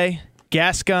lucky today?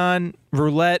 Gascon,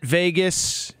 Roulette,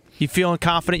 Vegas. You feeling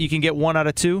confident you can get 1 out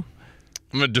of 2?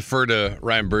 I'm going to defer to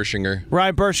Ryan Bershinger.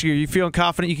 Ryan Bershinger, you feeling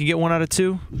confident you can get 1 out of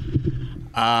 2?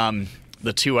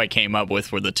 The 2 I came up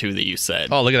with were the 2 that you said.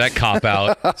 Oh, look at that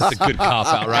cop-out. That's a good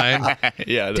cop-out, Ryan.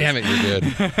 Yeah. Damn it, you're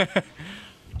good.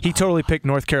 He totally picked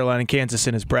North Carolina and Kansas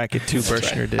in his bracket, too,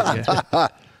 Bershinger did.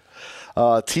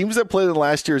 Yeah. Teams that played in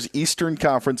last year's Eastern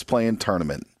Conference play-in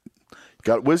tournament. You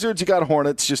got Wizards, you got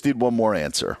Hornets. Just need one more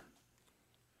answer.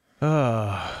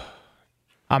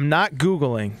 I'm not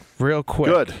Googling real quick.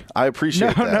 Good. I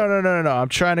appreciate that. No. I'm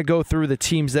trying to go through the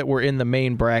teams that were in the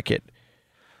main bracket.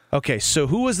 Okay, so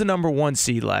who was the number 1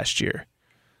 seed last year?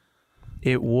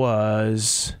 It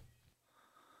was...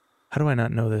 How do I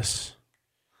not know this?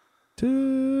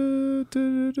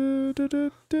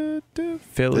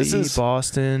 Philly,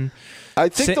 Boston. I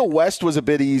think the West was a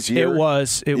bit easier. It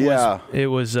was. It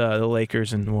was the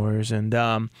Lakers and Warriors. And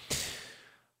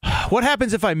what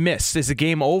happens if I miss? Is the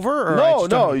game over? Or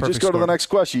No. You just go to the next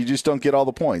question. You just don't get all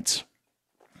the points.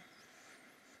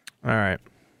 All right.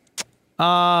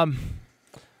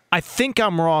 I think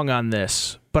I'm wrong on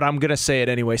this, but I'm gonna say it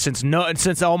anyway.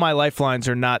 Since all my lifelines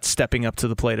are not stepping up to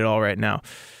the plate at all right now.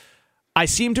 I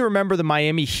seem to remember the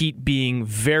Miami Heat being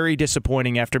very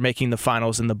disappointing after making the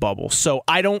finals in the bubble. So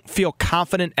I don't feel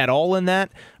confident at all in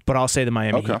that, but I'll say the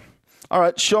Miami Heat. All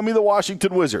right. Show me the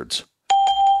Washington Wizards.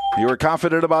 You were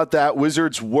confident about that.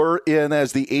 Wizards were in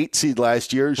as the 8 seed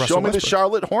last year. Show me the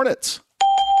Charlotte Hornets.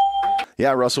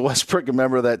 Yeah, Russell Westbrook, a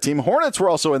member of that team. Hornets were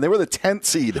also in. They were the 10th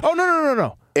seed. Oh,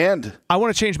 no. And I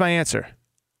want to change my answer.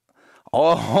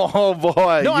 Oh,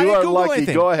 boy. No, you are lucky.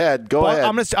 Anything. Go ahead.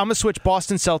 I'm going to switch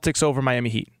Boston Celtics over Miami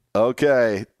Heat.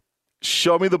 Okay.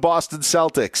 Show me the Boston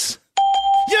Celtics.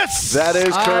 Yes! That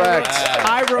is correct.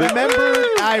 I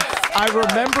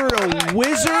remember a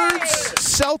Wizards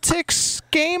Celtics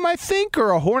game, I think,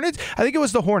 or a Hornets. I think it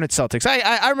was the Hornets Celtics.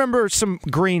 I remember some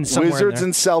green somewhere. Wizards in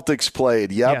and Celtics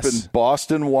played. Yep, yes. And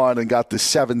Boston won and got the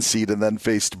 7 seed and then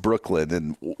faced Brooklyn.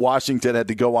 And Washington had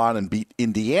to go on and beat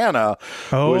Indiana.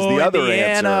 Was the other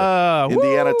answer.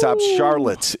 Indiana topped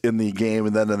Charlotte in the game,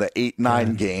 and then in the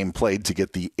 8-9 game played to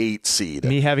get the 8 seed.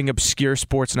 Me having obscure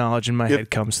sports knowledge in my head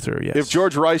comes through. Yes. If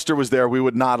George Reister was there, we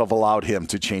would not have allowed him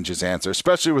to change his answer,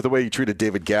 especially with the way he treated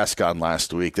David Gascon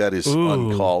last week. That is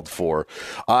uncalled for.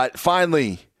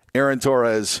 Finally, Aaron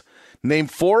Torres, name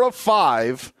 4 of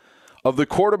 5 of the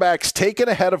quarterbacks taken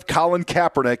ahead of Colin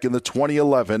Kaepernick in the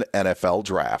 2011 NFL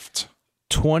Draft.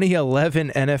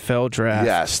 2011 NFL Draft.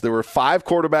 Yes, there were 5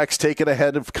 quarterbacks taken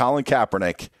ahead of Colin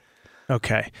Kaepernick.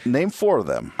 Okay. Name 4 of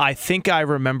them. I think I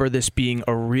remember this being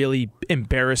a really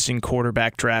embarrassing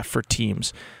quarterback draft for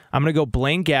teams. I'm going to go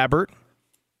Blaine Gabbert.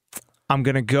 I'm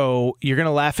going to go, you're going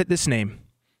to laugh at this name,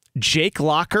 Jake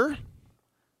Locker.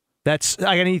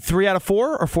 I need 3 out of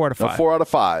 4 or 4 out of 5? 4 out of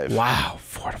 5. Wow,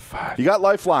 4 out of 5. You got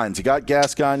lifelines. You got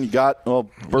Gascon. You got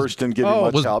Burst didn't give you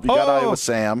much help. You got Iowa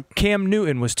Sam. Cam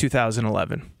Newton was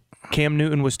 2011.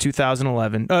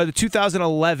 The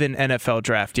 2011 NFL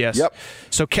Draft, yes. Yep.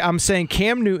 So I'm saying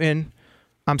Cam Newton,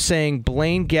 I'm saying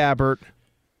Blaine Gabbert,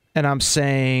 and I'm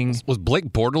saying... Was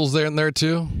Blake Bortles there in there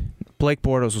too? Blake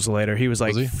Bortles was later. He was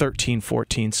like 13,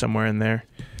 14, somewhere in there.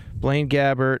 Blaine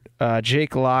Gabbert,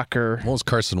 Jake Locker. What was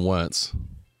Carson Wentz?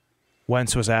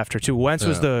 Wentz was after, too. Wentz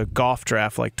was the golf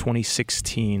draft, like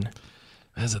 2016.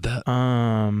 Is it that?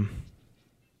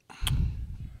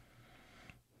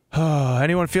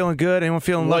 Anyone feeling good? Anyone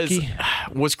feeling lucky?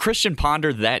 Was Christian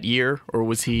Ponder that year, or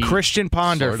was he... Christian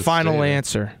Ponder, final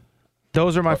answer.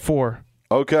 Those are my 4.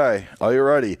 Okay. Are you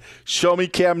ready? Show me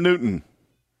Cam Newton.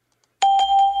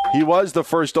 He was the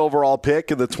first overall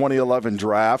pick in the 2011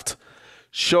 draft.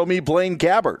 Show me Blaine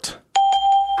Gabbert.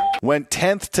 Went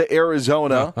 10th to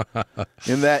Arizona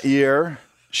in that year.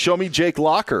 Show me Jake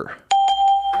Locker.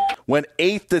 went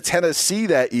 8th to Tennessee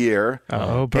that year.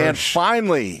 And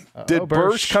finally, did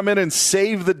Bursch come in and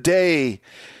save the day?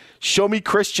 Show me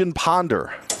Christian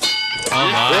Ponder.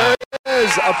 There it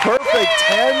is, a perfect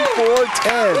 10 for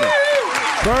 10.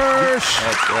 Bursch.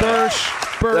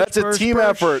 That's a team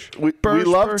effort. We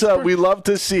love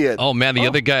to see it. Oh man, the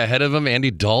other guy ahead of him, Andy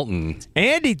Dalton.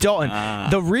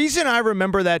 The reason I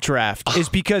remember that draft is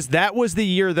because that was the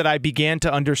year that I began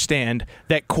to understand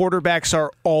that quarterbacks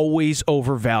are always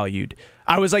overvalued.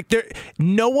 I was like,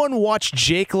 no one watched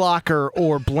Jake Locker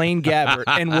or Blaine Gabbert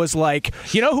and was like,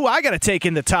 you know who I got to take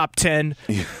in the top 10?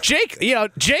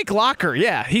 Jake Locker.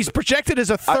 Yeah, he's projected as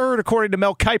a third according to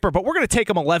Mel Kiper, but we're going to take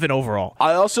him 11 overall.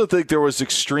 I also think there was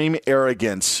extreme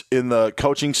arrogance in the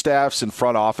coaching staffs and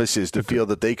front offices to feel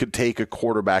that they could take a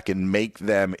quarterback and make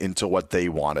them into what they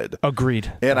wanted.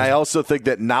 Agreed. And I also think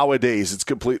that nowadays it's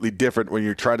completely different when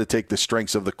you're trying to take the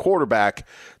strengths of the quarterback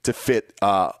to fit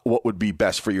what would be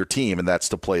best for your team, and that's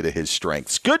to play to his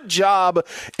strengths. Good job,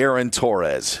 Aaron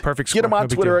Torres. Perfect score. Get him on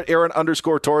Twitter at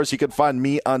Aaron_Torres. You can find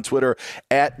me on Twitter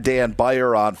at Dan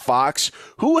Beyer on Fox.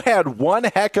 Who had one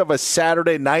heck of a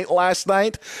Saturday night last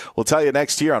night? We'll tell you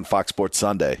next year on Fox Sports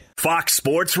Sunday. Fox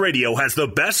Sports Radio has the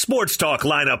best sports talk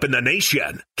lineup in the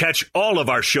nation. Catch all of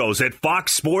our shows at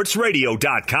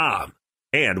foxsportsradio.com.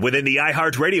 And within the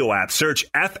iHeartRadio app,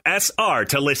 search FSR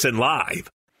to listen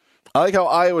live. I like how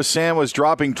Iowa Sam was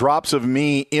dropping drops of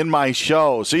me in my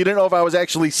show, so you didn't know if I was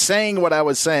actually saying what I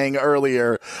was saying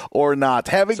earlier or not.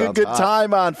 Having a good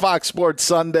time on Fox Sports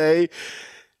Sunday.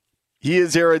 He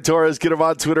is Aaron Torres. Get him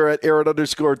on Twitter at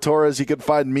Aaron_Torres. You can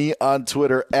find me on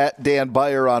Twitter at Dan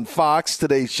Beyer on Fox.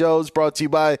 Today's show is brought to you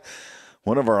by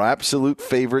one of our absolute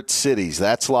favorite cities.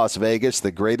 That's Las Vegas,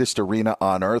 the greatest arena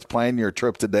on earth. Plan your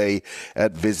trip today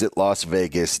at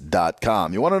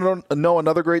visitlasvegas.com. You want to know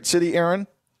another great city, Aaron?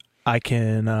 I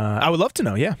would love to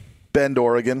know, yeah. Bend,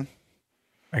 Oregon.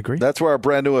 I agree. That's where our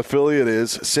brand new affiliate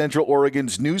is. Central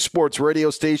Oregon's new sports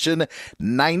radio station,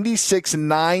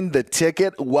 96.9 The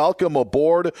Ticket. Welcome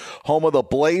aboard. Home of the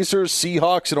Blazers,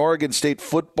 Seahawks, and Oregon State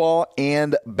football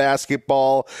and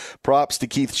basketball. Props to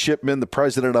Keith Shipman, the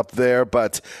president up there.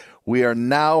 But we are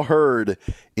now heard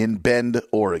in Bend,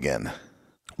 Oregon.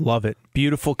 Love it.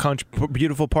 Beautiful country,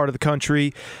 beautiful part of the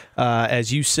country.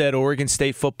 As you said, Oregon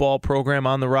State football program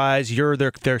on the rise. You're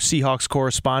their Seahawks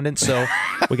correspondent, so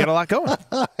we got a lot going.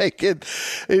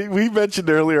 We mentioned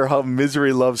earlier how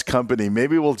misery loves company.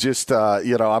 Maybe we'll just,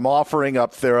 I'm offering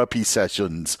up therapy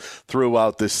sessions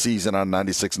throughout this season on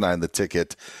 96.9 The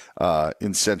Ticket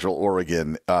in Central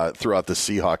Oregon throughout the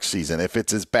Seahawks season, if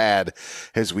it's as bad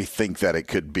as we think that it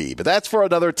could be. But that's for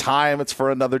another time. It's for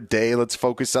another day. Let's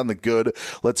focus on the good.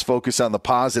 Let's focus on the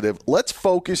positive. Let's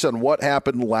focus on what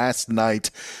happened last night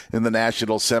in the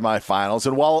national semifinals.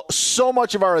 And while so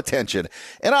much of our attention,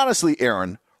 and honestly,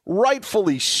 Aaron,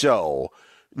 rightfully so,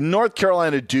 North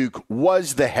Carolina Duke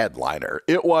was the headliner.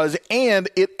 It was, and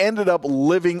it ended up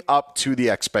living up to the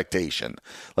expectation.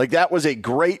 Like, that was a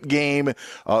great game.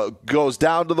 Goes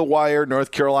down to the wire.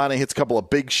 North Carolina hits a couple of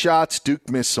big shots. Duke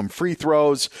missed some free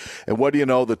throws. And what do you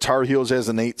know? The Tar Heels as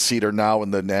an 8-seeder now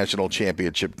in the national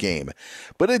championship game.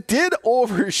 But it did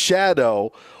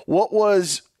overshadow what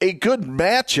was a good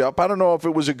matchup. I don't know if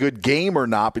it was a good game or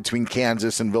not between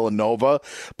Kansas and Villanova,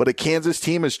 but a Kansas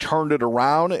team has turned it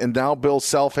around, and now Bill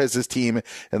Self has his team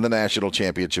in the national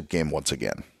championship game once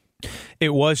again.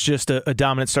 It was just a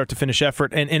dominant start-to-finish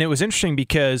effort, and it was interesting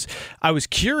because I was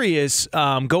curious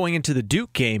going into the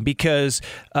Duke game because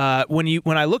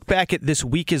when I look back at this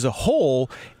week as a whole,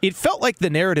 it felt like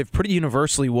the narrative pretty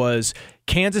universally was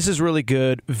Kansas is really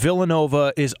good,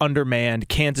 Villanova is undermanned,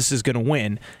 Kansas is going to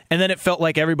win, and then it felt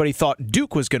like everybody thought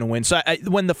Duke was going to win. So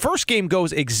when the first game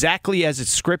goes exactly as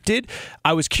it's scripted,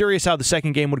 I was curious how the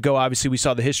second game would go. Obviously, we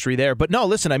saw the history there. But no,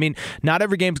 listen, I mean, not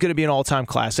every game's going to be an all-time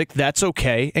classic. That's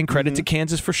okay, and credit to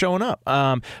Kansas for showing up.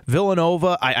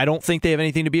 Villanova, I don't think they have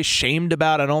anything to be ashamed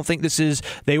about. I don't think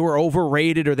they were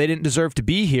overrated or they didn't deserve to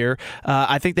be here.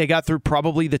 I think they got through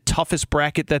probably the toughest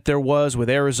bracket that there was with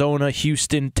Arizona,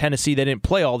 Houston, Tennessee. They didn't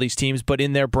play all these teams, but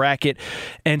in their bracket.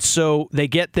 And so they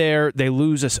get there, they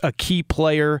lose a key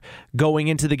player going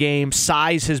into the game.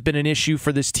 Size has been an issue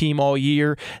for this team all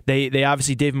year. They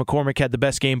obviously, Dave McCormick had the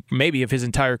best game maybe of his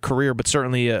entire career, but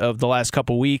certainly of the last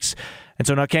couple weeks. And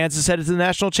so now Kansas headed to the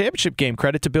national championship game.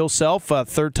 Credit to Bill Self,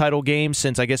 third title game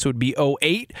since I guess it would be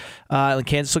 2008. And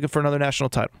Kansas looking for another national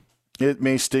title. It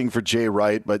may sting for Jay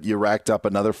Wright, but you racked up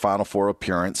another Final Four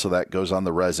appearance, so that goes on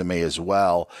the resume as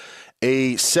well.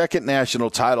 A second national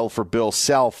title for Bill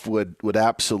Self would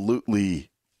absolutely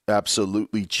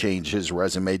change his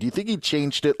resume. Do you think he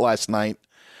changed it last night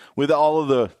with all of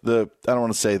the I don't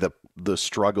want to say the the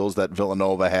struggles that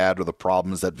Villanova had or the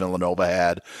problems that Villanova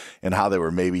had and how they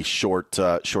were maybe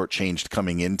shortchanged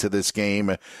coming into this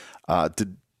game. Do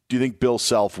you think Bill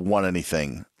Self won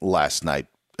anything last night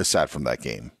aside from that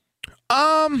game?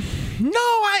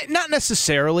 No, not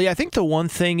necessarily. I think the one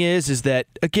thing is that,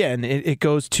 again, it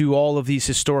goes to all of these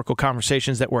historical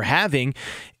conversations that we're having,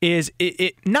 is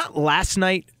it not last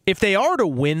night. If they are to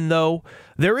win, though,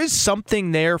 there is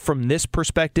something there from this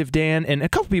perspective, Dan, and a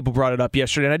couple people brought it up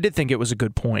yesterday, and I did think it was a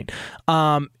good point,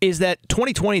 is that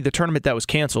 2020, the tournament that was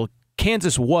canceled,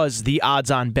 Kansas was the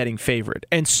odds-on betting favorite.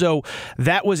 And so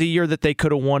that was a year that they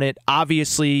could have won it.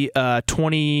 Obviously,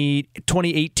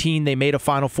 2018, they made a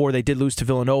Final Four. They did lose to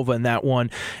Villanova in that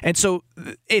one. And so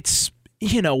it's,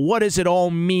 what does it all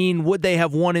mean? Would they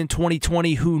have won in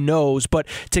 2020? Who knows? But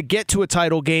to get to a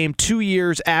title game 2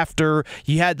 years after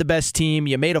you had the best team,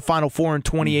 you made a Final Four in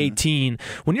 2018.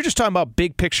 When you're just talking about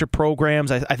big picture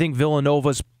programs, I think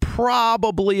Villanova's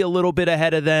probably a little bit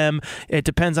ahead of them. It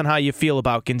depends on how you feel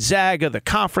about Gonzaga, the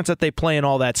conference that they play, and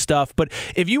all that stuff. But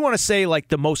if you want to say like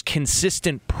the most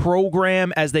consistent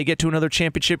program as they get to another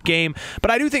championship game,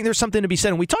 but I do think there's something to be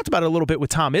said, and we talked about it a little bit with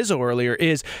Tom Izzo earlier,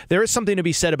 is there is something to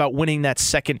be said about winning that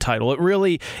second title.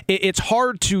 It's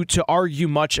hard to argue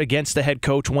much against the head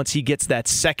coach once he gets that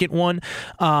second one.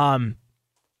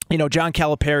 John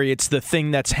Calipari, it's the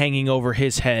thing that's hanging over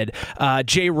his head.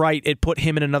 Jay Wright, it put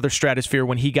him in another stratosphere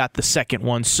when he got the second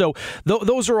one. So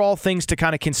those are all things to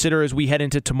kind of consider as we head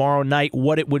into tomorrow night,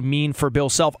 what it would mean for Bill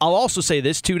Self. I'll also say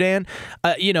this too, Dan.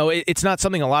 It's not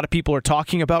something a lot of people are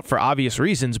talking about for obvious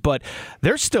reasons, but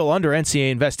they're still under NCAA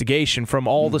investigation from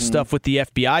all the stuff with the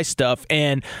FBI stuff,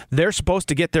 and they're supposed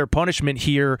to get their punishment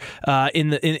here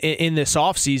in this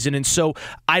offseason. And so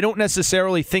I don't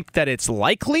necessarily think that it's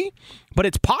likely, but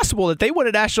it's possible that they win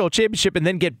a national championship and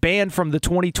then get banned from the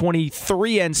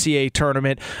 2023 NCAA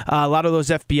tournament. A lot of those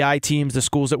FBI teams, the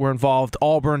schools that were involved,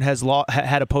 Auburn has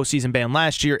had a postseason ban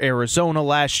last year, Arizona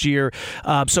last year.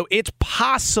 So it's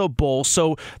possible.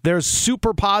 So there's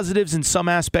super positives in some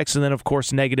aspects, and then, of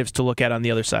course, negatives to look at on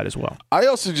the other side as well. I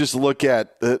also just look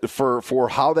at for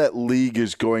how that league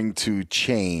is going to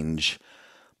change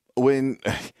and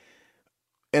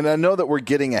I know that we're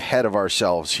getting ahead of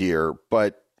ourselves here,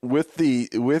 but with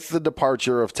the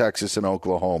departure of Texas and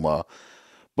Oklahoma,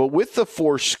 but with the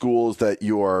 4 schools that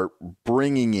you are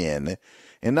bringing in,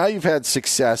 and now you've had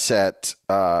success at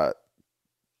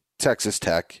Texas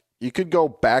Tech, you could go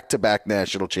back-to-back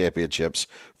national championships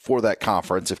for that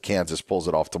conference if Kansas pulls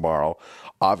it off tomorrow,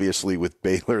 obviously with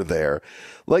Baylor there.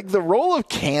 Like the role of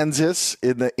Kansas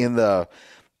in the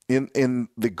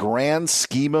grand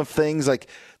scheme of things, like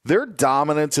their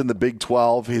dominance in the Big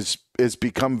 12 has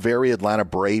become very Atlanta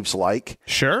Braves-like.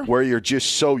 Sure. Where you're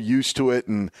just so used to it.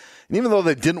 And even though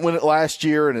they didn't win it last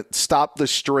year and it stopped the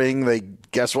string,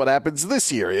 guess what happens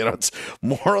this year? It's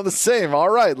more of the same. All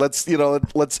right, let's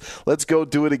go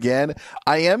do it again.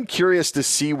 I am curious to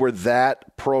see where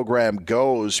that program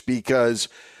goes because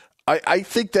I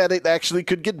think that it actually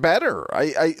could get better.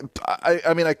 I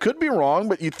mean, I could be wrong,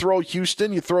 but you throw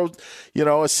Houston, you throw,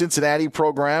 a Cincinnati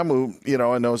program who,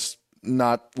 I know is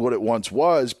not what it once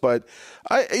was, but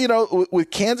with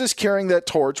Kansas carrying that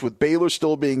torch, with Baylor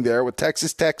still being there, with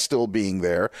Texas Tech still being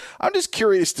there, I'm just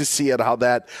curious to see how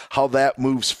that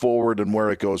moves forward and where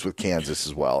it goes with Kansas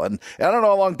as well. And I don't know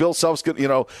how long Bill Self's going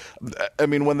to, I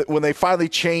mean, when they finally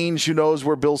change, who knows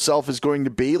where Bill Self is going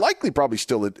to be? Likely probably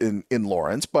still in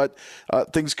Lawrence, but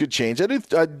things could change.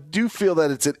 I do feel that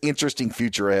it's an interesting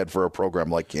future ahead for a program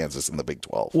like Kansas in the Big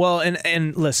 12. Well,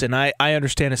 and listen, I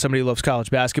understand as somebody who loves college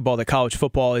basketball that college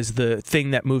football is the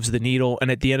thing that moves the needle.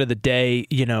 And at the end of the day,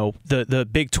 the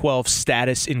Big 12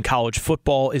 status in college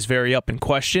football is very up in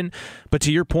question. But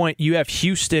to your point, you have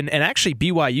Houston, and actually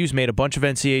BYU's made a bunch of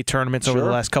NCAA tournaments over the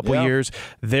last couple of years.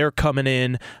 They're coming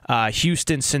in.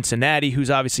 Houston, Cincinnati, who's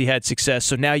obviously had success.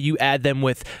 So now you add them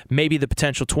with maybe the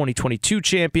potential 2022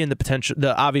 champion,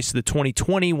 obviously the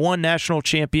 2021 national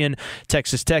champion.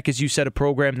 Texas Tech, as you said, a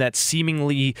program that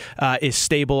seemingly is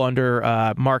stable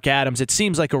under Mark Adams. It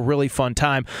seems like a really fun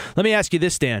time. Let me ask you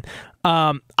this, Dan.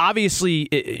 Obviously,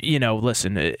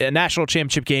 listen, a national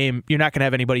championship game, you're not going to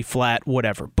have anybody flat,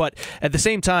 whatever. But at the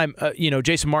same time,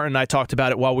 Jason Martin and I talked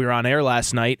about it while we were on air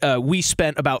last night. We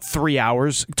spent about 3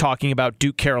 hours talking about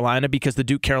Duke Carolina because the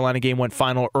Duke Carolina game went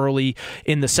final early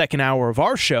in the second hour of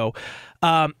our show.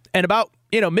 And about,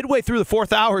 midway through the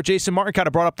fourth hour, Jason Martin kind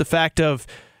of brought up the fact of,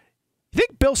 you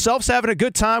think Bill Self's having a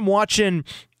good time watching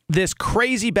this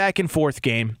crazy back and forth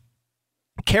game?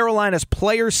 Carolina's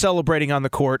players celebrating on the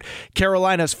court,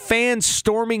 Carolina's fans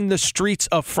storming the streets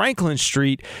of Franklin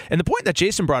Street. And the point that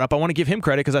Jason brought up, I want to give him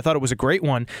credit because I thought it was a great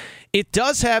one. It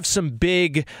does have some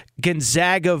big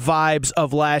Gonzaga vibes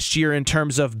of last year in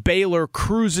terms of Baylor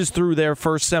cruises through their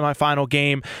first semifinal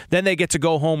game. Then they get to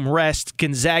go home, rest.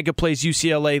 Gonzaga plays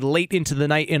UCLA late into the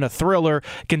night in a thriller.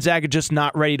 Gonzaga just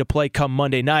not ready to play come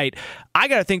Monday night. I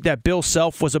got to think that Bill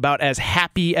Self was about as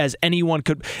happy as anyone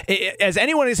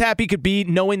is happy could be,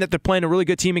 knowing that they're playing a really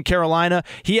good team in Carolina.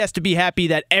 He has to be happy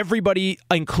that everybody,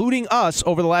 including us,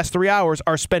 over the last 3 hours,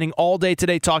 are spending all day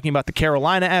today talking about the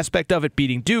Carolina aspect of it,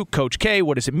 beating Duke, Coach K,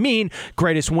 what does it mean?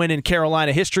 Greatest win in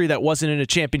Carolina history that wasn't in a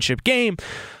championship game.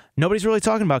 Nobody's really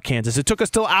talking about Kansas. It took us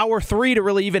till hour 3 to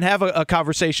really even have a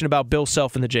conversation about Bill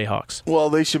Self and the Jayhawks. Well,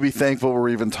 they should be thankful we're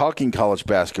even talking college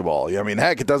basketball. I mean,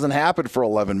 heck, it doesn't happen for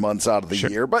 11 months out of the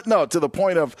year. But no, to the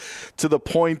point of what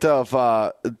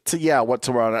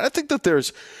tomorrow night. I think that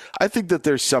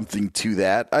there's something to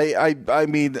that. I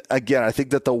mean, again, I think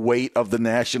that the weight of the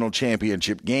national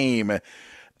championship game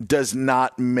does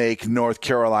not make North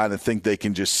Carolina think they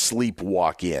can just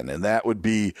sleepwalk in, and that would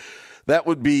be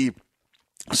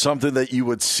something that you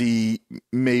would see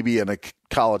maybe in a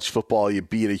college football. You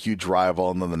beat a huge rival,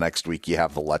 and then the next week you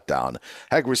have the letdown.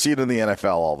 Heck, we see it in the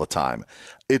NFL all the time.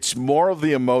 It's more of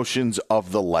the emotions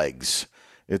of the legs.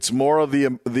 It's more of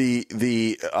the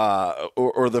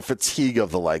fatigue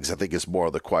of the legs, I think, is more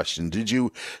of the question. Did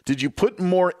you put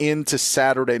more into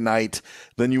Saturday night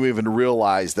than you even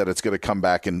realized that it's going to come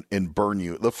back and burn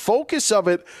you? The focus of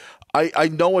it, I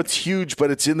know it's huge,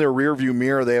 but it's in their rearview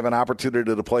mirror. They have an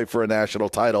opportunity to play for a national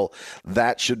title.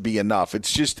 That should be enough.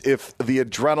 It's just if the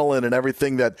adrenaline and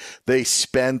everything that they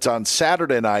spent on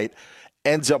Saturday night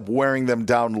ends up wearing them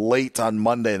down late on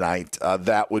Monday night,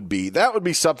 that would be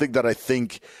something that I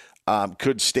think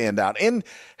could stand out. And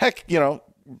heck,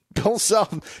 Bill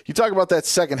Self, you talk about that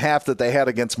second half that they had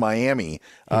against Miami.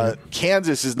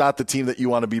 Kansas is not the team that you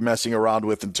want to be messing around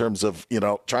with in terms of,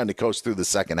 trying to coast through the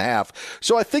second half.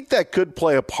 So I think that could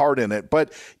play a part in it.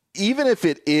 But even if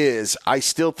it is, I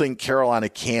still think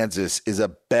Carolina-Kansas is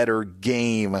a better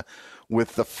game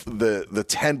with the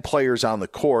 10 players on the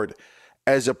court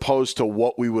as opposed to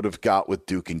what we would have got with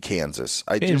Duke and Kansas.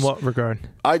 In what regard?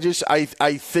 I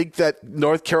think that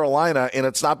North Carolina, and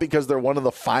it's not because they're one of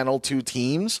the final 2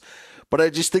 teams, but I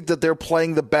just think that they're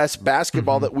playing the best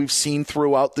basketball that we've seen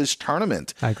throughout this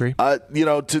tournament. I agree.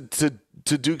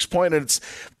 To Duke's point, and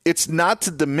it's not to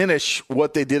diminish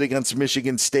what they did against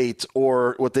Michigan State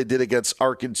or what they did against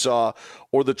Arkansas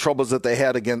or the troubles that they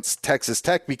had against Texas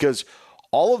Tech, because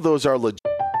all of those are legit.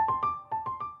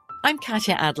 I'm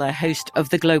Katya Adler, host of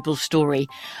The Global Story.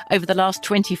 Over the last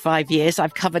 25 years,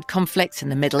 I've covered conflicts in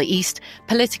the Middle East,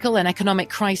 political and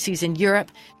economic crises in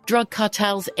Europe, drug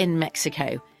cartels in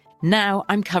Mexico. Now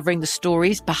I'm covering the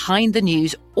stories behind the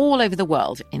news all over the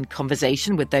world in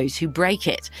conversation with those who break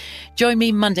it. Join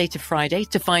me Monday to Friday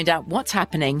to find out what's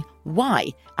happening, why,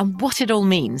 and what it all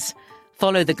means.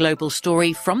 Follow The Global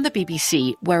Story from the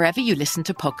BBC wherever you listen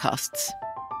to podcasts.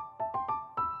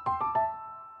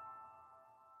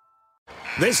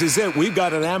 This is it. We've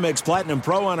got an Amex Platinum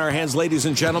Pro on our hands, ladies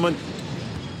and gentlemen.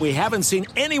 We haven't seen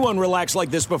anyone relax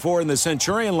like this before in the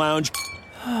Centurion Lounge.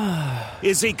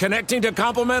 Is he connecting to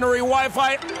complimentary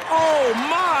Wi-Fi? Oh,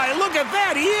 my. Look at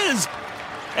that. He is.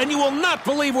 And you will not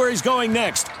believe where he's going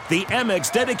next. The Amex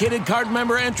dedicated card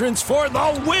member entrance for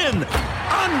the win.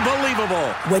 Unbelievable.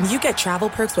 When you get travel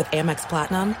perks with Amex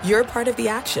Platinum, you're part of the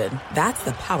action. That's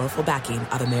the powerful backing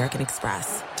of American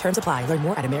Express. Terms apply. Learn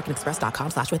more at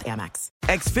americanexpress.com/withAmex.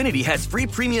 Xfinity has free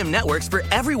premium networks for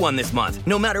everyone this month,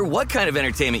 no matter what kind of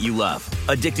entertainment you love.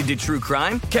 Addicted to true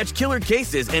crime? Catch killer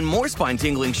cases and more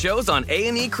spine-tingling shows on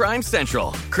A&E Crime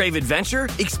Central. Crave adventure?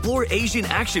 Explore Asian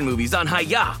action movies on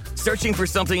Hi-YAH. Searching for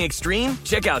something extreme?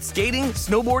 Check out skating,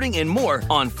 snowboarding, and more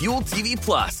on Fuel TV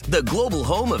Plus, the global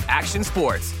home of action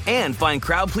sports. And find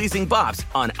crowd-pleasing bops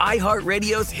on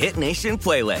iHeartRadio's Hit Nation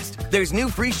playlist. There's new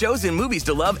free shows and movies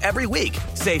to love every week.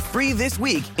 Say free this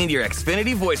week in your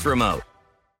Xfinity voice remote.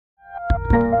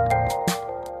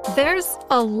 There's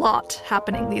a lot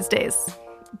happening these days,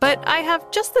 but I have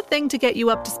just the thing to get you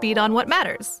up to speed on what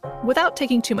matters without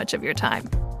taking too much of your time.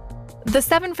 The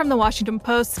 7 from the Washington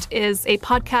Post is a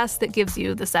podcast that gives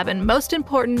you the 7 most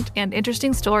important and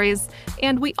interesting stories,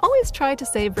 and we always try to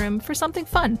save room for something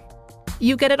fun.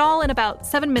 You get it all in about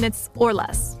 7 minutes or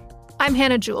less. I'm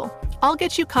Hannah Jewell. I'll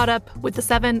get you caught up with the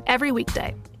 7 every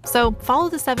weekday. So follow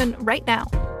the 7 right now.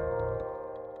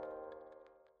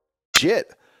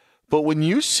 But when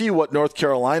you see what North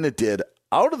Carolina did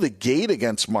out of the gate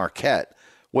against Marquette,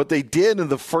 what they did in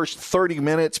the first 30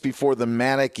 minutes before the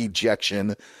Manic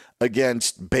ejection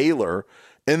against Baylor,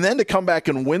 and then to come back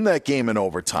and win that game in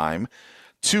overtime,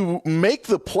 to make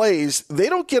the plays. They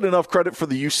don't get enough credit for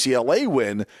the UCLA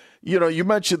win. You know, you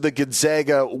mentioned the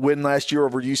Gonzaga win last year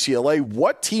over UCLA.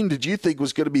 What team did you think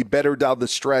was going to be better down the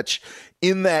stretch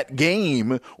in that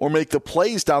game or make the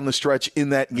plays down the stretch in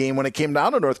that game when it came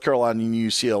down to North Carolina and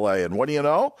UCLA? And what do you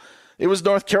know? It was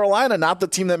North Carolina, not the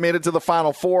team that made it to the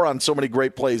Final Four on so many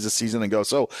great plays this season ago.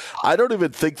 So I don't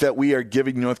even think that we are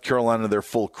giving North Carolina their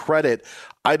full credit.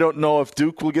 I don't know if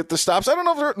Duke will get the stops. I don't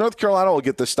know if North Carolina will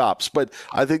get the stops, but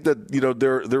I think that, you know,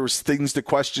 there was things to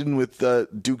question with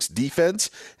Duke's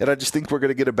defense, and I just think we're going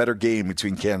to get a better game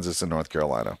between Kansas and North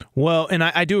Carolina. Well, and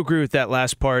I do agree with that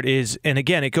last part and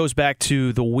again, it goes back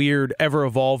to the weird,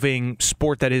 ever-evolving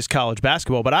sport that is college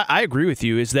basketball, but I agree with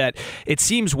you, is that it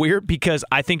seems weird because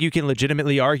I think you can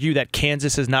legitimately argue that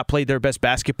Kansas has not played their best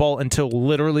basketball until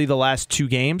literally the last 2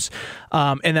 games,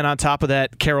 and then on top of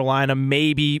that, Carolina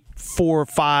maybe 4 or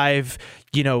 5,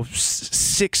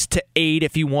 6 to 8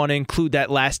 if you want to include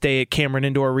that last day at Cameron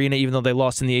Indoor Arena, even though they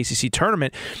lost in the ACC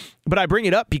tournament. But I bring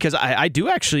it up because I do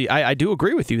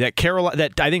agree with you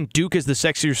that I think Duke is the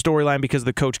sexier storyline because of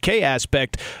the Coach K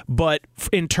aspect. But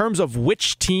in terms of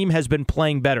which team has been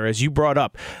playing better, as you brought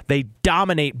up, they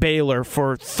dominate Baylor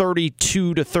for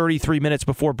 32 to 33 minutes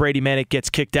before Brady Manek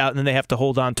gets kicked out, and then they have to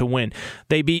hold on to win.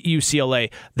 They beat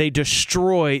UCLA. They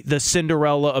destroy the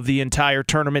Cinderella of the entire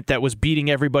tournament that was beating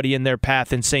everybody in their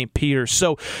path in St. Peter's.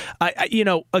 So,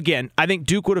 again, I think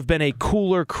Duke would have been a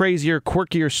cooler, crazier,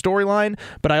 quirkier storyline,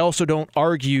 but I also don't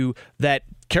argue that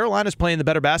Carolina's playing the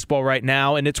better basketball right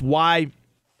now, and it's why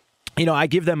I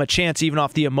give them a chance even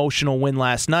off the emotional win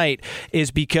last night, is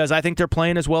because I think they're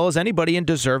playing as well as anybody and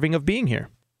deserving of being here.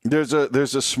 There's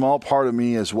a small part of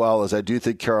me as well, as I do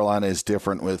think Carolina is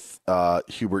different with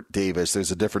Hubert Davis.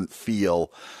 There's a different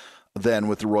feel than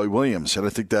with Roy Williams. And I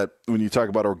think that when you talk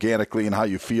about organically and how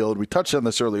you feel, we touched on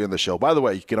this earlier in the show. By the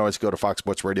way, you can always go to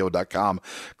foxsportsradio.com,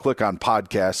 click on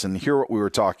podcasts, and hear what we were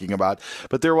talking about.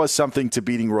 But there was something to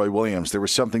beating Roy Williams. There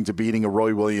was something to beating a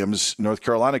Roy Williams North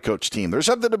Carolina coach team. There's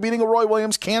something to beating a Roy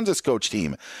Williams Kansas coach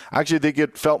team. Actually, I think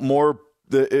it felt more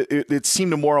it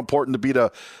seemed more important to beat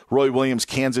a Roy Williams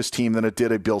Kansas team than it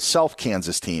did a Bill Self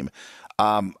Kansas team.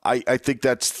 I think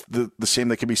that's the same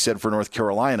that can be said for North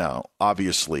Carolina,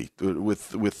 obviously,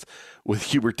 with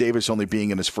Hubert Davis only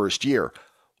being in his first year.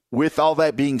 With all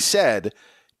that being said,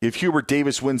 if Hubert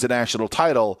Davis wins a national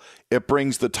title, it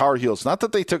brings the Tar Heels. Not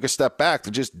that they took a step back.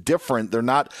 They're just different. They're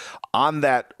not on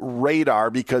that radar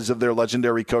because of their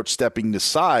legendary coach stepping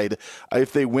aside.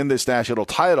 If they win this national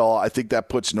title, I think that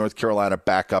puts North Carolina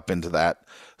back up into that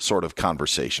sort of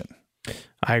conversation.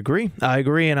 I agree,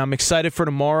 and I'm excited for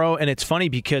tomorrow. And it's funny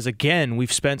because, again,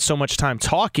 we've spent so much time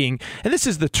talking, and this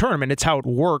is the tournament. It's how it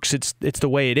works. It's the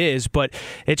way it is. But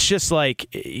it's just like,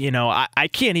 I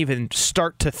can't even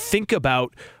start to think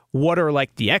about what are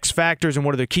like the X factors and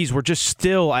what are the keys. We're just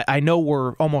still, I know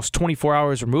we're almost 24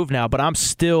 hours removed now, but I'm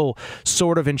still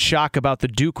sort of in shock about the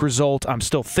Duke result. I'm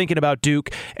still thinking about Duke.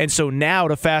 And so now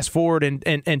to fast forward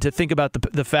and to think about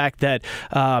the fact that,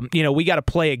 we got to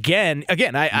play again.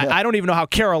 I don't even know how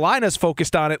Carolina's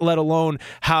focused on it, let alone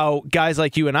how guys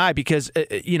like you and I, because,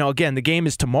 again, the game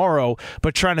is tomorrow,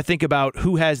 but trying to think about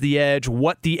who has the edge,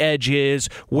 what the edge is,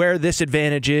 where this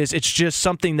advantage is. It's just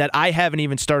something that I haven't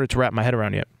even started to wrap my head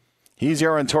around yet. He's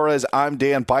Aaron Torres. I'm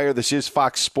Dan Beyer. This is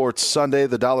Fox Sports Sunday.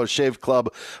 The Dollar Shave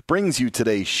Club brings you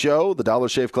today's show. The Dollar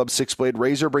Shave Club 6-blade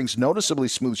razor brings noticeably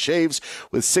smooth shaves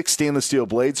with 6 stainless steel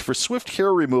blades for swift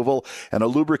hair removal and a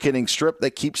lubricating strip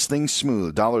that keeps things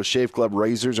smooth. Dollar Shave Club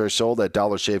razors are sold at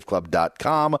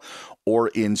dollarshaveclub.com or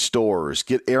in stores.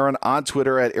 Get Aaron on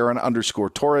Twitter at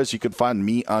Aaron_Torres. You can find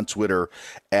me on Twitter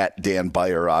at Dan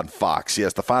Beyer on Fox.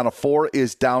 Yes, the Final Four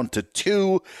is down to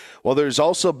 2. Well, there's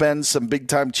also been some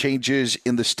big-time changes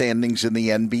in the standings in the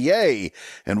NBA,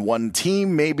 and one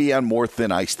team may be on more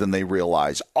thin ice than they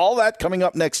realize. All that coming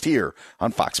up next here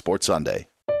on Fox Sports Sunday.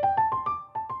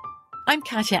 I'm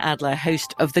Katya Adler,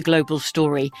 host of The Global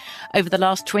Story. Over the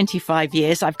last 25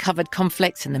 years, I've covered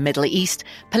conflicts in the Middle East,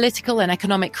 political and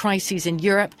economic crises in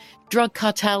Europe, drug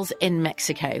cartels in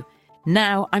Mexico.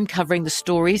 Now I'm covering the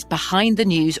stories behind the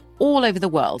news all over the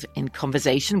world in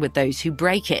conversation with those who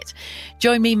break it.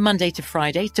 Join me Monday to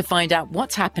Friday to find out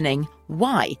what's happening,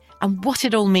 why, and what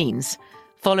it all means.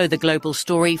 Follow The Global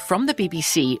Story from the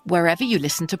BBC wherever you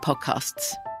listen to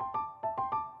podcasts.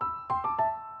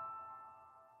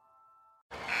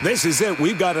 This is it.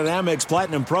 We've got an Amex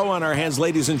Platinum Pro on our hands,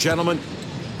 ladies and gentlemen.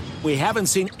 We haven't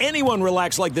seen anyone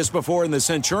relax like this before in the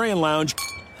Centurion Lounge.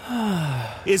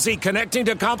 Is he connecting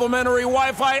to complimentary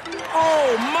Wi-Fi?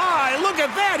 Oh my, look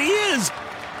at that, he is!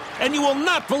 And you will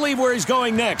not believe where he's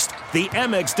going next. The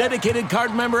Amex dedicated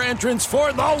card member entrance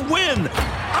for the win.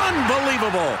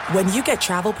 Unbelievable. When you get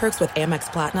travel perks with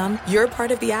Amex Platinum, you're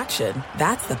part of the action.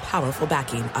 That's the powerful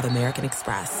backing of American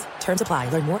Express. Terms apply.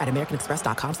 Learn more at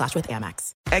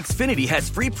americanexpress.com/withAmex. Xfinity has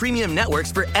free premium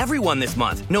networks for everyone this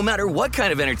month, no matter what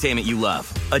kind of entertainment you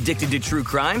love. Addicted to true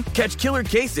crime? Catch killer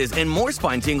cases and more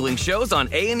spine-tingling shows on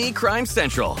A&E Crime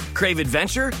Central. Crave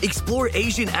adventure? Explore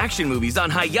Asian action movies on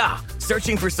Hi-YAH.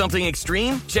 Searching for something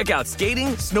extreme? Check out skating,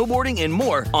 snowboarding, and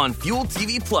more on Fuel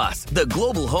TV Plus, the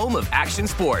global home of action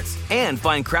sports. And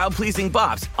find crowd-pleasing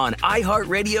bops on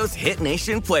iHeartRadio's Hit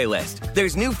Nation playlist.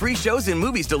 There's new free shows and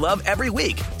movies to love every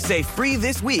week. Say free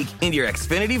this week in your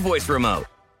Xfinity voice remote.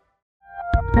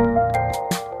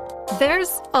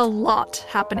 There's a lot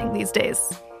happening these days,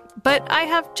 but I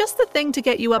have just the thing to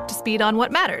get you up to speed on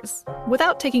what matters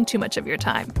without taking too much of your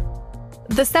time.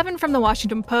 The 7 from the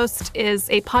Washington Post is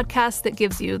a podcast that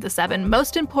gives you the 7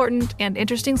 most important and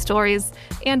interesting stories,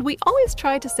 and we always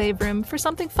try to save room for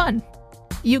something fun.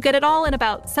 You get it all in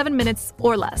about 7 minutes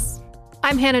or less.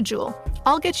 I'm Hannah Jewell.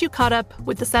 I'll get you caught up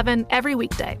with the 7 every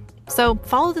weekday. So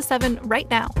follow the 7 right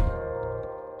now.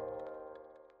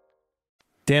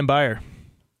 Dan Beyer,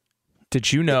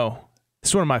 did you know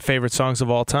this is one of my favorite songs of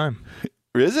all time?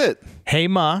 Is it? Hey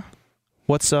Ma,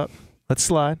 what's up? Let's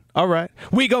slide. All right.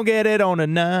 We gonna get it on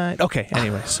tonight. Okay,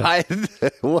 anyway. So.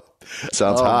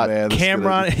 Sounds hot, man.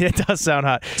 Cameron, it does sound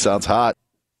hot. Sounds hot.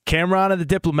 Cameron and the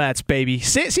Diplomats, baby.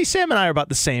 See, Sam and I are about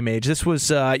the same age. This was,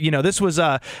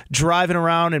 driving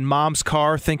around in mom's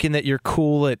car thinking that you're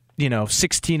cool at,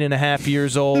 16 and a half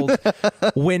years old,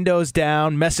 windows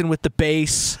down, messing with the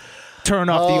bass. Turn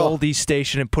off the oldies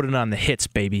station and put it on the hits,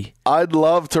 baby. I'd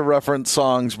love to reference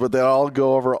songs, but they all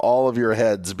go over all of your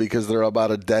heads because they're about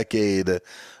a decade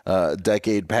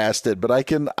past it. But I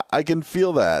can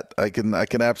feel that. I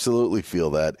can absolutely feel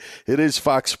that. It is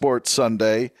Fox Sports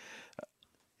Sunday.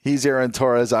 He's Aaron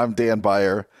Torres. I'm Dan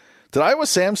Beyer. Did Iowa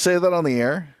Sam say that on the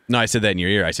air? No, I said that in your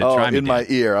ear. I said, try me, in my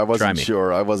ear. I wasn't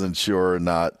sure. I wasn't sure or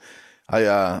not.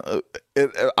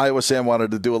 Iowa Sam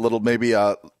wanted to do a little maybe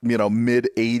mid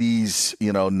 80s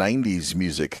 90s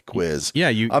music quiz.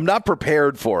 Yeah, I'm not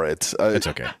prepared for it. It's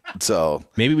okay. So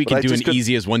maybe we can do an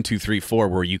easy as 1, 2, 3, 4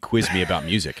 where you quiz me about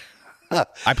music.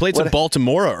 I played some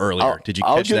Baltimora earlier. Did you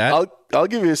catch that? I'll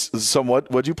give you somewhat.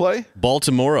 What'd you play?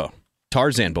 Baltimora,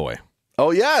 Tarzan Boy.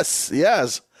 Oh yes.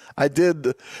 I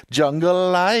did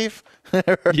Jungle Life.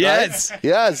 Right? Yes.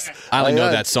 I only know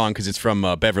that song because it's from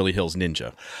Beverly Hills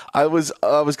Ninja. I was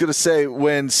going to say,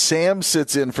 when Sam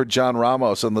sits in for John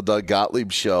Ramos on the Doug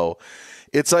Gottlieb show,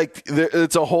 it's like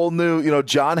it's a whole new.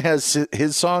 John has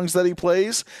his songs that he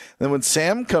plays, and when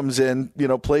Sam comes in,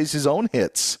 plays his own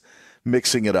hits,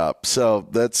 mixing it up. So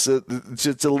that's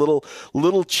it's a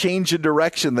little change in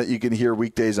direction that you can hear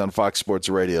weekdays on Fox Sports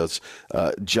Radios.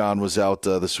 John was out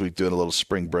this week doing a little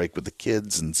spring break with the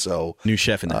kids, and so new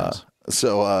chef in the house.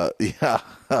 So,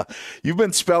 you've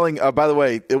been spelling, by the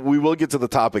way, we will get to the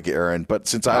topic, Aaron, but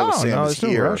since Iowa Sam is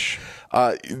here,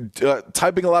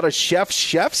 typing a lot of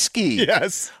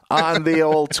Chefsky on the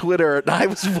old Twitter. And I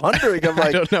was wondering, I'm like,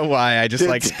 I don't know why. I just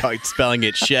like spelling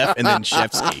it chef and then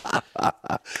Chefsky.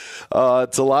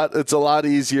 It's a lot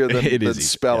easier than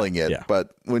spelling it. Yeah. But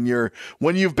when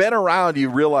you've been around, you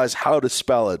realize how to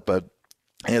spell it. But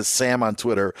as Sam on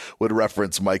Twitter would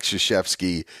reference Mike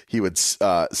Krzyzewski, he would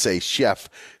say Chef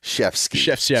Shefsky.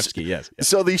 Chef Shefsky, yes.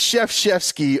 So the Chef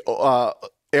Shefsky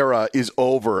era is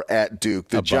over at Duke.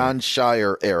 The John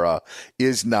Scheyer era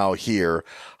is now here.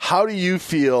 How do you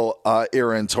feel,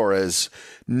 Aaron Torres,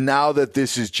 now that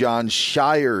this is John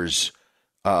Scheyer's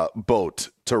boat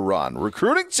to run?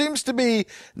 Recruiting seems to be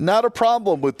not a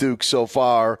problem with Duke so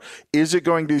far. Is it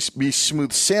going to be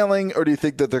smooth sailing, or do you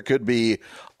think that there could be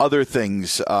other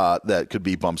things that could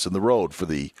be bumps in the road for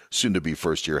the soon-to-be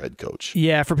first-year head coach?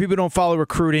 Yeah, for people who don't follow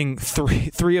recruiting,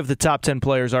 three of the top 10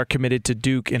 players are committed to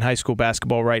Duke in high school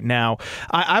basketball right now.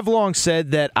 I've long said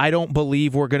that I don't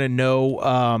believe we're going to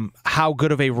know how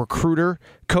good of a recruiter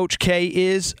John Scheyer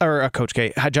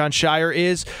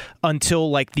is until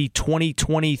like the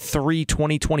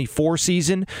 2023-2024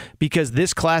 season, because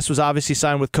this class was obviously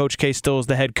signed with Coach K still as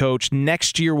the head coach.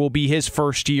 Next year will be his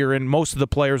first year, and most of the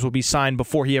players will be signed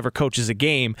before he ever coaches a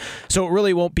game. So it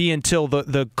really won't be until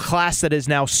the class that is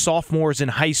now sophomores in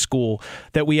high school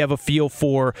that we have a feel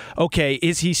for, okay,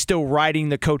 is he still riding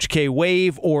the Coach K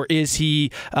wave, or is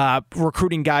he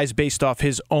recruiting guys based off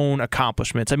his own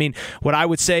accomplishments? I mean, what I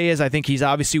would say is I think he's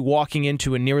obviously walking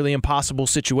into a nearly impossible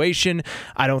situation.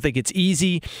 I don't think it's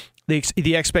easy.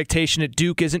 the expectation at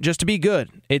Duke isn't just to be good.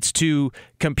 It's to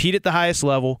compete at the highest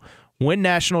level, win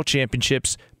national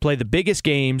championships, play the biggest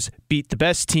games, beat the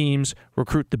best teams,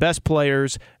 recruit the best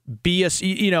players, be a,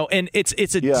 and it's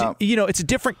a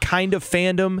different kind of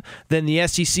fandom than the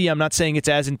SEC. I'm not saying it's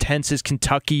as intense as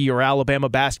Kentucky or Alabama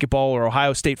basketball or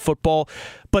Ohio State football,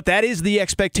 but that is the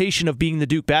expectation of being the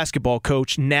Duke basketball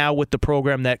coach now with the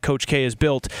program that Coach K has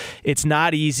built. It's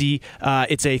not easy.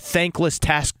 It's a thankless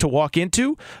task to walk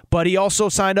into, but he also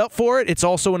signed up for it. It's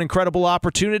also an incredible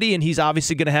opportunity, and he's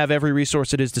obviously going to have every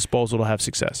resource at his disposal to have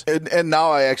success. And now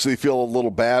I actually feel a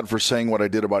little bad for saying what I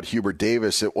did about Hubert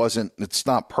Davis. It's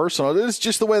not personal. It's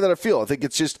just the way that I feel. I think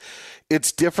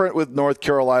it's different with North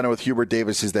Carolina with Hubert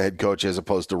Davis as the head coach as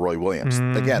opposed to Roy Williams.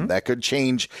 Mm-hmm. Again, that could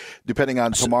change depending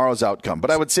on tomorrow's outcome. But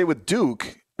I would say with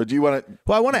Duke, or do you want to?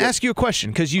 Well, I want to ask you a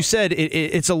question because you said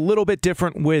it's a little bit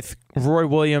different with Roy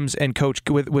Williams and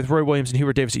with Roy Williams and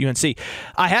Hubert Davis at UNC.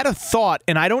 I had a thought,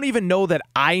 and I don't even know that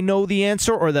I know the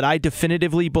answer or that I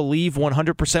definitively believe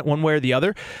 100% one way or the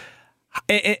other.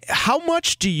 How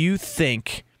much do you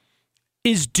think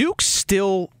is Duke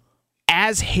still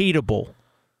as hateable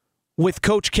with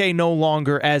Coach K no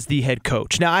longer as the head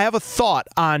coach? Now, I have a thought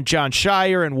on Jon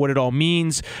Scheyer and what it all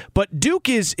means, but Duke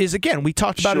is again, we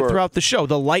talked about it throughout the show,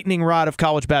 the lightning rod of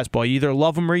college basketball. You either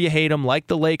love them or you hate them, like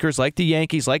the Lakers, like the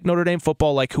Yankees, like Notre Dame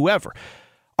football, like whoever.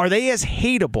 Are they as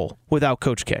hateable without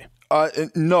Coach K?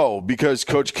 No, because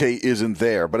Coach K isn't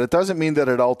there. But it doesn't mean that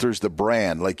it alters the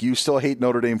brand. Like, you still hate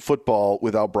Notre Dame football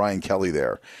without Brian Kelly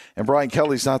there. And Brian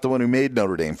Kelly's not the one who made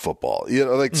Notre Dame football.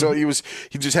 So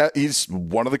he's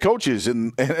one of the coaches.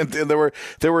 And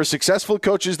there were successful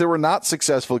coaches, there were not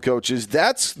successful coaches.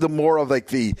 That's the more of like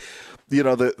the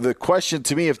question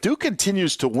to me. If Duke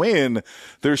continues to win,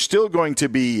 they're still going to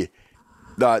be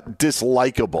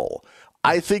dislikable.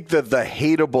 I think that the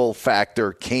hateable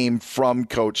factor came from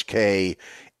Coach K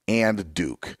and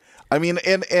Duke. I mean,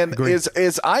 and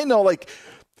as I know, like,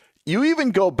 you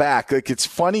even go back, like, it's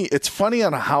funny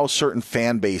on how certain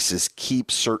fan bases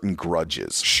keep certain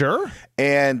grudges. Sure.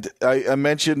 And I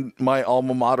mentioned my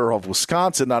alma mater of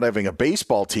Wisconsin not having a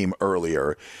baseball team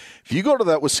earlier. If you go to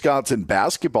that Wisconsin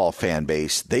basketball fan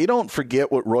base, they don't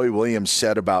forget what Roy Williams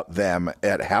said about them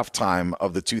at halftime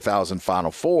of the 2000 Final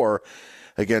Four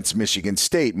against Michigan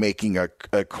State, making a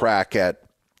crack at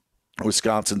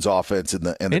Wisconsin's offense and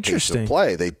the pace of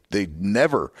play. They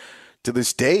never, to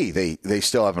this day, they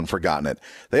still haven't forgotten it.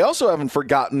 They also haven't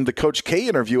forgotten the Coach K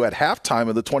interview at halftime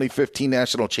of the 2015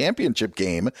 National Championship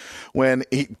game when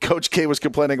Coach K was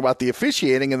complaining about the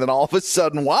officiating, and then all of a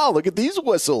sudden, wow, look at these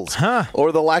whistles,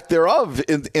 or the lack thereof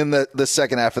in the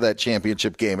second half of that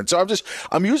championship game. And so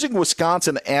I'm using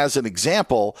Wisconsin as an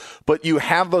example, but you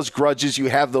have those grudges, you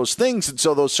have those things, and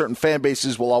so those certain fan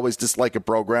bases will always dislike a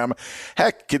program.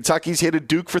 Heck, Kentucky's hated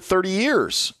Duke for 30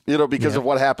 years, because of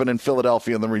what happened in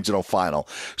Philadelphia in the regional final.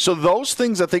 So those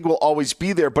things I think will always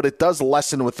be there, but it does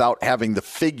lessen without having the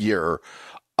figure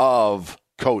of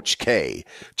Coach K.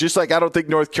 Just like I don't think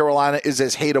North Carolina is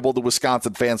as hateable to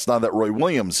Wisconsin fans now that Roy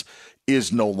Williams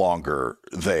is no longer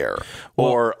there.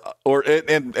 Well,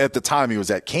 and at the time he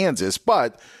was at Kansas,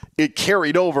 but it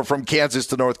carried over from Kansas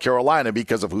to North Carolina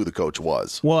because of who the coach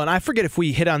was. Well, and I forget if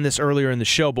we hit on this earlier in the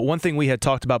show, but one thing we had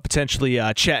talked about potentially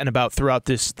chatting about throughout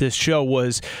this show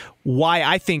was why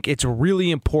I think it's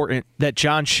really important that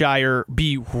Jon Scheyer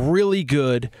be really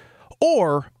good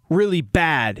or really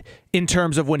bad in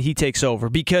terms of when he takes over,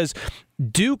 because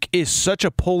Duke is such a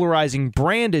polarizing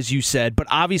brand, as you said, but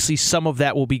obviously some of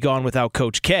that will be gone without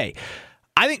Coach K.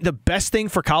 I think the best thing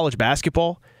for college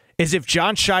basketball is if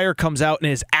Jon Scheyer comes out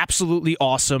and is absolutely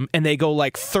awesome and they go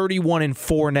like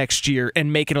 31-4 next year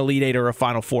and make an Elite Eight or a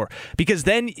Final Four. Because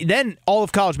then all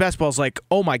of college basketball is like,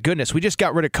 oh my goodness, we just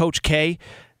got rid of Coach K.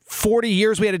 40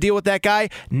 years we had to deal with that guy.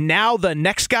 Now the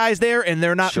next guy's there and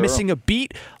they're not missing a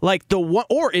beat. Like the one,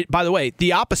 by the way,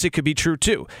 the opposite could be true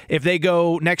too. If they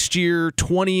go next year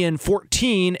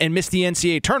 20-14 and miss the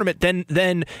NCAA tournament,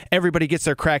 then everybody gets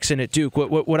their cracks in at Duke.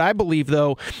 What I believe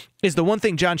though is the one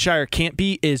thing Jon Scheyer can't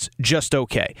be is just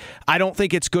okay. I don't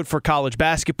think it's good for college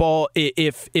basketball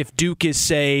if Duke is,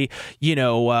 say,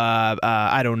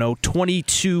 I don't know,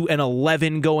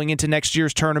 22-11 going into next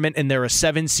year's tournament and they're a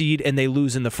 7 seed and they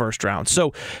lose in the first round.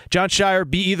 So Jon Scheyer,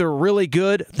 be either really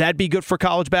good, that'd be good for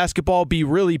college basketball, be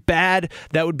really bad,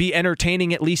 that would be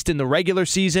entertaining at least in the regular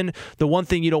season. The one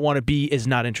thing you don't want to be is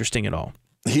not interesting at all.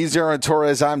 He's Aaron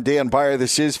Torres. I'm Dan Beyer.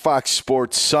 This is Fox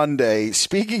Sports Sunday.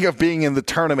 Speaking of being in the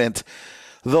tournament,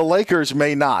 The Lakers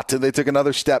may not, and they took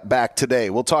another step back today.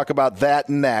 We'll talk about that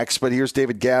next, but here's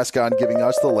David Gascon giving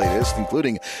us the latest,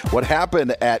 including what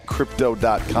happened at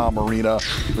Crypto.com Arena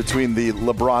between the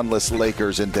LeBron-less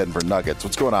Lakers and Denver Nuggets.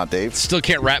 What's going on, Dave? Still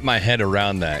can't wrap my head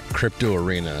around that Crypto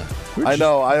Arena. I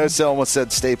know. I almost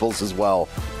said Staples as well.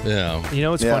 Yeah. You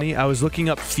know what's funny? I was looking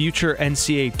up future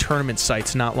NCAA tournament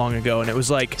sites not long ago, and it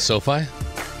was like... SoFi?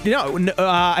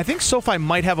 I think SoFi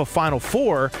might have a Final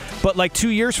Four, but like 2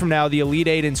 years from now, the Elite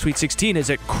Eight and Sweet 16 is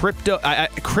at Crypto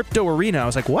Arena. I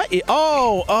was like, what?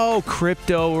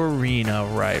 Crypto Arena.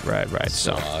 Right.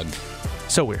 So odd.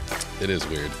 So weird. It is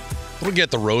weird. We'll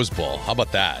get the Rose Bowl. How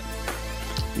about that?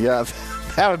 Yeah,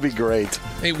 that would be great.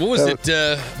 Hey, what was it?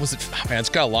 Man, it's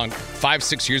got a long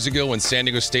 5-6 years ago when San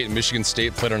Diego State and Michigan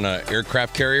State played on an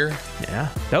aircraft carrier. Yeah,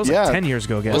 that was like 10 years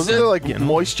ago, guys. Wasn't there like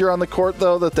moisture on the court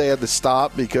though that they had to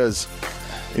stop because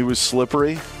it was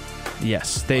slippery?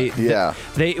 Yes, they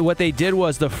what they did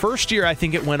was the first year I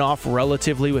think it went off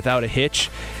relatively without a hitch,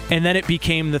 and then it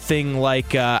became the thing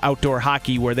like outdoor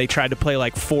hockey where they tried to play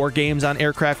like 4 games on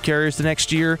aircraft carriers the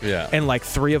next year, and like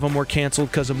 3 of them were canceled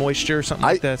because of moisture or something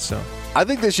like that. So I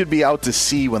think they should be out to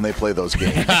sea when they play those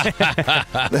games.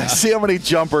 See how many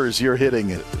jumpers you're hitting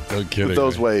with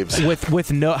those waves. With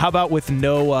the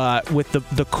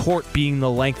court being the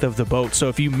length of the boat, so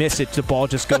if you miss it, the ball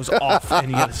just goes off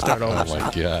and you got to start over. Oh my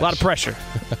gosh. A lot of pressure.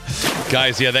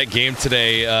 Guys, that game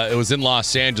today, it was in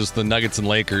Los Angeles, the Nuggets and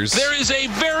Lakers. There is a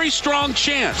very strong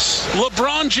chance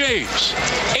LeBron James,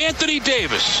 Anthony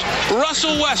Davis,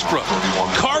 Russell Westbrook,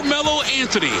 Carmelo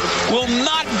Anthony will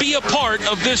not be a part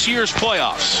of this year's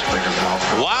playoffs.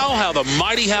 Wow, how the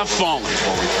mighty have fallen.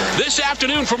 This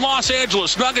afternoon from Los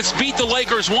Angeles, Nuggets beat the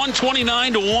Lakers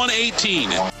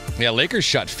 129-118. Yeah, Lakers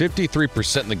shot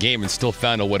 53% in the game and still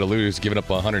found a way to lose, giving up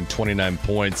 129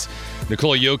 points.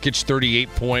 Nikola Jokic, 38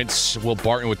 points. Will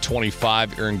Barton with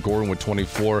 25. Aaron Gordon with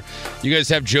 24. You guys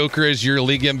have Joker as your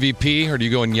league MVP, or do you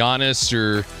go in Giannis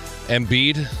or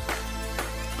Embiid?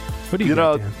 What do you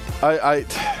got, Dan?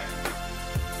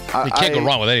 You can't go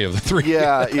wrong with any of the 3.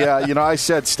 Yeah. I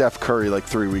said Steph Curry like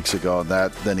 3 weeks ago, and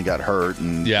then he got hurt,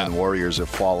 and the Warriors have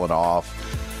fallen off.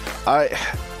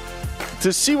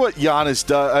 To see what Giannis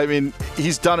does, I mean,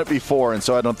 he's done it before, and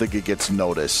so I don't think it gets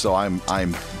noticed. So I'm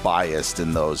biased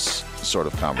in those sort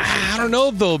of conversations. I don't know,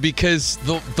 though, because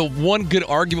the one good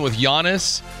argument with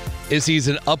Giannis is he's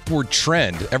an upward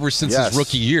trend ever since his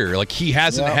rookie year. Like, he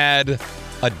hasn't had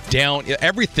a down,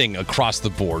 everything across the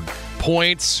board.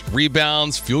 Points,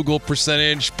 rebounds, field goal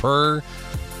percentage, Like,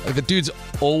 the dude's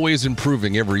always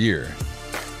improving every year.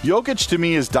 Jokic, to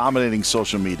me, is dominating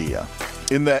social media.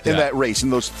 In that race,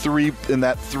 in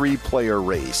that 3-player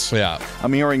race. Yeah.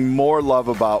 I'm hearing more love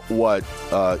about what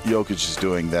Jokic is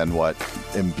doing than what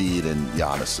Embiid and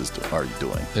Giannis are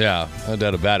doing. Yeah, no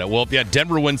doubt about it. Well,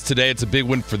 Denver wins today. It's a big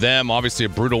win for them. Obviously a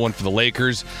brutal one for the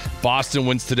Lakers. Boston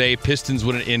wins today. Pistons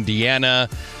win at Indiana.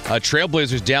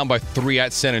 Trailblazers down by 3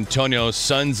 at San Antonio.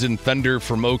 Suns and Thunder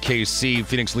from OKC.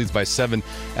 Phoenix leads by 7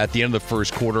 at the end of the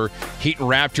first quarter. Heat and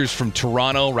Raptors from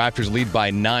Toronto. Raptors lead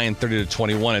by 9,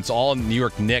 30-21. It's all in New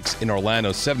York Knicks in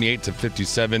Orlando.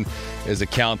 78-57 is the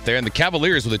count there. And the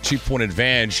Cavaliers with a 2-point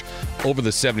advantage over the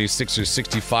 76ers,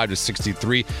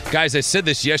 65-63. Guys, I said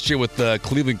this yesterday with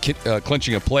Cleveland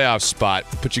clinching a playoff spot.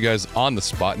 Put you guys on the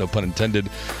spot, no pun intended.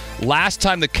 Last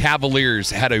time the Cavaliers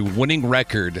had a winning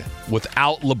record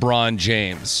without LeBron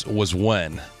James was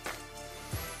when?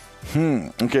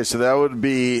 Okay, so that would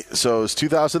be, it was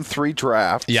 2003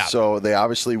 draft. Yeah. So they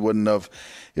obviously wouldn't have,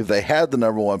 if they had the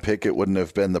number 1 pick, it wouldn't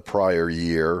have been the prior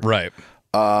year. Right.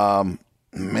 Man.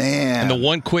 And the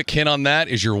one quick hint on that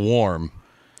is you're warm.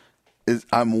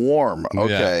 I'm warm.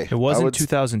 Okay. It wasn't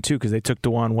 2002 because they took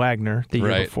DeJuan Wagner the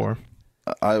year before.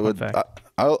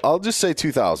 I'll just say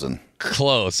 2000.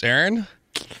 Close. Aaron?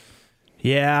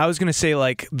 Yeah, I was going to say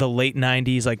like the late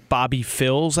 90s, like Bobby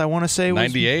Phills, I want to say.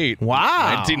 98.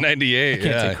 Wow. 1998. I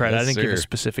can't take credit. I didn't give a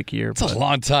specific year. It's a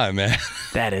long time, man.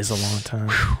 That is a long time.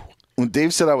 When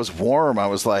Dave said I was warm, I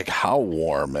was like, how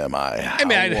warm am I?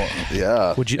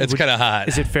 Yeah. It's kind of hot.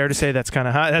 Is it fair to say that's kind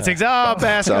of hot? That's exactly.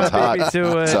 Sounds hot.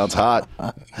 Sounds hot.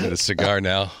 Get a cigar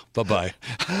now. Bye-bye.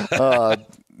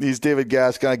 He's David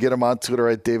Gascon. Get him on Twitter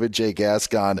at David J.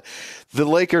 Gascon. The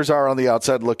Lakers are on the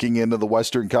outside looking into the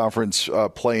Western Conference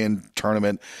play-in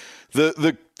tournament.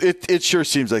 It sure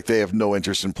seems like they have no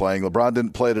interest in playing. LeBron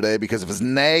didn't play today because of his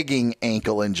nagging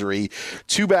ankle injury.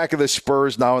 2 back of the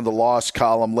Spurs now in the loss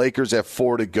column. Lakers have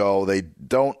 4 to go. They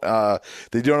don't have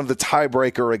the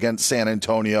tiebreaker against San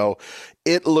Antonio.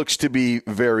 It looks to be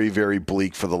very, very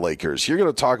bleak for the Lakers. You're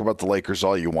going to talk about the Lakers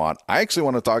all you want. I actually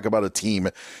want to talk about a team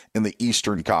in the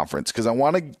Eastern Conference because I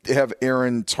want to have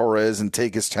Aaron Torres and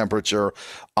take his temperature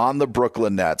on the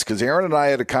Brooklyn Nets, because Aaron and I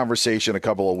had a conversation a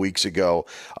couple of weeks ago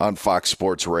on Fox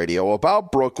Sports Radio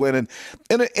about Brooklyn,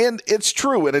 and it's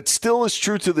true, and it still is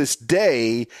true to this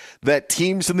day that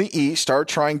teams in the East are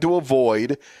trying to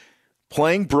avoid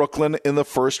playing Brooklyn in the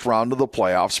first round of the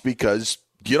playoffs because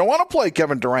you don't want to play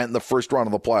Kevin Durant in the first round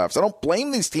of the playoffs. I don't blame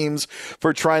these teams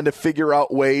for trying to figure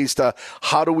out ways to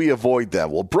how do we avoid them.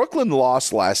 Well, Brooklyn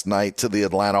lost last night to the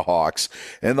Atlanta Hawks,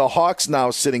 and the Hawks now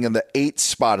sitting in the 8th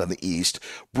spot in the East,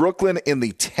 Brooklyn in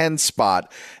the 10th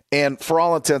spot. And for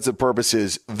all intents and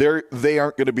purposes, they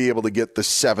aren't going to be able to get the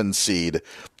 7 seed.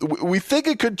 We think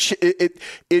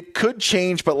it could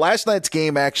change, but last night's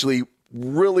game actually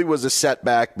really was a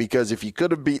setback because if you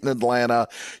could have beaten Atlanta,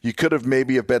 you could have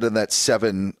maybe have been in that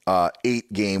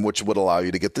 7-8 game, which would allow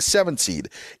you to get the 7 seed.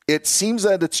 It seems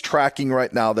that it's tracking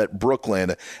right now that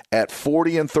Brooklyn at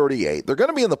 40-38, they're going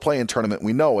to be in the play-in tournament.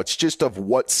 We know it's just of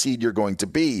what seed you're going to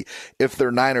be. If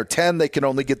they're 9 or 10, they can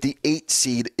only get the 8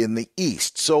 seed in the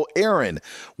East. So Aaron,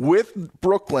 with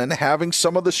Brooklyn having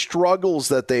some of the struggles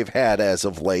that they've had as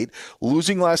of late,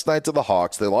 losing last night to the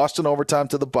Hawks, they lost in overtime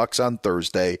to the Bucks on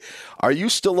Thursday. Are you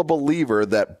still a believer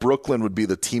that Brooklyn would be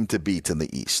the team to beat in the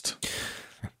East?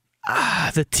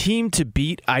 The team to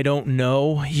beat, I don't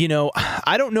know.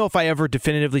 I don't know if I ever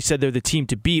definitively said they're the team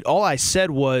to beat. All I said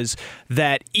was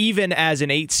that even as an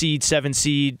 8 seed, 7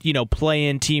 seed,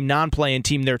 play-in team, non-play-in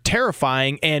team, they're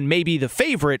terrifying and maybe the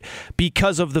favorite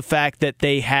because of the fact that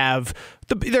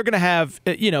they're going to have,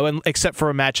 except for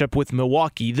a matchup with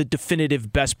Milwaukee, the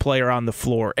definitive best player on the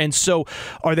floor. And so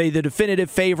are they the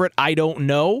definitive favorite? I don't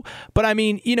know. But I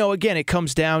mean, again, it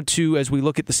comes down to, as we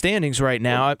look at the standings right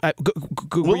now.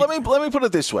 Let me put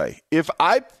it this way. If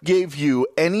I gave you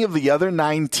any of the other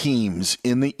 9 teams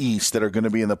in the East that are going to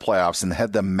be in the playoffs and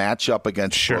had them match up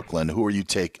against Brooklyn, who are you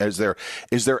taking? Is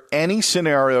there any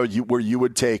scenario where you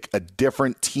would take a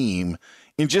different team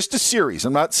in just a series?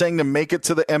 I'm not saying to make it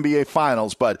to the NBA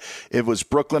Finals, but it was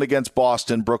Brooklyn against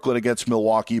Boston, Brooklyn against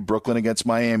Milwaukee, Brooklyn against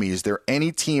Miami. Is there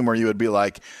any team where you would be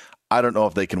like, I don't know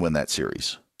if they can win that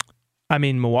series? I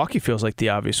mean, Milwaukee feels like the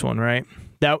obvious one, right?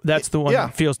 That's the one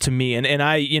that feels to me. And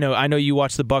I know you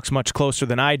watch the Bucks much closer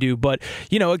than I do, but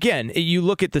again, you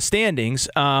look at the standings.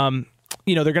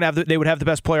 They would have the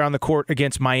best player on the court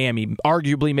against Miami,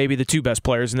 arguably maybe the 2 best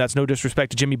players, and that's no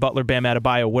disrespect to Jimmy Butler, Bam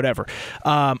Adebayo, whatever.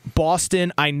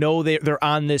 Boston, I know they're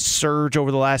on this surge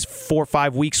over the last 4 or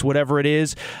 5 weeks, whatever it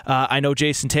is. I know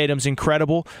Jason Tatum's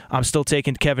incredible. I'm still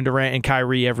taking Kevin Durant and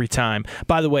Kyrie every time.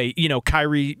 By the way,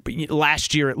 Kyrie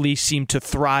last year at least seemed to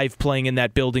thrive playing in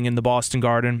that building in the Boston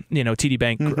Garden, TD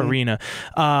Bank Arena.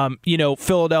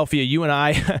 Philadelphia, you and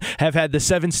I have had the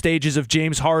 7 stages of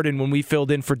James Harden when we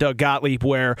filled in for Doug Gottlieb,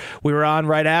 where we were on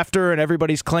right after and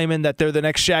everybody's claiming that they're the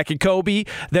next Shaq and Kobe.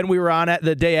 Then we were on at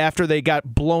the day after they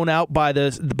got blown out by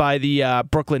the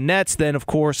Brooklyn Nets. Then, of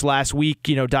course, last week,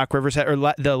 Doc Rivers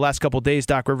the last couple of days,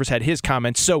 Doc Rivers had his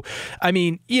comments. So, I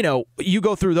mean, you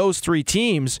go through those 3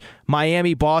 teams,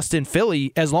 Miami, Boston,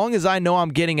 Philly, as long as I know I'm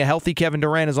getting a healthy Kevin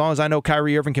Durant, as long as I know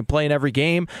Kyrie Irving can play in every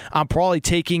game, I'm probably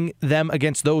taking them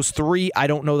against those 3. I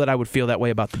don't know that I would feel that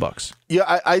way about the Bucks.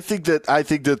 Yeah, I think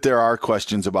that there are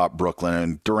questions about Brooklyn.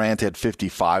 And Durant had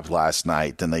 55 last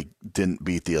night, and they didn't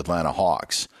beat the Atlanta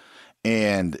Hawks.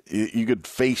 And you could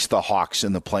face the Hawks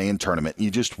in the play-in tournament.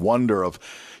 You just wonder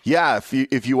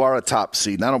if you are a top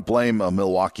seed. And I don't blame a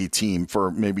Milwaukee team for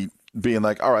maybe being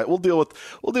like, all right, we'll deal with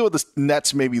the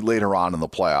Nets maybe later on in the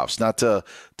playoffs. Not to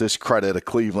discredit a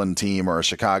Cleveland team or a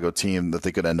Chicago team that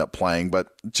they could end up playing, but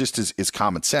just is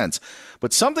common sense.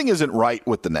 But something isn't right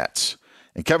with the Nets.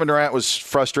 And Kevin Durant was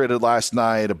frustrated last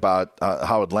night about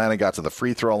how Atlanta got to the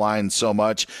free throw line so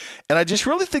much. And I just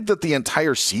really think that the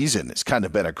entire season has kind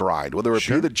of been a grind, whether it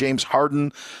be the James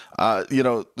Harden,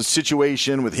 the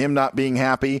situation with him not being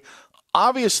happy.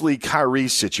 Obviously,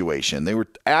 Kyrie's situation. They were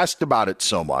asked about it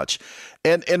so much.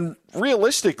 And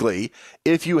realistically,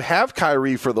 if you have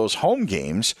Kyrie for those home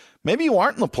games, maybe you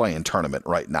aren't in the play-in tournament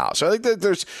right now. So I think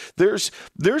that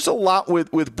there's a lot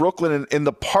with Brooklyn. And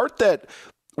the part that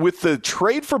with the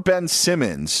trade for Ben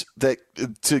Simmons, that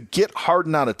to get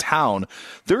Harden out of town,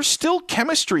 there's still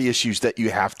chemistry issues that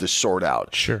you have to sort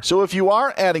out. Sure. So if you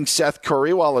are adding Seth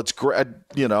Curry, while it's great,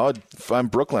 if I'm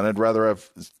Brooklyn, I'd rather have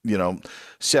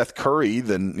Seth Curry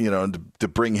than to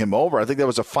bring him over. I think that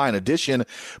was a fine addition,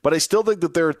 but I still think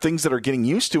that there are things that are getting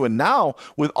used to. And now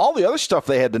with all the other stuff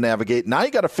they had to navigate, now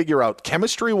you got to figure out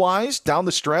chemistry wise down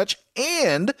the stretch,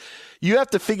 and you have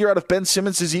to figure out if Ben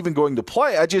Simmons is even going to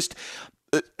play.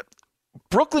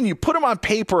 Brooklyn, you put them on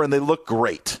paper and they look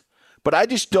great. But I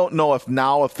just don't know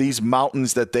if these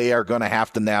mountains that they are going to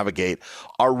have to navigate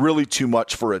are really too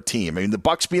much for a team. I mean, the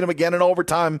Bucks beat them again in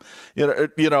overtime, or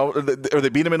they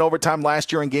beat them in overtime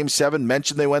last year in Game 7.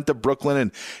 Mentioned they went to Brooklyn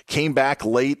and came back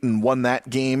late and won that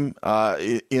game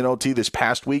in OT this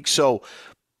past week. So,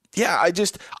 yeah,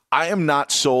 I am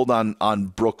not sold on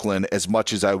Brooklyn as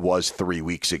much as I was 3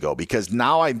 weeks ago, because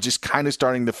now I'm just kind of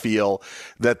starting to feel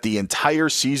that the entire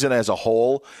season as a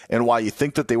whole, and why you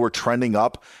think that they were trending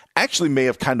up, actually may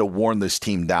have kind of worn this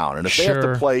team down. And if they have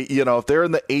to play, if they're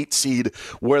in the 8 seed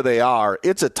where they are,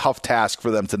 it's a tough task for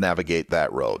them to navigate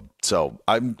that road. So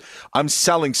I'm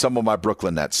selling some of my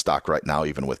Brooklyn Nets stock right now,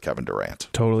 even with Kevin Durant.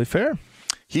 Totally fair.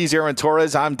 He's Aaron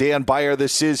Torres. I'm Dan Beyer.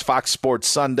 This is Fox Sports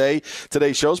Sunday.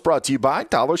 Today's show is brought to you by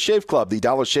Dollar Shave Club. The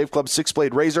Dollar Shave Club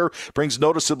 6-blade razor brings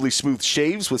noticeably smooth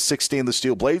shaves with 6 stainless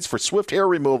steel blades for swift hair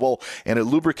removal and a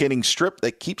lubricating strip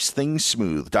that keeps things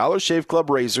smooth. Dollar Shave Club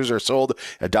razors are sold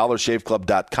at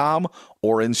dollarshaveclub.com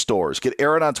or in stores. Get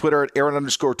Aaron on Twitter at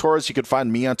Aaron_Torres. You can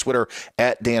find me on Twitter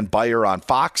at Dan Beyer on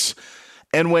Fox.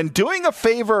 And when doing a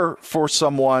favor for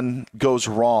someone goes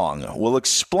wrong, we'll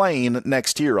explain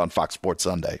next year on Fox Sports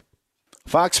Sunday.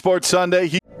 Fox Sports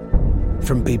Sunday.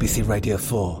 From BBC Radio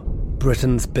 4,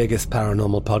 Britain's biggest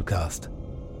paranormal podcast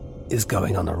is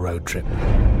going on a road trip.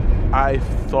 I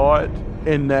thought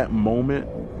in that moment,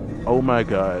 oh my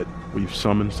God, we've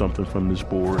summoned something from this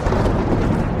board.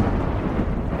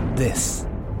 This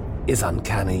is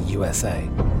Uncanny USA.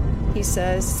 He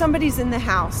says, somebody's in the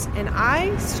house, and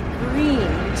I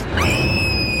screamed.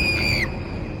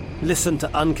 Listen to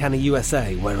Uncanny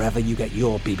USA wherever you get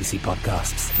your BBC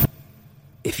podcasts,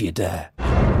 if you dare.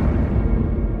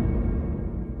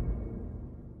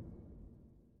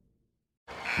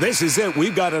 This is it.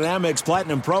 We've got an Amex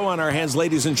Platinum Pro on our hands,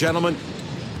 ladies and gentlemen.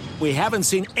 We haven't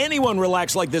seen anyone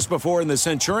relax like this before in the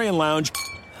Centurion Lounge.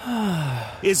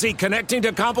 Is he connecting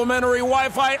to complimentary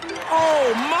Wi-Fi?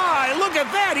 Oh, my! Look at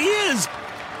that! He is!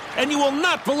 And you will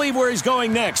not believe where he's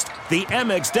going next. The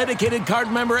Amex dedicated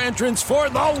card member entrance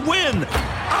for the win!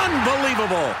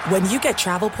 Unbelievable! When you get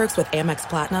travel perks with Amex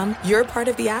Platinum, you're part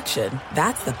of the action.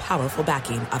 That's the powerful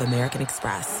backing of American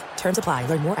Express. Terms apply.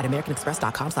 Learn more at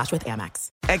americanexpress.com/withAmex.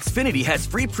 Xfinity has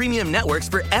free premium networks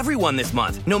for everyone this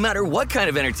month, no matter what kind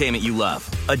of entertainment you love.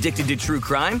 Addicted to true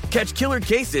crime? Catch killer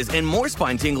cases and more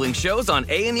spine-tingling shows on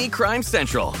A&E Crime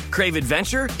Central. Crave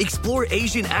adventure? Explore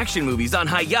Asian action movies on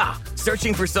Hi-YAH.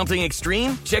 Searching for something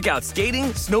extreme? Check out skating,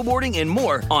 snowboarding, and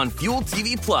more on Fuel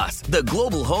TV Plus, the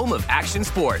global home of action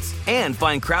sports. And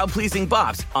find crowd-pleasing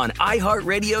bops on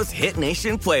iHeartRadio's Hit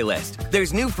Nation playlist.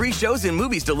 There's new free shows and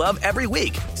movies to love every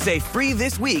week. Say free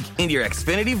this week in your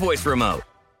Xfinity voice remote.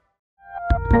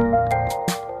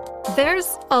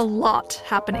 There's a lot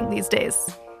happening these days,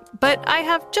 but I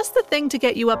have just the thing to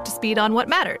get you up to speed on what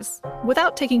matters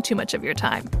without taking too much of your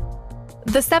time.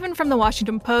 The 7 from the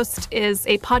Washington Post is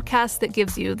a podcast that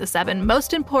gives you the 7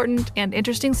 most important and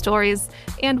interesting stories,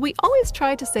 and we always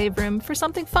try to save room for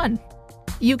something fun.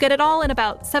 You get it all in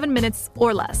about 7 minutes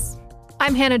or less.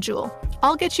 I'm Hannah Jewell.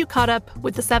 I'll get you caught up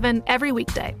with the 7 every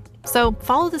weekday. So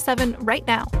follow the 7 right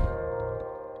now.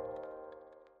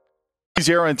 He's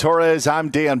Aaron Torres. I'm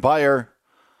Dan Beyer.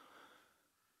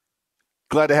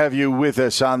 Glad to have you with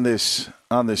us on this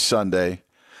Sunday.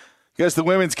 Guys, the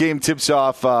women's game tips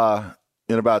off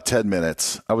in about 10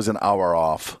 minutes. I was an hour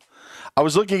off. I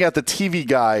was looking at the TV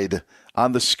guide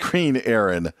on the screen,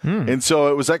 Aaron. And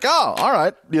so it was like, oh, all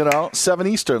right, 7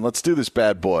 Eastern. Let's do this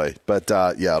bad boy. But,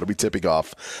 yeah, it'll be tipping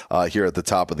off here at the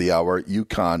top of the hour.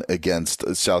 UConn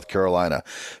against South Carolina.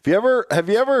 Have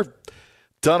you ever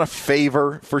done a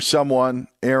favor for someone,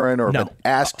 Aaron, or been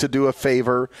asked to do a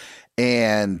favor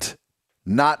and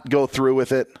not go through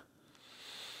with it?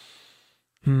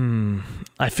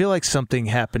 I feel like something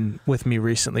happened with me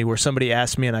recently where somebody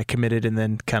asked me and I committed and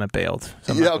then kind of bailed.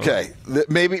 Yeah, okay.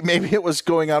 Maybe it was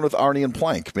going on with Arnie and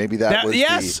Plank. Maybe that was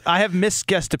yes, I have missed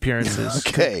guest appearances.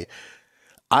 Okay.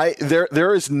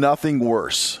 There is nothing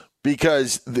worse.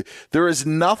 Because there is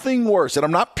nothing worse, and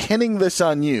I'm not pinning this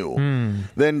on you,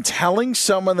 than telling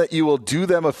someone that you will do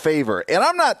them a favor. And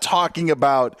I'm not talking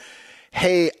about,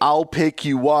 hey, I'll pick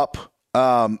you up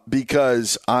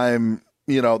because I'm,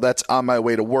 that's on my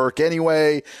way to work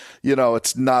anyway.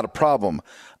 It's not a problem.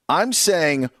 I'm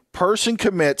saying person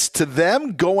commits to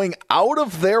them going out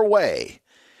of their way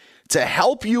to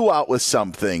help you out with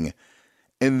something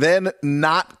and then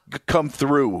not come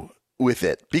through with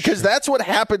it, because that's what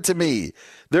happened to me.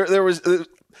 There was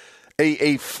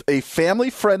a family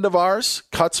friend of ours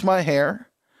cuts my hair,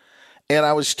 and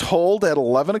I was told at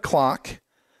 11 o'clock,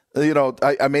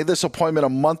 I made this appointment a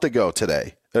month ago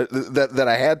today, that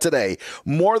I had today,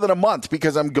 more than a month,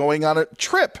 because I'm going on a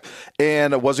trip,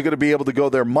 and I wasn't going to be able to go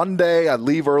there Monday. I'd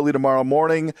leave early tomorrow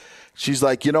morning. She's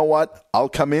like, you know what? I'll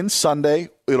come in Sunday.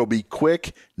 It'll be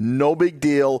quick. No big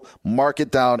deal. Mark it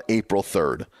down April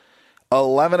 3rd.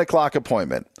 11 o'clock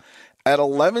appointment. At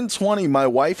 11:20, my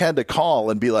wife had to call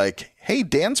and be like, hey,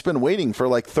 Dan's been waiting for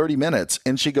like 30 minutes.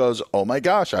 And she goes, oh my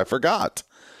gosh, I forgot.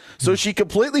 So she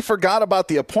completely forgot about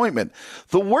the appointment.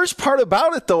 The worst part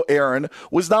about it, though, Aaron,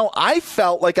 was now I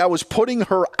felt like I was putting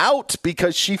her out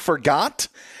because she forgot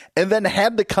and then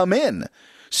had to come in.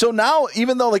 So now,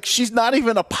 even though she's not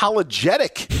even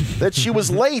apologetic that she was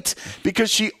late,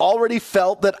 because she already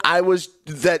felt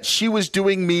that she was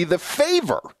doing me the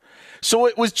favor. So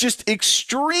it was just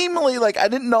extremely I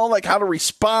didn't know how to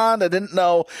respond. I didn't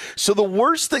know. So the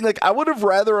worst thing, I would have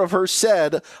rather of her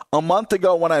said a month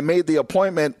ago when I made the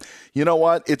appointment, you know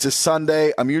what? It's a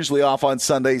Sunday. I'm usually off on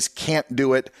Sundays. Can't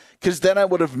do it. Because then I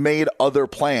would have made other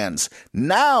plans.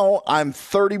 Now I'm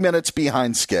 30 minutes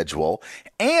behind schedule,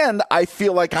 and I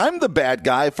feel like I'm the bad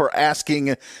guy for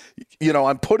asking,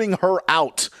 I'm putting her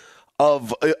out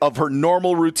of her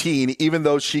normal routine, even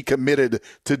though she committed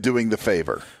to doing the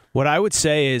favor. What I would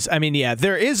say is,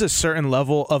 there is a certain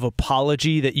level of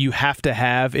apology that you have to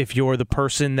have if you're the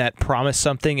person that promised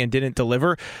something and didn't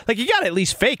deliver. You got to at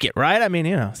least fake it, right?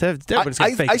 Everybody's got to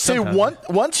fake it. I say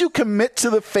once you commit to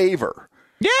the favor,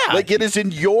 it is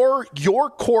in your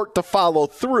court to follow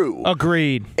through.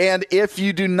 Agreed. And if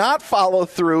you do not follow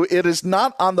through, it is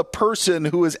not on the person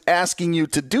who is asking you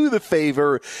to do the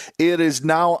favor. It is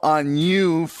now on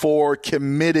you for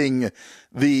committing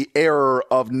the error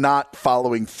of not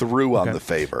following through on the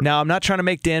favor. Now, I'm not trying to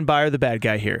make Dan Byer the bad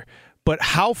guy here, but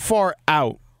how far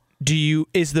out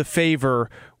is the favor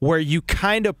where you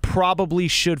kind of probably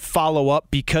should follow up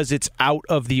because it's out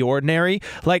of the ordinary?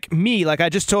 Like me, I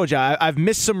just told you, I've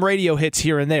missed some radio hits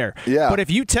here and there. Yeah. But if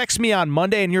you text me on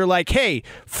Monday and you're like, hey,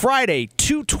 Friday,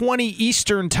 2:20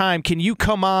 Eastern time, can you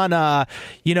come on,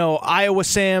 Iowa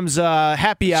Sam's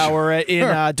happy hour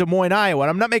in Des Moines, Iowa? And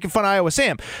I'm not making fun of Iowa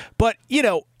Sam, but,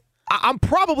 I'm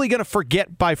probably going to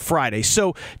forget by Friday.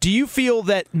 So do you feel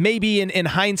that maybe in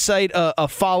hindsight, a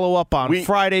follow-up on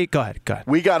Friday? Go ahead.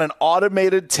 We got an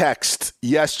automated text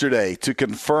yesterday to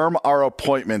confirm our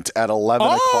appointment at 11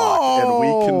 o'clock, and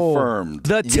we confirmed.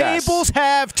 The tables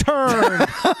have turned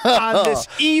on this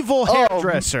evil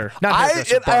hairdresser.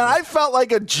 I felt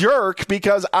like a jerk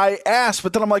because I asked,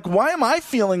 but then I'm like, why am I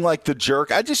feeling like the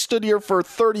jerk? I just stood here for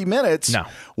 30 minutes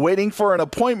waiting for an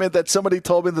appointment that somebody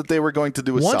told me that they were going to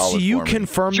do a solid. Once you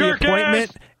confirm the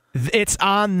appointment, it's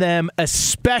on them,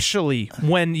 especially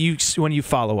when you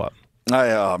follow up.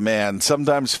 Oh man,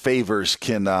 sometimes favors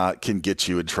can get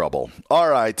you in trouble. All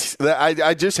right,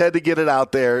 I just had to get it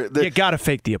out there. You got to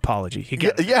fake the apology.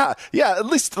 Yeah. At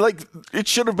least it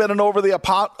should have been an over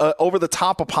the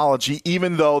top apology,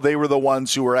 even though they were the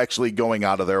ones who were actually going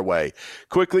out of their way.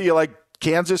 Quickly, you like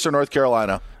Kansas or North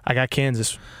Carolina? I got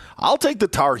Kansas. I'll take the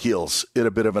Tar Heels in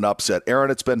a bit of an upset. Aaron,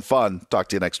 it's been fun. Talk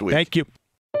to you next week. Thank you.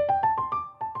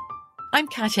 I'm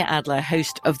Katya Adler,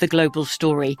 host of The Global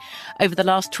Story. Over the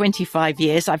last 25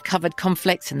 years, I've covered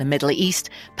conflicts in the Middle East,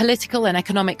 political and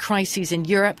economic crises in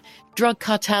Europe, drug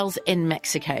cartels in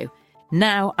Mexico.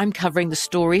 Now I'm covering the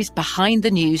stories behind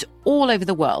the news all over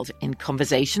the world in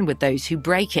conversation with those who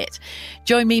break it.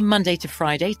 Join me Monday to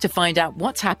Friday to find out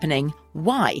what's happening,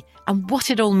 why, and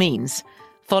what it all means.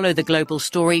 Follow The Global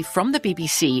Story from the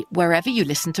BBC wherever you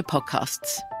listen to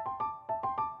podcasts.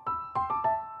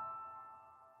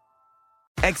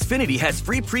 Xfinity has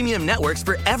free premium networks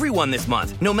for everyone this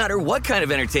month, no matter what kind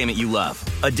of entertainment you love.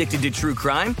 Addicted to true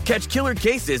crime? Catch killer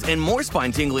cases and more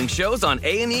spine-tingling shows on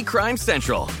A&E Crime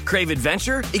Central. Crave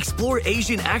adventure? Explore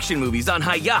Asian action movies on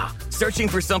Hi-Ya. Searching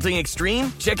for something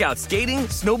extreme? Check out skating,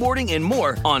 snowboarding, and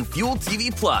more on Fuel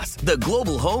TV Plus, the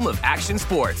global home of action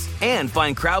sports. And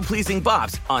find crowd-pleasing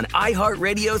bops on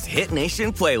iHeartRadio's Hit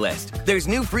Nation playlist. There's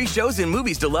new free shows and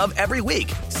movies to love every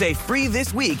week. Say free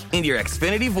this week in your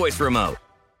Xfinity voice remote.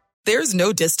 There's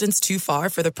no distance too far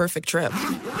for the perfect trip.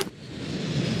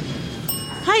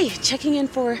 Hi, checking in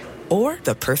for... Or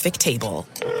the perfect table.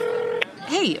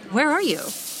 Hey, where are you?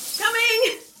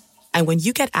 Coming! And when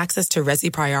you get access to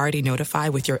Resi Priority Notify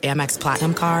with your Amex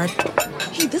Platinum card...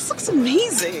 Hey, this looks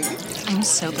amazing. I'm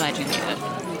so glad you made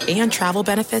it. And travel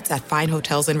benefits at fine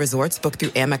hotels and resorts booked through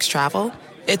Amex Travel,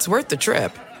 it's worth the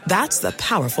trip. That's the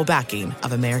powerful backing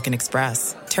of American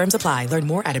Express. Terms apply. Learn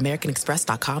more at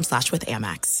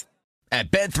americanexpress.com/withAmex. At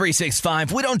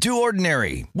Bet365, we don't do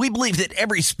ordinary. We believe that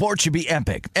every sport should be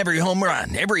epic. Every home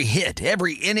run, every hit,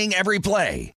 every inning, every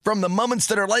play. From the moments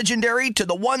that are legendary to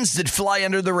the ones that fly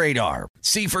under the radar.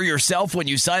 See for yourself when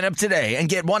you sign up today and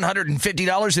get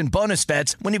 $150 in bonus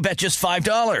bets when you bet just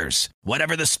 $5.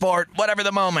 Whatever the sport, whatever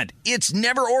the moment, it's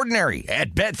never ordinary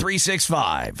at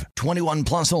Bet365. 21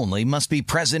 plus only. Must be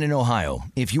present in Ohio.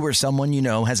 If you or someone you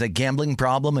know has a gambling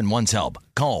problem and wants help,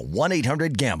 call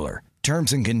 1-800-GAMBLER.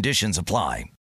 Terms and conditions apply.